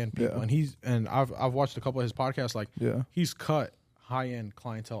high end people, and I've watched a couple of his podcasts. Like, he's cut high end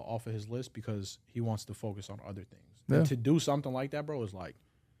clientele off of his list because he wants to focus on other things. Yeah. And to do something like that, bro, is like,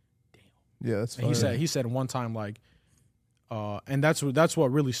 damn. Yeah, that's. And he said one time like, and that's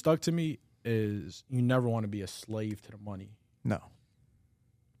what really stuck to me is you never want to be a slave to the money. No.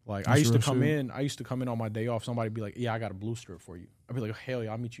 Like I used to come in on my day off. Somebody be like, "Yeah, I got a blue strip for you." I'd be like, "Hell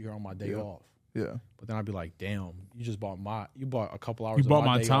yeah, I'll meet you here on my day off." Yeah. But then I'd be like, "Damn, you bought a couple hours. You bought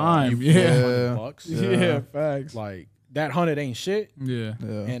my day time. Off, $100. Yeah, facts. Like that 100 ain't shit. Yeah.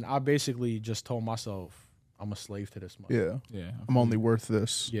 And I basically just told myself, I'm a slave to this money. Yeah. I'm only worth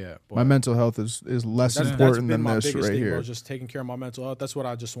this. Yeah. My mental health is less important than this right here. Bro, just taking care of my mental health. That's what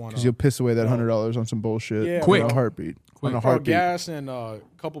I just want. Because you'll piss away that $100 on some bullshit. Quick. On a heartbeat. On a heartbeat. Gas and a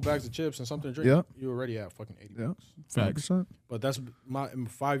couple bags of chips and something to drink. You already have fucking $80. Facts. 100%. But that's in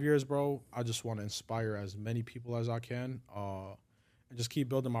 5 years, bro. I just want to inspire as many people as I can, and just keep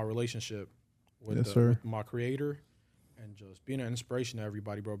building my relationship with my creator, and just being an inspiration to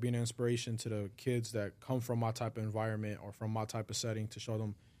everybody, bro. Being an inspiration to the kids that come from my type of environment or from my type of setting, to show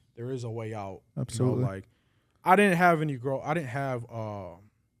them there is a way out. Absolutely. You know, like I didn't have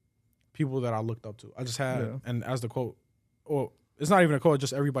people that I looked up to. I just had, and as the quote, or it's not even a quote,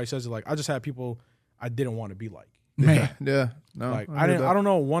 just everybody says it. Like I just had people I didn't want to be like. Man. Yeah. No. Like I don't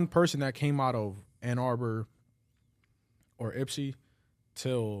know one person that came out of Ann Arbor or Ipsy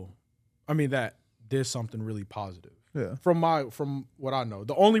that did something really positive. Yeah. From what I know,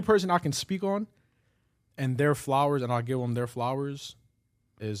 the only person I can speak on and their flowers, and I'll give them their flowers,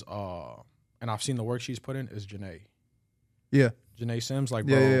 is and I've seen the work she's put in, is Janae. Yeah. Janae Sims, like,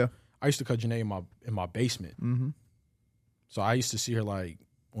 bro. Yeah. I used to cut Janae in my basement. Mm-hmm. So I used to see her like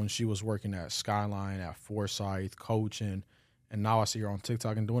when she was working at Skyline, at Forsyth, coaching, and now I see her on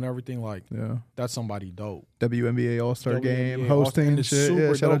TikTok and doing everything. Like, that's somebody dope. WNBA All-Star Game, hosting and shit.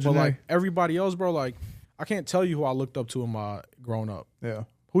 Super shout out dope. But Janae. like everybody else, bro, like I can't tell you who I looked up to in my growing up. Yeah.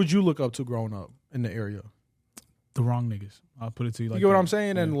 Who'd you look up to growing up in the area? The wrong niggas. I'll put it to you like you get that. what I'm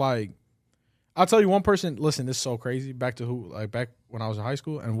saying? Yeah. And like, I'll tell you one person. Listen, this is so crazy. Back when I was in high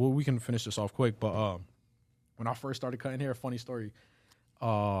school, and we can finish this off quick. But when I first started cutting hair, funny story.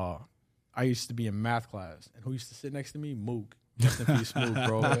 I used to be in math class, and who used to sit next to me? Mook. Rest in peace, Mook,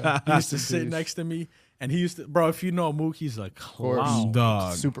 bro. He used to sit next to me, and he used to, bro. If you know Mook, he's a clown,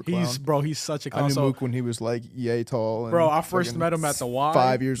 dog, super clown. He's such a clown. I knew Mook when he was like yay tall. And bro, I first met him at the Y.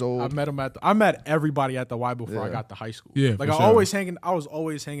 5 years old. I met everybody at the Y before I got to high school. Yeah, like I was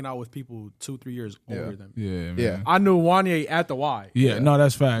always hanging out with people 2-3 years older than me. Yeah, man. Yeah. I knew Wanye at the Y. Yeah, no,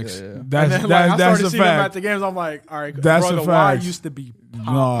 that's facts. Yeah. That's and then, like, that's I started a seeing him at fact. the games. I'm like, all right, That's bro, a the fact. Y used to be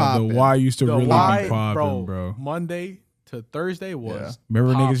No, the Y used to really be popping, bro. Monday to Thursday was.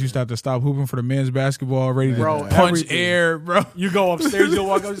 Remember niggas used to have to stop hooping for the men's basketball, ready to punch everything. air, bro. You go upstairs, you'll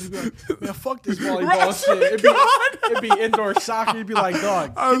walk up, and be like, man, fuck this volleyball shit. It'd be indoor soccer. You'd be like,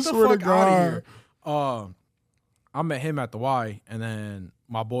 dog, get the fuck out of here. I met him at the Y, and then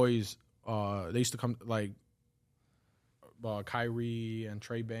my boys, they used to come like Kyrie and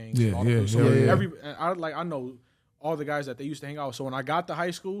Trey Banks. Yeah, and all the yeah. I know all the guys that they used to hang out with. So when I got to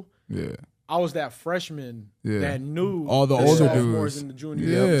high school, yeah, I was that freshman that knew all the older sophomores dudes and the juniors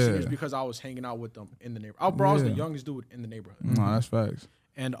and the seniors because I was hanging out with them in the neighborhood. I was the youngest dude in the neighborhood. No, that's facts.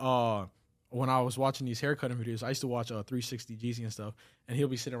 And when I was watching these haircutting videos, I used to watch 360 GZ and stuff, and he'll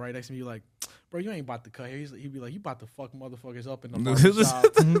be sitting right next to me like, bro, you ain't about to cut hair. He'd be like, you about to fuck motherfuckers up in the barbershop.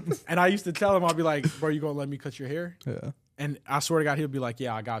 And I used to tell him, I'd be like, bro, you gonna let me cut your hair? Yeah. And I swear to God, he'll be like,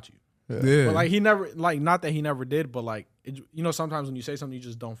 yeah, I got you. Yeah. But like he never, like, not that he never did, but like, sometimes when you say something, you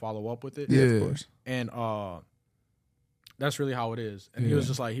just don't follow up with it. Yeah, of course. And that's really how it is. And he was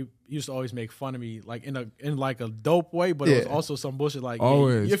just like, he used to always make fun of me, like in like a dope way, but it was also some bullshit. Like,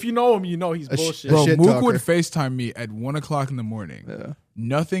 always. If you know him, you know he's bullshit. Bro, shit Mook talker. would FaceTime me at 1:00 in the morning. Yeah.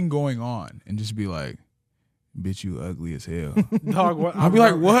 Nothing going on, and just be like, bitch, you ugly as hell. Dog, what? I'd be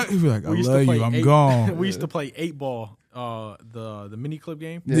like, what? He'd be like, I love you, I'm gone. We used to play 8-ball, the mini clip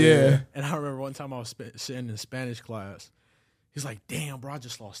game. Yeah. And I remember one time I was sitting in Spanish class. He's like, damn, bro, I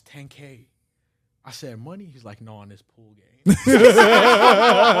just lost $10K. I said, money? He's like, no, on this pool game. I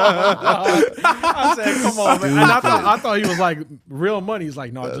said, come on, man. And I thought he was like, real money. He's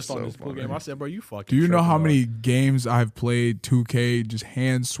like, no, just on this pool game. I said, bro, you fucking Do you know how tripping, many games I've played 2K, just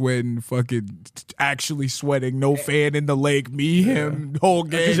hands sweating, fucking actually sweating, no fan in the lake, me, him, whole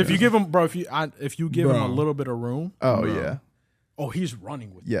game? Because if you give him, bro, if you give him a little bit of room. Oh, yeah. Oh, he's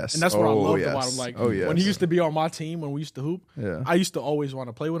running with you. Yes. And that's what I loved about him. Like, yes. when he used to be on my team, when we used to hoop, Yeah. I used to always want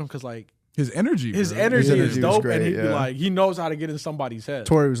to play with him because, like, His energy is was dope, great, and he'd be yeah. like, he knows how to get in somebody's head.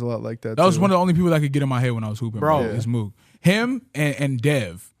 Tori was a lot like that. That was too. one of the only people that could get in my head when I was hooping, bro. Is Mook. Him and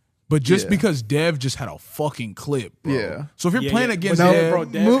Dev. But just because Dev just had a fucking clip, bro. Yeah. So if you're playing against No, Dev, bro,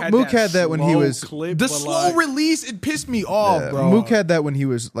 Dev Mook had that when he was clip, the slow release, it pissed me off, bro. Mook had that when he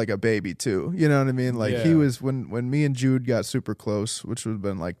was like a baby too. You know what I mean? Like he Yeah. was when me and Jude got super close, which would have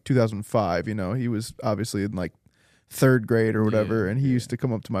been like 2005. You know, he was obviously in like 3rd grade or whatever, and he used to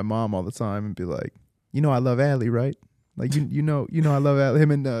come up to my mom all the time and be like, "You know, I love Allie, right? Like you know, I love Allie."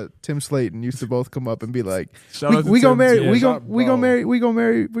 Him and Tim Slayton used to both come up and be like, "We gonna marry, we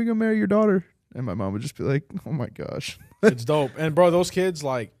gonna marry your daughter." And my mom would just be like, "Oh my gosh." It's dope. And bro, those kids,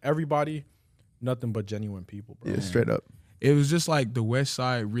 like everybody, nothing but genuine people, bro. Yeah, straight up. It was just like the West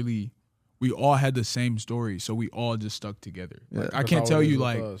Side really, we all had the same story, so we all just stuck together. Like, I can't tell you,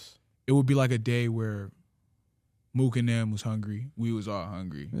 like, it would be like a day where Mook and them was hungry. We was all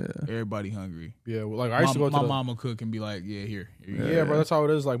hungry. Yeah. Everybody hungry. Yeah, well, like I used to go to my mama cook and be like, here you go. Yeah, bro, that's how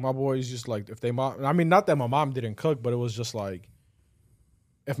it is. Like my boys just like, if they mom, I mean, not that my mom didn't cook, but it was just like,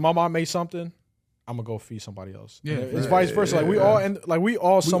 if my mom made something, I'm gonna go feed somebody else. Yeah, it's vice versa. Like we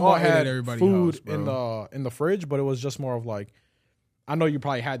all somewhat had food house, in the fridge, but it was just more of like, I know you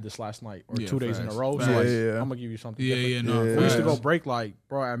probably had this last night or 2 days in a row. So like, I'm gonna give you something. We used to go break like,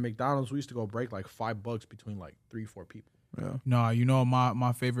 bro, at McDonald's. We used to go break like $5 between like 3-4 people. Yeah. Nah, you know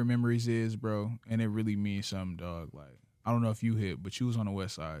my favorite memories is, bro, and it really means something, dog. Like I don't know if you hit, but you was on the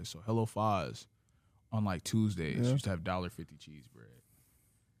West Side, so Hello Foz on like Tuesdays used to have $1.50 cheese bread.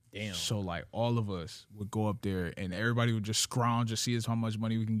 Damn. So like all of us would go up there and everybody would just scrounge to see us how much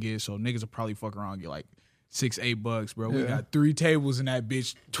money we can get. So niggas would probably fuck around and get like $6-8, bro. We got 3 tables in that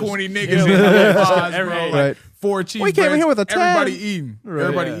bitch, 20 niggas in the fives, bro. Right. Like 4 cheese We came in here with a 10. Everybody eating. Right.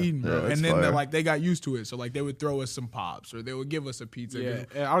 Everybody eating, bro. Yeah, and then fire. like they got used to it. So like they would throw us some pops or they would give us a pizza. Yeah,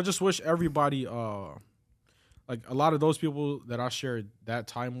 and I just wish everybody, like a lot of those people that I shared that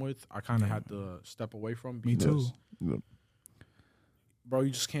time with, I kind of had to step away from. Me too. Bro,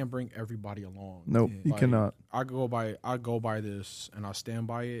 you just can't bring everybody along. Nope, you cannot. I go by this, and I stand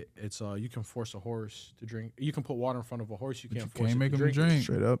by it. It's you can force a horse to drink. You can put water in front of a horse. You can't force it make to them drink.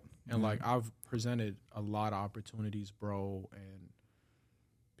 Straight up. And like I've presented a lot of opportunities, bro, and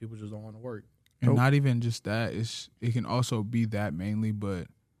people just don't want to work. And not even just that. It can also be that mainly, but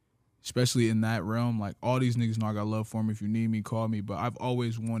especially in that realm, like all these niggas know I got love for me. If you need me, call me. But I've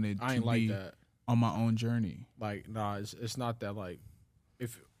always wanted to be that on my own journey. Like, nah, it's not that. Like,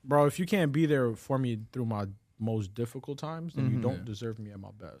 if you can't be there for me through my most difficult times, then you don't deserve me at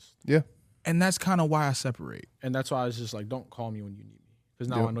my best. Yeah. And that's kind of why I separate. And that's why I was just like, don't call me when you need me, because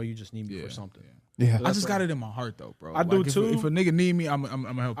now I know you just need me for something. Yeah. I just got it in my heart though, bro. I do too. If a nigga need me, I'm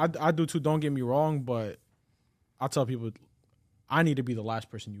gonna help. I do too. Don't get me wrong, but I tell people I need to be the last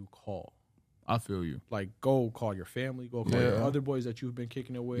person you call. I feel you. Like, go call your family. Go call your other boys that you've been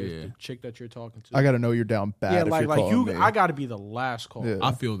kicking it with. The chick that you're talking to. I got to know you're down bad. Yeah, if like you're calling me. I got to be the last call. Yeah.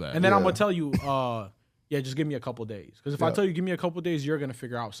 I feel that. And then I'm gonna tell you, just give me a couple days. Because if I tell you give me a couple days, you're gonna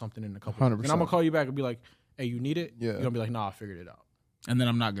figure out something in a couple. 100%. Days. And I'm gonna call you back and be like, "Hey, you need it?" Yeah. You're gonna be like, "Nah, I figured it out." And then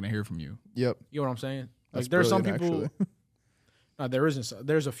I'm not gonna hear from you. Yep. You know what I'm saying? That's Like, there's some brilliant, people. No, there isn't.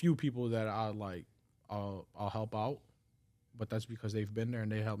 There's a few people that I'll help out, but that's because they've been there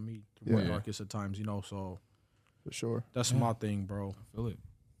and they helped me through my darkest at times. You know, so For sure. that's my thing, bro. I feel it.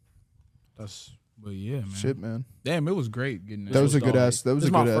 But yeah, man. Shit, man. Damn, it was great getting this. That was a good ass. That was This a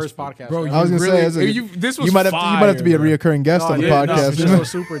is my good first ass. podcast, Bro, right? I was gonna say, this was you might have to be a reoccurring guest on the podcast. This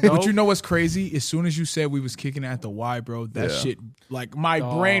was super dope. But you know what's crazy? As soon as you said we was kicking at the Y, bro, that shit, like my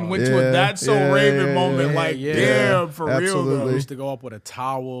brain went to a "that's so Raven" moment. Like, damn, for real, bro. We used to go up with a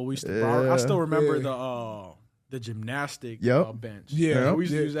towel. We used to. I still remember the gymnastic bench. Yeah, we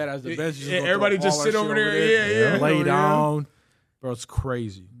used to use that as the bench. Everybody just sit over there. Lay down. Bro, it's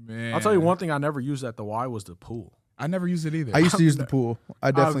crazy. Man. I'll tell you one thing I never used at the Y was the pool. I never used it either. I used to use the pool. I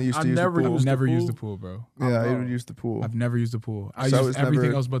definitely used to use the pool. I've never used the pool, bro. Yeah, I would use the pool. I've never used the pool. I used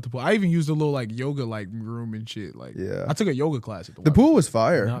everything else but the pool. I even used a little like yoga like room and shit. Like, I took a yoga class at the Y. The pool was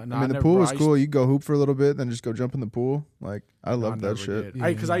fire. No, I mean, the pool was cool. You go hoop for a little bit, then just go jump in the pool. Like, I loved that shit.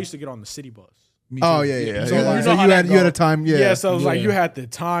 Because I used to get on the city bus. Oh yeah. So you had a time. Yeah. So it was like you had the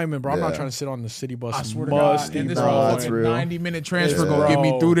time, and bro, I'm not trying to sit on the city bus. I swear to God, and this that's real. 90-minute transfer gonna get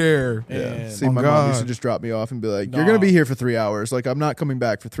me through there. Yeah. See, my mom used to just drop me off and be like, "You're gonna be here for 3 hours. Like, I'm not coming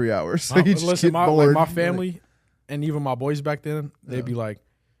back for 3 hours." So you just get bored. My family and even my boys back then, they'd be like,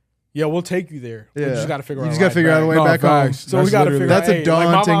 "Yeah, we'll take you there. We just got to figure out. You just got to figure out a way back home. So we got to figure out. That's a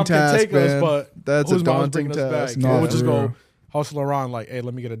daunting task, man. But that's a daunting task. We'll just go hustle around like, hey,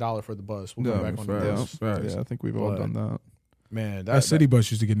 let me get $1 for the bus. We'll go back on the bus. Yeah, I think we've all done that. Man, that city bus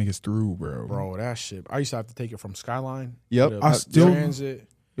used to get niggas through, bro. Bro, that shit. I used to have to take it from Skyline. Yep. I still transit.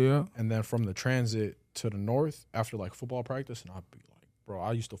 Yeah. And then from the transit to the north after like football practice, and I'd be like, bro,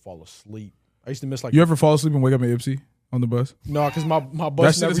 I used to fall asleep. I used to miss like. You ever fall asleep and wake up in Ipsy on the bus? No, because my bus that never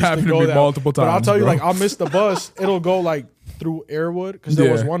has used happened to go me that. multiple times. But I'll tell you, bro. like, I'll miss the bus. It'll go like through Airwood because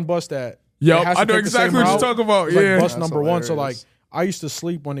there was one bus that. Yeah, I know exactly what you're talking about. Like yeah, bus number one. So like, I used to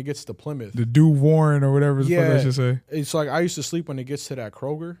sleep when it gets to Plymouth. The Dew Warren or whatever the fuck I should say. It's like I used to sleep when it gets to that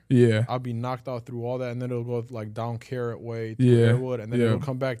Kroger. Yeah. I'll be knocked out through all that, and then it'll go like down Carrot Way to Airwood, and then it'll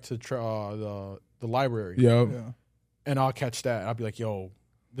come back to the library. Yeah. And I'll catch that. I'll be like, yo,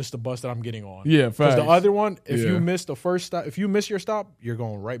 this is the bus that I'm getting on. Yeah, facts. Because the other one, if you miss the first stop, if you miss your stop, you're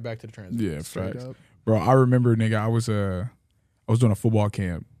going right back to the transit. Yeah, facts. Bro, I remember, nigga, I was doing a football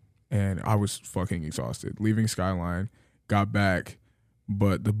camp, and I was fucking exhausted. Leaving Skyline, got back,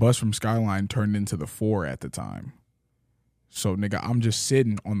 but the bus from Skyline turned into the 4 at the time. So, nigga, I'm just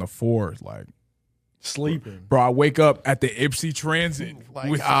sitting on the 4, like, sleeping. Bro, I wake up at the Ipsy Transit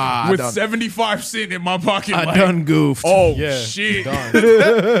with 75 cents in my pocket. I done goofed. Oh, shit. I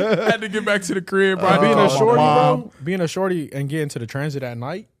had to get back to the crib, bro. Being a shorty and getting to the transit at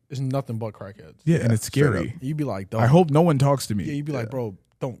night is nothing but crackheads. Yeah, and it's scary. You'd be like, I hope no one talks to me. Yeah, you'd be like, bro,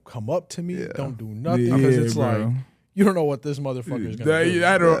 don't come up to me. Yeah. Don't do nothing. Because it's like, you don't know what this motherfucker is going to do.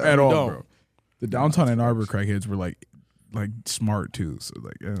 At all, bro. The downtown Ann Arbor crackheads were like smart too. So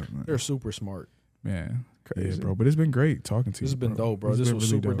like, they're super smart. Man, crazy, bro. But it's been great talking to you. This has been dope, bro. This was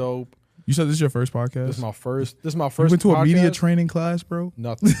super dope. You said this is your first podcast? This is my first. You went to a media training class, bro?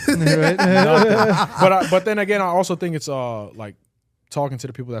 Nothing. Nothing. But then again, I also think it's like talking to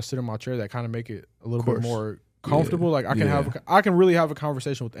the people that sit in my chair that kind of make it a little bit more comfortable. Like I can really have a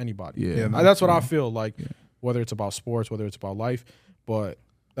conversation with anybody. Yeah, that's what I feel like. Whether it's about sports, whether it's about life, but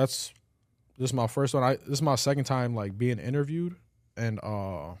this is my first one. This is my second time like being interviewed, and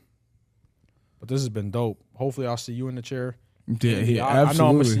but this has been dope. Hopefully, I'll see you in the chair. Yeah, I know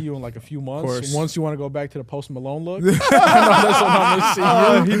I'm gonna see you in like a few months. Once you want to go back to the Post Malone look, I know that's what I'm gonna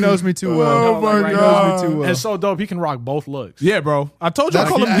see you. He knows me too well. Oh my God. He knows me too well. And so dope. He can rock both looks. Yeah, bro. I told you I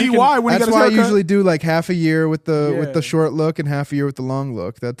call him DY when he got his haircut. That's why I usually do like half a year with the short look and half a year with the long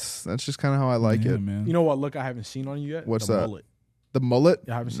look. That's just kind of how I like it. Man. You know what look I haven't seen on you yet? What's the that? Mullet. The mullet?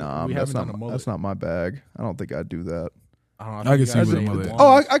 Yeah, that's not my bag. I don't think I'd do that. I can see with a mullet.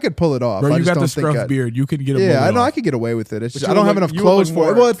 Oh, I could pull it off. Bro, you got the scruff beard. You can get a mullet. Yeah, I know I could get away with it. It's just, I don't have enough clothes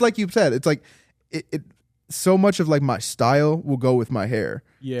for it. Well, it's like you said. It's like it so much of like my style will go with my hair.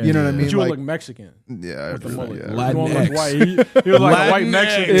 Yeah, you know what I mean. But you would look Mexican. Yeah, with the mullet. Yeah. Latinx. You look like a white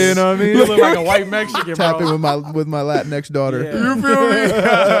Mexican. You know what I mean? You look like a white Mexican. Tapping with my Latinx daughter. Yeah. You feel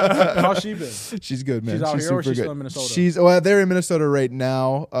me? How's she been? She's good, man. She's out here super or she's good. still in Minnesota? Well, they're in Minnesota right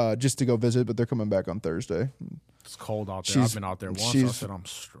now, just to go visit, but they're coming back on Thursday. It's cold out there. I've been out there once. I said I'm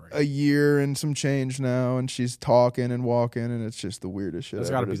straight. A year and some change now, and she's talking and walking, and it's just the weirdest shit.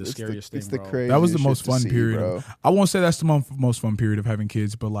 That's got to be the scariest thing, It's the bro. craziest. That was the most fun see, period. Bro. I won't say that's the most fun period of having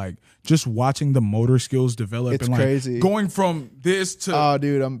kids, but like just watching the motor skills develop. It's and like crazy. Going from this to oh,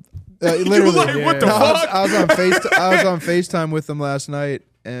 dude, I'm literally like, what the fuck? I was on FaceTime with them last night,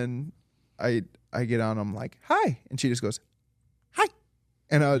 and I get on. I'm like, hi, and she just goes, hi.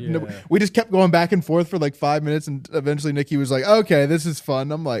 And we just kept going back and forth for like 5 minutes, and eventually Nikki was like, "Okay, this is fun."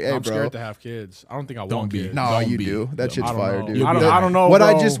 I'm like, "Hey, I'm bro, scared to have kids. I don't think I want kids. No, you do. That shit's fire, dude. I don't know. What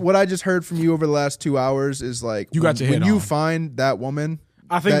bro. I just heard from you over the last 2 hours is like when you find that woman.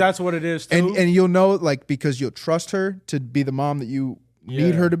 I think that's what it is too. And you'll know like because you'll trust her to be the mom that you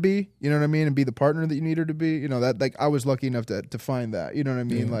need her to be. You know what I mean, and be the partner that you need her to be. You know that like I was lucky enough to find that. You know what I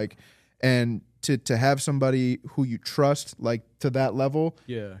mean, like and to have somebody who you trust like to that level.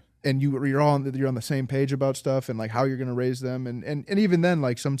 Yeah. And you're on the same page about stuff and like how you're gonna raise them and even then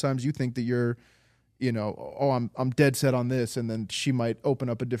like sometimes you think that you're, you know, I'm dead set on this and then she might open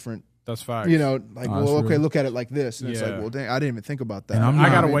up a different. That's fact. You know, like okay, look at it like this and it's like well dang, I didn't even think about that. And I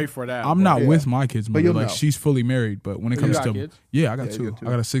gotta wait for that. I'm not with my kids, mother. But like she's fully married. But when it comes to kids? I got two. I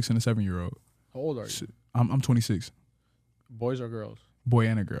got a 6 and a 7-year-old. How old are you? I'm 26. Boys or girls? Boy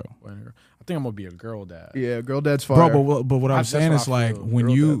and a girl. I think I'm gonna be a girl dad. Yeah, girl dad's fire. Bro, but what I'm saying is like when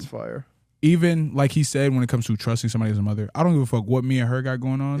girl dad's fire. Even like he said, when it comes to trusting somebody as a mother, I don't give a fuck what me and her got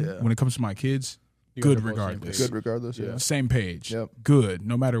going on. Yeah. When it comes to my kids, good regardless. Good regardless. Yeah. Same page. Yep. Good,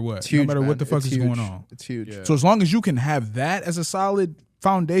 no matter what. Huge, no matter what the fuck is going on. It's huge. Yeah. So as long as you can have that as a solid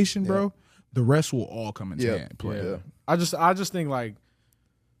foundation, bro, the rest will all come into play. Yeah. I just think like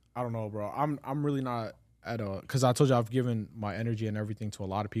I don't know, bro. I'm really not at a because I told you I've given my energy and everything to a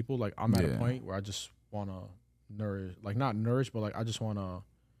lot of people. Like I'm at a point where I just want to nourish, like not nourish, but like I just want to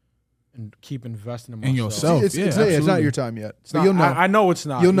and keep investing in myself. In yourself. It's not your time yet. So you'll know. I know it's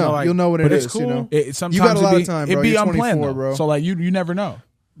not. You'll know. You'll know when it is. Cool. You know? Sometimes you got a lot of time, bro. It'd be You're unplanned, 24, bro. So like you never know.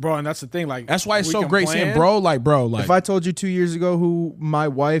 Bro, and that's the thing. Like that's why it's so great saying, bro. Like if I told you 2 years ago who my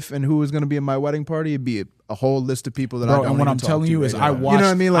wife and who was going to be in my wedding party, it'd be a whole list of people that I don't. And what I'm telling you is, I watched. You know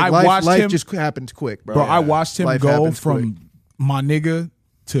what I mean? Like life just happened quick, bro. Bro, I watched him go from my nigga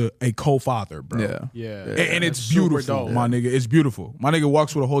to a co-father, bro. Yeah. And it's beautiful, my nigga. It's beautiful. My nigga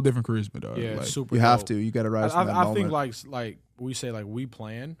walks with a whole different charisma, dog. Yeah, like, super. You have to. You got to rise from that moment. I think like we say like we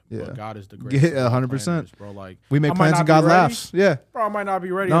plan, but God is the greatest. 100%, bro. Like we make plans and God laughs. Yeah, bro. I might not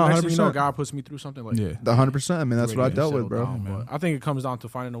be ready. No, next thing you know, God puts me through something like 100%. I mean, that's what I dealt with, bro. But I think it comes down to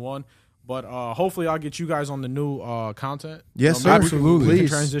finding the one. But hopefully, I'll get you guys on the new content. Yes, sir. Absolutely. We can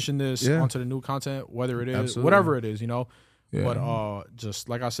transition this onto the new content, whether it is whatever it is, you know. Yeah. But just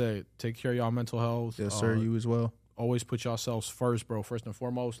like I said, take care of y'all mental health. Yes, sir. You as well. Always put yourselves first, bro. First and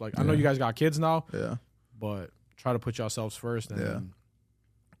foremost. Like I know you guys got kids now. Yeah. But try to put yourselves first. And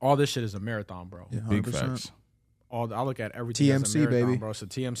all this shit is a marathon, bro. Yeah, big facts. I look at everything TMC, as a marathon, baby. bro. It's a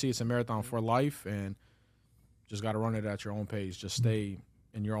TMC. It's a marathon for life, and just got to run it at your own pace. Just stay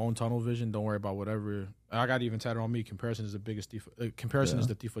in your own tunnel vision. Don't worry about whatever. I got even tatted on me. Comparison is the biggest thief. Comparison is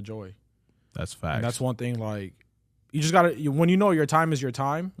the thief of joy. That's facts. And that's one thing. Like you just gotta. When you know your time is your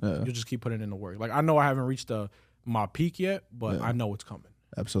time, you just keep putting in the work. Like I know I haven't reached my peak yet, but I know it's coming.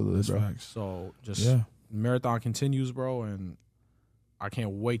 Absolutely, that's bro. Facts. So just marathon continues, bro, and I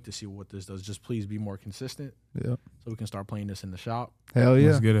can't wait to see what this does. Just please be more consistent. Yeah. So we can start playing this in the shop. Hell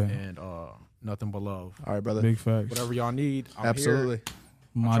yeah. Let's get it. And nothing but love. All right, brother. Big facts. Whatever y'all need, I'm Absolutely. here.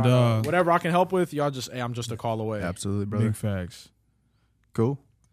 My dog. Whatever I can help with, y'all just, I'm just a call away. Absolutely, brother. Big facts. Cool.